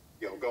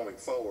going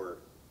forward,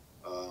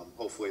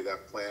 hopefully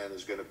that plan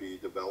is going to be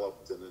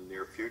developed in the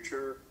near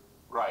future.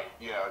 Right.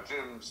 Yeah.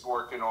 Jim's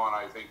working on,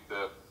 I think,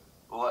 the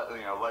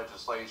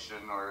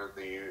legislation or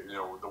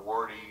the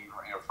wording,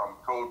 from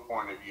a code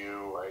point of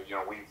view.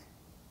 We've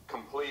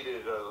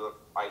completed,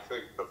 I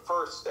think, the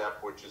first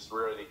step, which is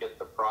really to get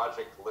the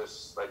project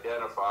lists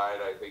identified.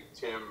 I think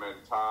Tim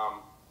and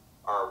Tom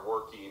are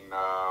working,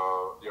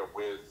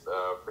 with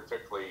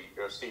particularly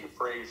Steve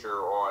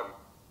Frazier on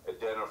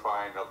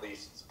identifying at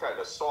least kind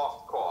of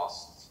soft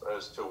costs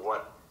as to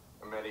what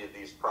many of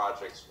these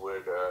projects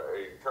would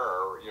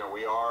incur.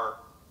 We are,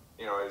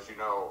 as you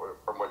know,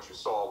 from what you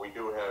saw, we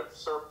do have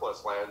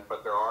surplus land,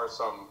 but there are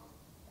some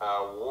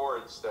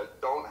wards that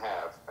don't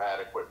have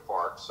adequate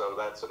parks. So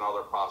that's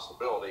another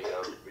possibility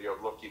of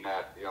looking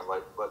at,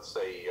 like, let's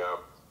say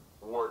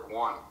Ward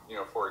 1,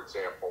 for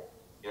example,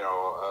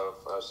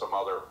 of some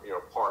other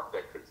park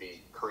that could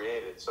be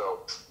created.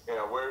 So, you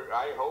know,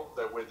 I hope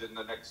that within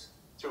the next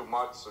 2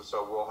 months or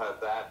so, we'll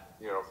have that,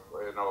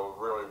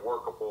 really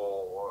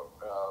workable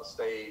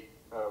state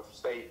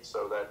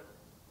so that,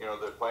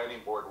 the planning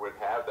board would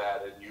have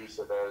that and use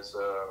it as,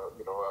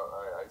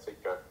 I think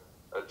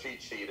a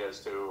cheat sheet as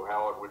to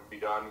how it would be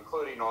done,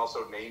 including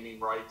also naming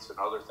rights and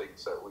other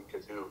things that we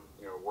could do,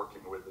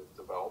 working with the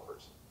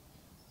developers.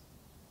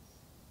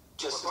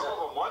 Just some of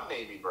them want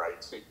naming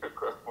rights,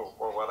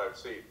 for what I've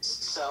seen.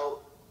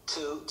 So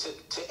to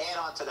add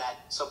on to that,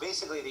 so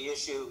basically the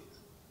issue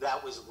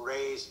that was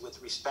raised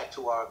with respect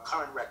to our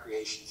current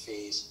recreation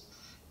fees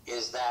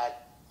is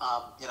that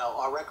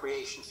our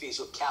recreation fees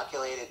were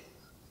calculated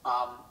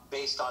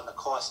based on the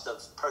cost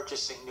of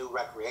purchasing new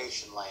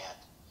recreation land.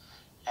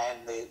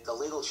 And the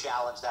legal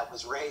challenge that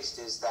was raised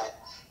is that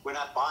we're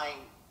not buying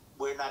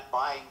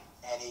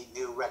any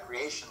new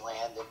recreation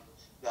land. And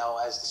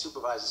as the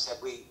supervisor said,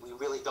 we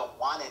really don't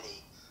want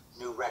any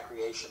new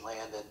recreation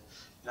land.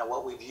 And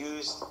what we've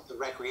used the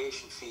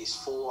recreation fees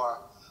for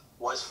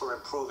was for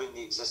improving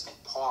the existing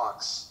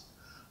parks,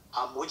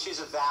 which is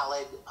a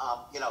valid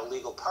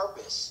legal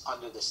purpose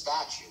under the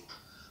statute.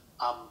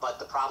 But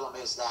the problem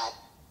is that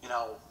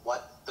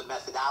what the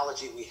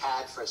methodology we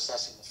had for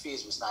assessing the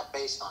fees was not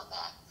based on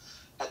that.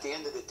 At the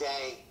end of the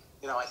day,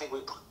 I think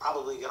we're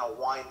probably going to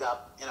wind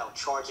up,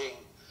 charging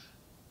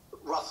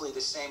roughly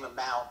the same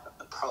amount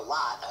per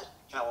lot.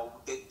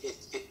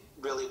 It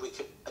really, we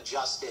could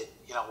adjust it,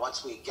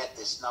 once we get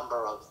this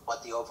number of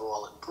what the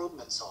overall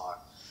improvements are.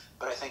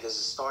 But I think as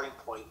a starting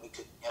point, we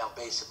could,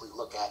 basically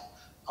look at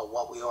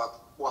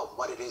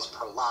what it is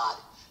per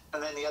lot.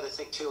 And then the other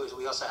thing too is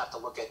we also have to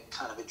look at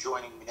kind of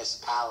adjoining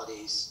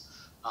municipalities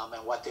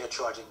and what they're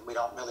charging. We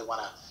don't really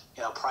want to,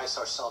 price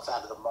ourselves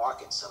out of the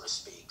market, so to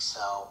speak.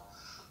 So,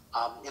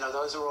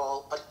 those are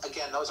all, but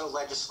again, those are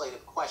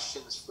legislative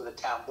questions for the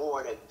town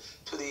board. And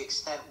to the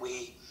extent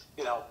we,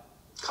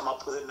 come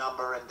up with a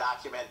number and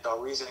document our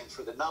reasoning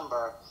for the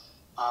number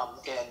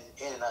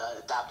and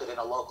adopt it in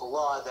a local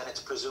law, then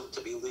it's presumed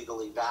to be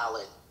legally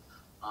valid.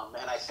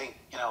 And I think,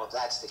 if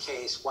that's the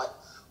case, what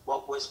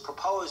was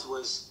proposed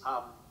was,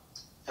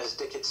 as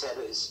Dick had said,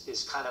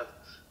 is kind of,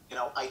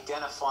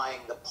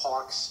 identifying the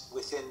parks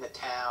within the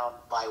town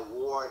by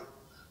ward,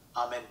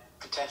 and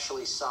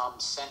potentially some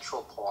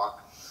central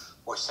park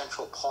or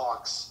central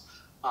parks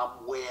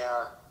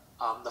where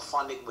the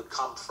funding would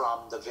come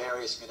from the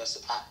various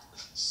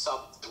municipalities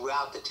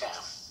throughout the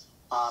town.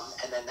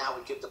 And then that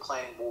would give the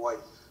planning board,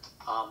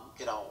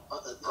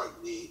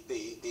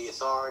 the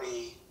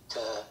authority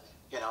to,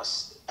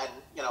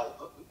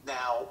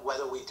 now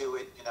whether we do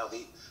it,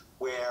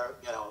 where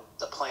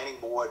the planning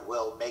board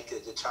will make a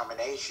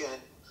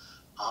determination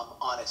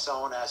on its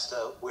own as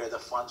to where the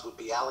funds would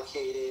be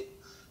allocated,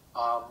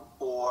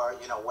 or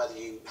whether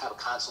you have a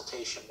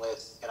consultation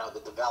with the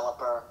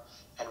developer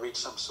and reach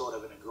some sort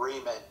of an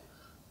agreement.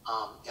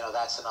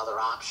 That's another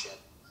option.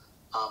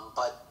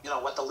 But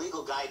what the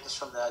legal guidance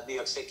from the New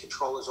York State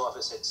Controller's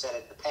Office had said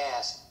in the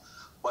past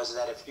was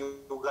that if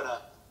you're gonna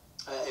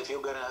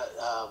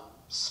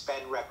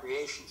spend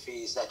recreation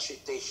fees,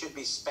 they should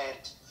be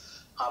spent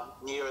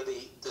near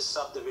the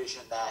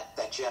subdivision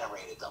that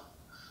generated them.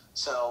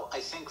 So I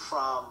think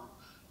from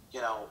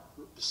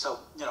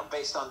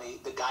based on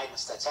the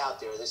guidance that's out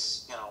there,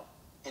 this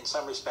in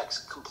some respects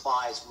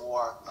complies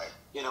more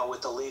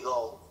with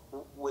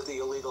the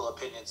illegal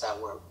opinions that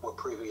were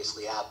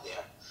previously out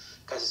there,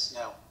 because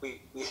we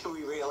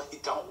really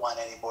don't want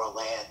any more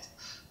land.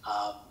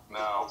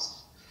 No.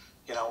 Because,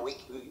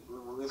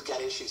 we've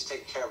got issues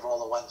taking care of all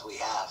the ones we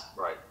have.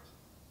 Right.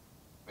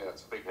 Yeah,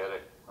 it's a big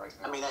headache right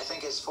now. I mean, I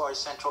think as far as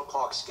central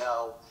parks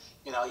go,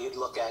 you'd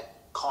look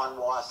at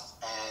Carnwath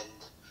and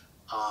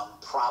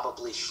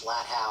probably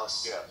Schlatt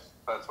House. Yes,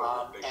 that's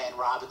what and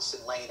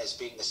Robinson Lane as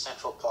being the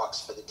central parks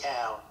for the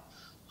town,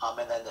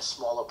 and then the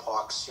smaller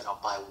parks,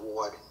 by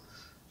ward,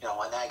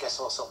 and I guess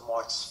also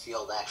Mart's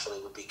Field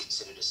actually would be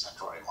considered a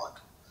central park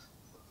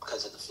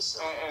because of the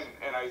facility.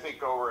 And I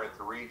think over at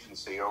the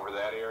Regency, over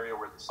that area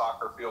where the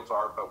soccer fields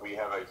are, but we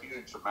have a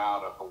huge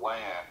amount of the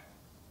land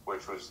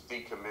which was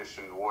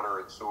decommissioned water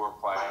and sewer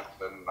plants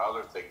and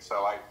other things.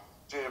 So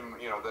Jim,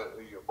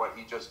 what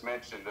he just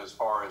mentioned as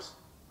far as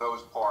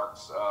those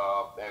parks,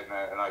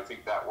 and I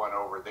think that one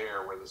over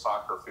there where the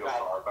soccer fields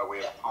are, but we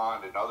have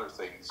pond and other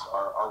things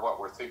are what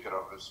we're thinking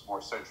of as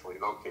more centrally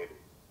located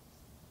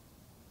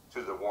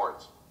to the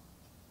wards.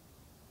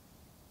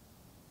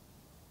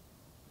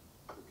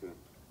 Okay.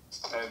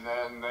 And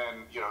then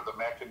the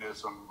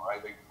mechanism, I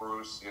think,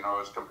 Bruce,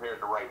 as compared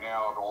to right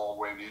now, it all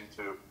went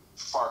into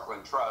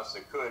Parkland Trust.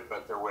 It could,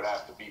 but there would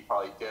have to be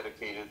probably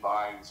dedicated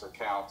lines,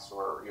 accounts,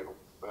 or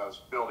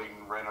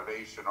building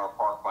renovation or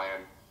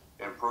parkland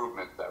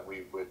improvement that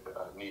we would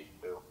need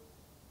to do.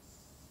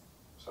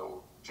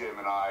 So Jim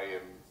and I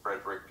and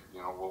Frederick,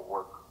 will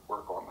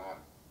work on that.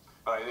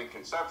 But I think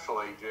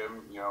conceptually,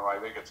 Jim, I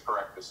think it's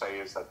correct to say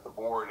is that the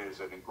board is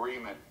in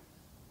agreement,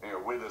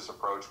 with this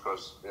approach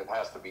because it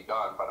has to be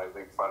done. But I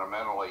think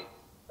fundamentally,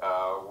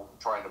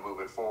 trying to move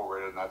it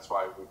forward, and that's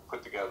why we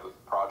put together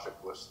the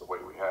project list the way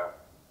we have.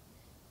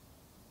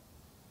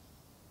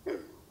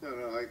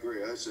 No, I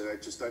agree. I said,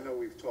 I know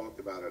we've talked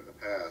about it in the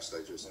past. I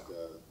just,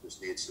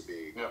 just needs to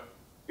be, Yeah.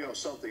 you know,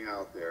 something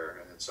out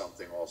there and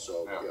something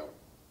also, Yeah.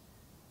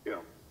 you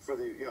know, for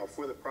the, you know,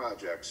 for the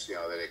projects, you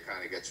know, that it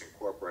kind of gets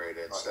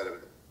incorporated instead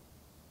of,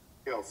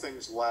 you know,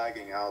 things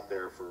lagging out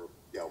there for,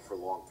 you know, for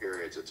long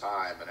periods of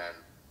time and then,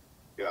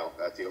 you know,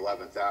 at the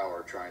 11th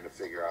hour trying to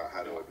figure out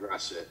how to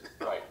address it.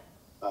 Right.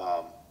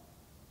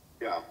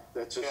 Yeah,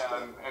 that's just.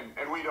 Yeah,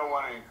 and we don't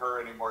want to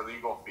incur any more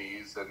legal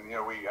fees. And, you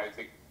know, I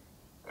think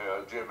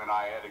Jim and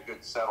I had a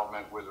good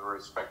settlement with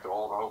respect to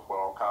Old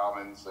Hopewell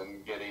Commons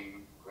and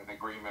getting an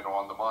agreement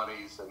on the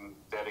monies and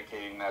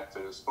dedicating that to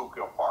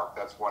Spookhill Park.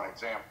 That's one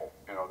example,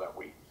 you know, that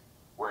we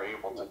were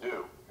able to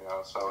do. You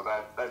know, so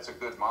that's a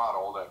good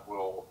model that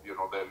we'll, you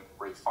know, then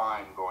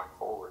refine going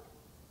forward.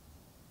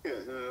 Yeah,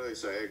 no, I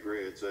say I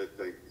agree. It's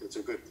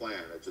a good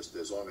plan. It just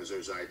as long as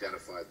there's an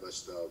identified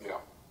list of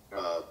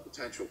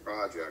potential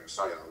projects,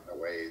 you know, that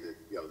way that,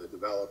 you know, the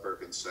developer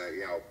can say,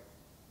 you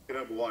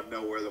number one,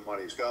 know where the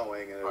money's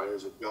going, and it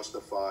is a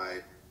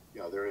justified,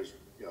 you know, there is,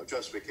 you know,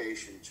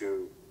 justification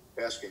to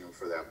asking them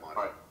for that money.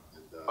 Right.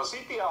 And, well,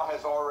 CPL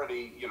has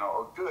already, you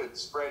know, a good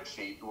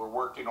spreadsheet. We're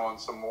working on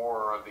some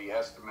more of the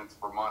estimates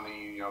for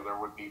money. You know, there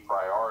would be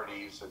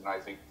priorities, and I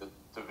think the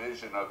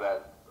division of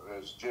that,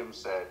 as Jim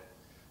said.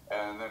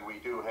 And then we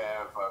do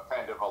have a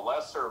kind of a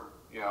lesser,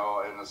 you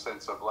know, in a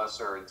sense of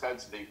lesser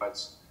intensity,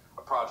 but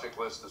a project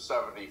list of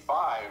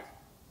 75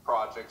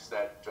 projects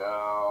that a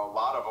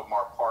lot of them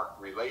are park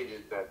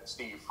related that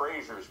Steve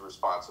Frazier's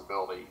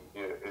responsibility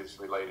is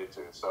related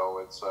to. So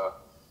it's,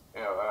 you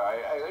know,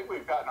 I think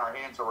we've gotten our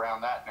hands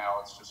around that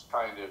now. It's just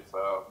kind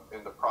of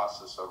in the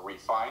process of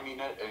refining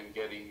it and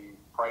getting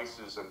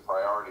prices and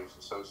priorities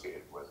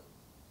associated with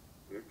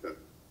it. Okay.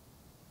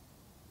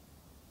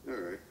 All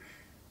right.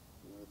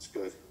 Well, that's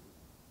good.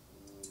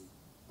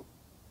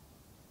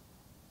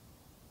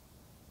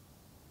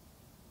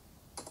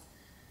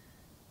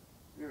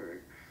 All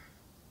right.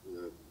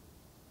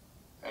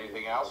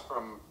 Anything else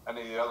from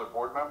any of the other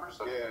board members?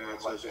 So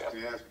I was just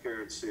going to ask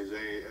Karen, see, does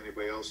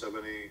anybody else have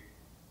any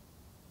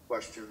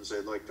questions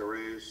they'd like to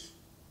raise?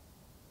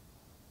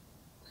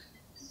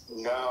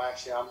 No,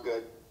 actually, I'm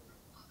good.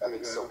 I've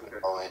been still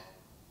going.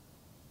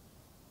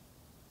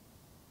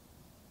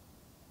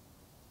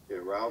 Yeah,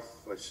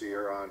 Ralph, I see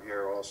you're on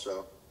here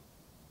also.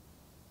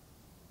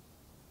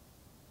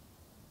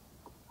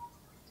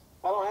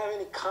 I don't have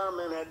any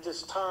comment at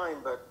this time,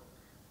 but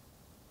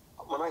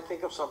when I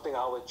think of something,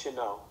 I'll let you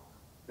know.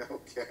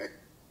 Okay.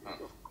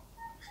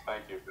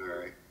 Thank you. All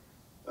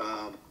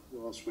right.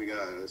 Who else we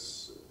got?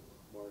 This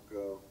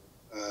Marco.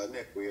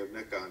 Nick, we have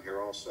Nick on here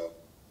also.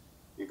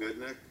 You good,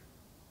 Nick?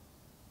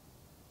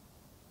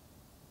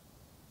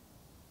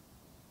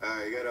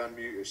 You got to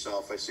unmute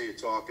yourself. I see you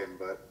talking,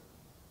 but.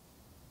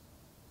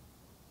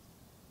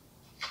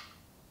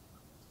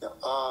 Yeah,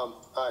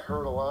 I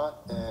heard a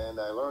lot and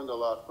I learned a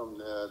lot from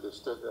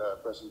this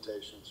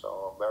presentation,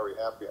 so I'm very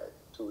happy I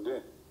tuned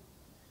in.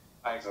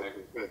 Thanks, Nick.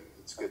 Okay, good.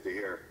 It's good to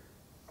hear.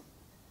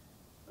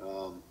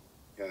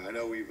 Yeah, I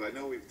know we've done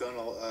you know,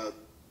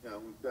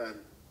 we've been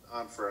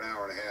on for an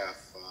hour and a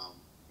half. Oh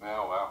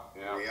wow,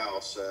 yeah. Anything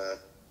else?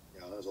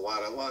 You know, there's a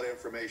lot of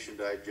information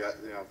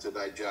to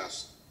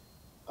digest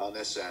on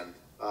this end.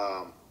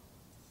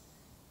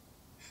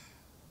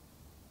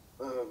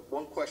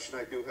 One question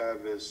I do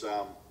have is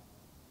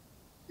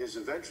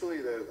eventually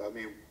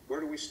where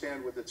do we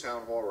stand with the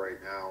town hall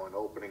right now and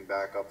opening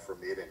back up for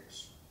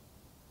meetings?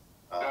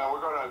 Yeah,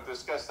 we're going to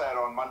discuss that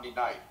on Monday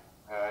night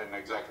in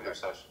executive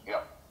session.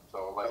 Yep.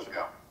 So I'll let you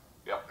know.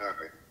 Yep. All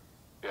right.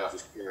 Yeah.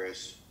 Just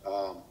curious.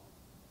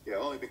 Yeah,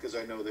 only because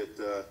I know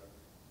that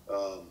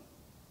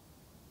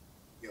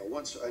you know,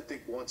 once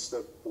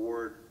the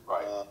board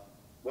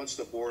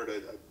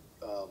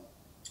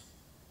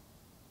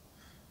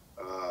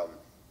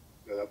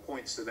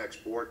appoints the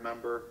next board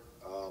member,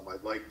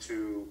 I'd like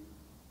to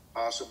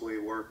possibly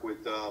work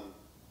with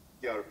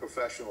you know, the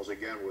professionals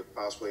again with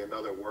possibly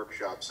another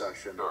workshop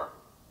session. Sure.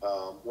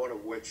 One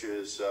of which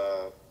is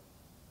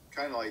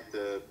kind of like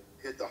to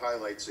hit the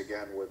highlights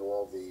again with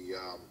all the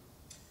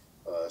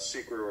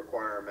secret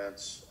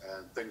requirements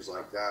and things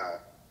like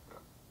that.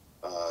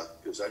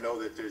 Because I know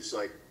that there's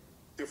like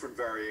different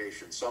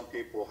variations. Some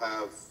people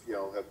have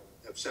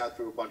sat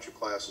through a bunch of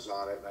classes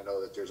on it, and I know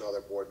that there's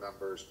other board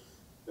members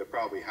that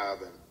probably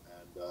haven't,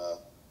 and I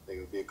think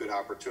it would be a good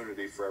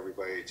opportunity for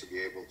everybody to be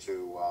able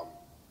to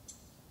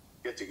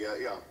get together,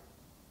 you know,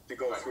 to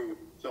go through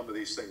some of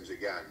these things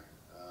again.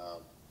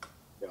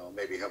 You know,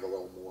 maybe have a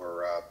little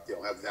more, you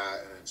know, have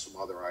that and then some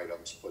other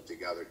items put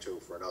together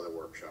too for another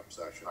workshop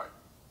session. Right.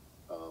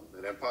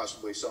 And then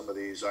possibly some of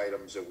these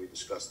items that we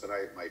discussed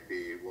tonight might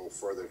be a little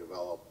further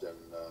developed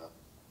and,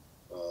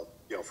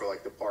 you know, for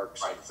like the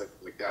parks and things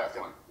like that,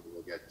 then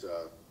we'll get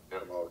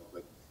promoted.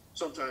 But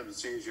sometimes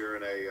it's easier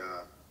in a,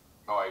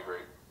 oh, I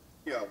agree.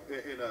 you know,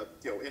 in a,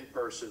 you know,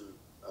 in-person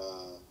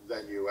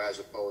venue as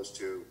opposed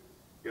to,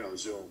 you know,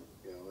 Zoom.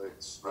 You know,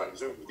 it's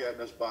Zoom's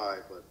getting us by,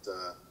 but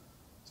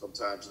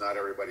sometimes not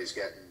everybody's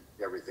getting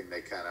everything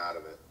they can out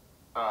of it.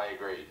 I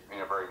agree,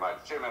 very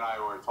much. Jim and I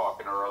were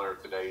talking earlier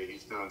today.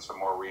 He's doing some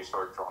more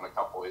research on a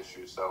couple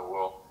issues, so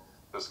we'll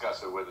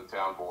discuss it with the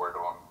town board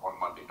on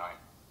Monday night.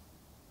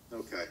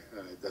 Okay,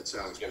 all right, that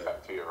sounds Get good.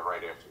 back to you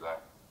right after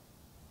that.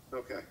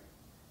 Okay.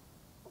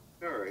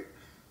 All right.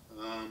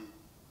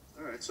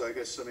 All right, so I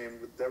guess,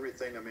 with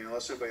everything,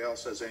 unless anybody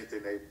else has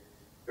anything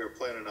they're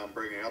planning on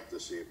bringing up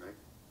this evening.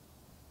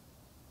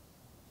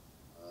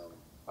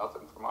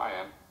 Nothing from my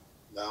end.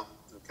 No?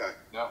 Okay.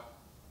 No, All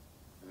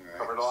right.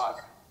 covered a lot.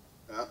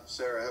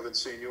 Sarah, I haven't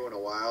seen you in a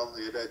while.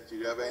 Do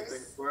you have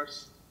anything for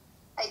us?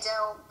 I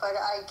don't, but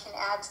I can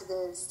add to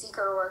the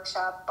seeker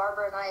workshop.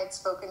 Barbara and I had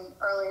spoken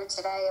earlier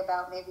today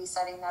about maybe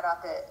setting that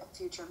up at a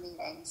future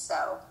meeting,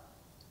 so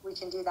we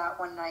can do that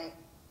one night.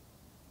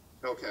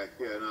 Okay,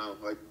 yeah, no,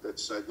 I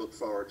look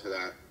forward to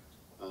that.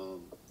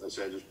 I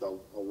said, we'll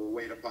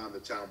wait upon the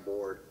town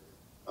board.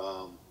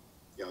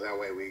 That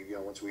way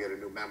once we get a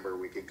new member,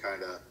 we can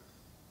kind of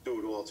do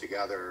it all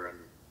together and,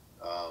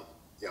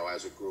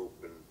 as a group,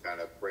 and kind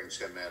of brings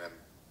him in and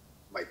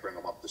might bring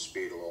him up to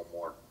speed a little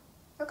more.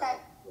 Okay.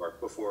 Or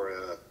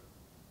before,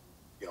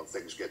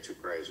 things get too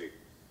crazy.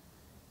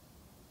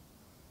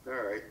 All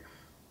right.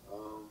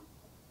 All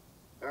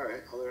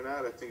right, other than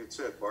that, I think it's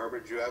it.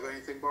 Barbara, do you have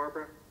anything,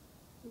 Barbara?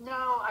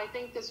 No, I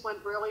think this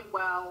went really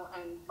well,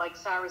 and like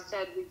Sarah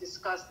said, we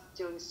discussed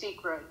doing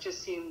secret. It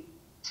just seemed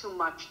too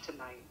much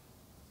tonight.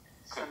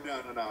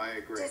 No, I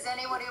agree. Does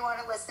anybody want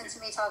to listen to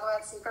me talk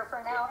about seeker for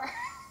an hour?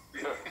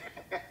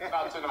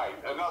 Not tonight,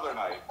 another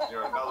night,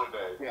 another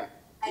day. Yeah.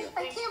 I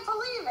can't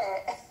believe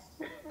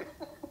it.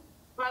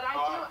 But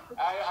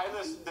I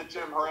listened to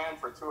Jim Horan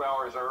for 2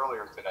 hours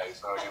earlier today,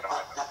 so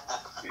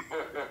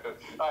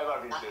I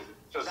love you, Jim.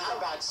 Just Not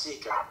about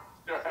seeker.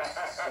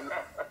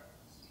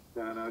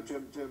 No,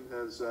 Jim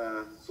has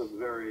some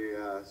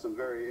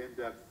very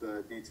in-depth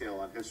detail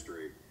on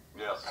history.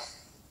 Yes.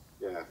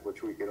 Yeah,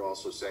 which we could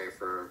also say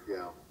for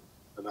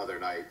another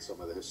night,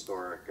 some of the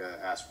historic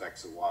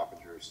aspects of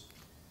Wappingers.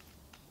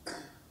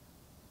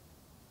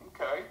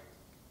 Okay.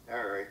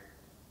 All right.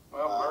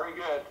 Well, very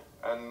good.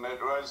 And it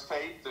was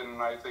taped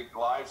and I think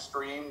live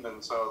streamed,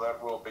 and so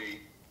that will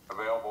be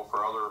available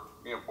for other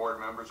board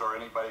members or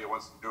anybody that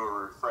wants to do a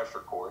refresher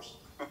course.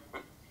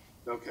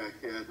 Okay.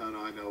 Yeah.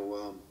 No, I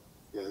know.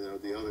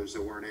 The others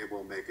that weren't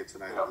able to make it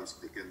tonight, Yep. at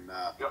least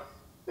Yep.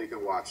 they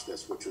can watch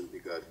this, which would be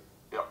good.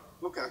 Yep.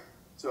 Okay.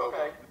 So,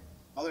 Okay.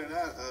 other than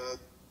that,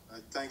 I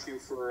thank you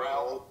for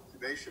all the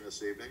information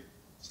this evening.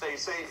 Stay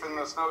safe in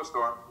the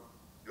snowstorm.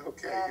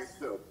 Okay, Yes.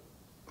 you too.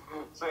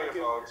 See you,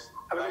 folks.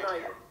 Have a good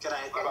Thank night. you. Good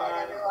night. Good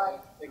night,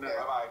 everyone. Good night.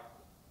 Bye-bye.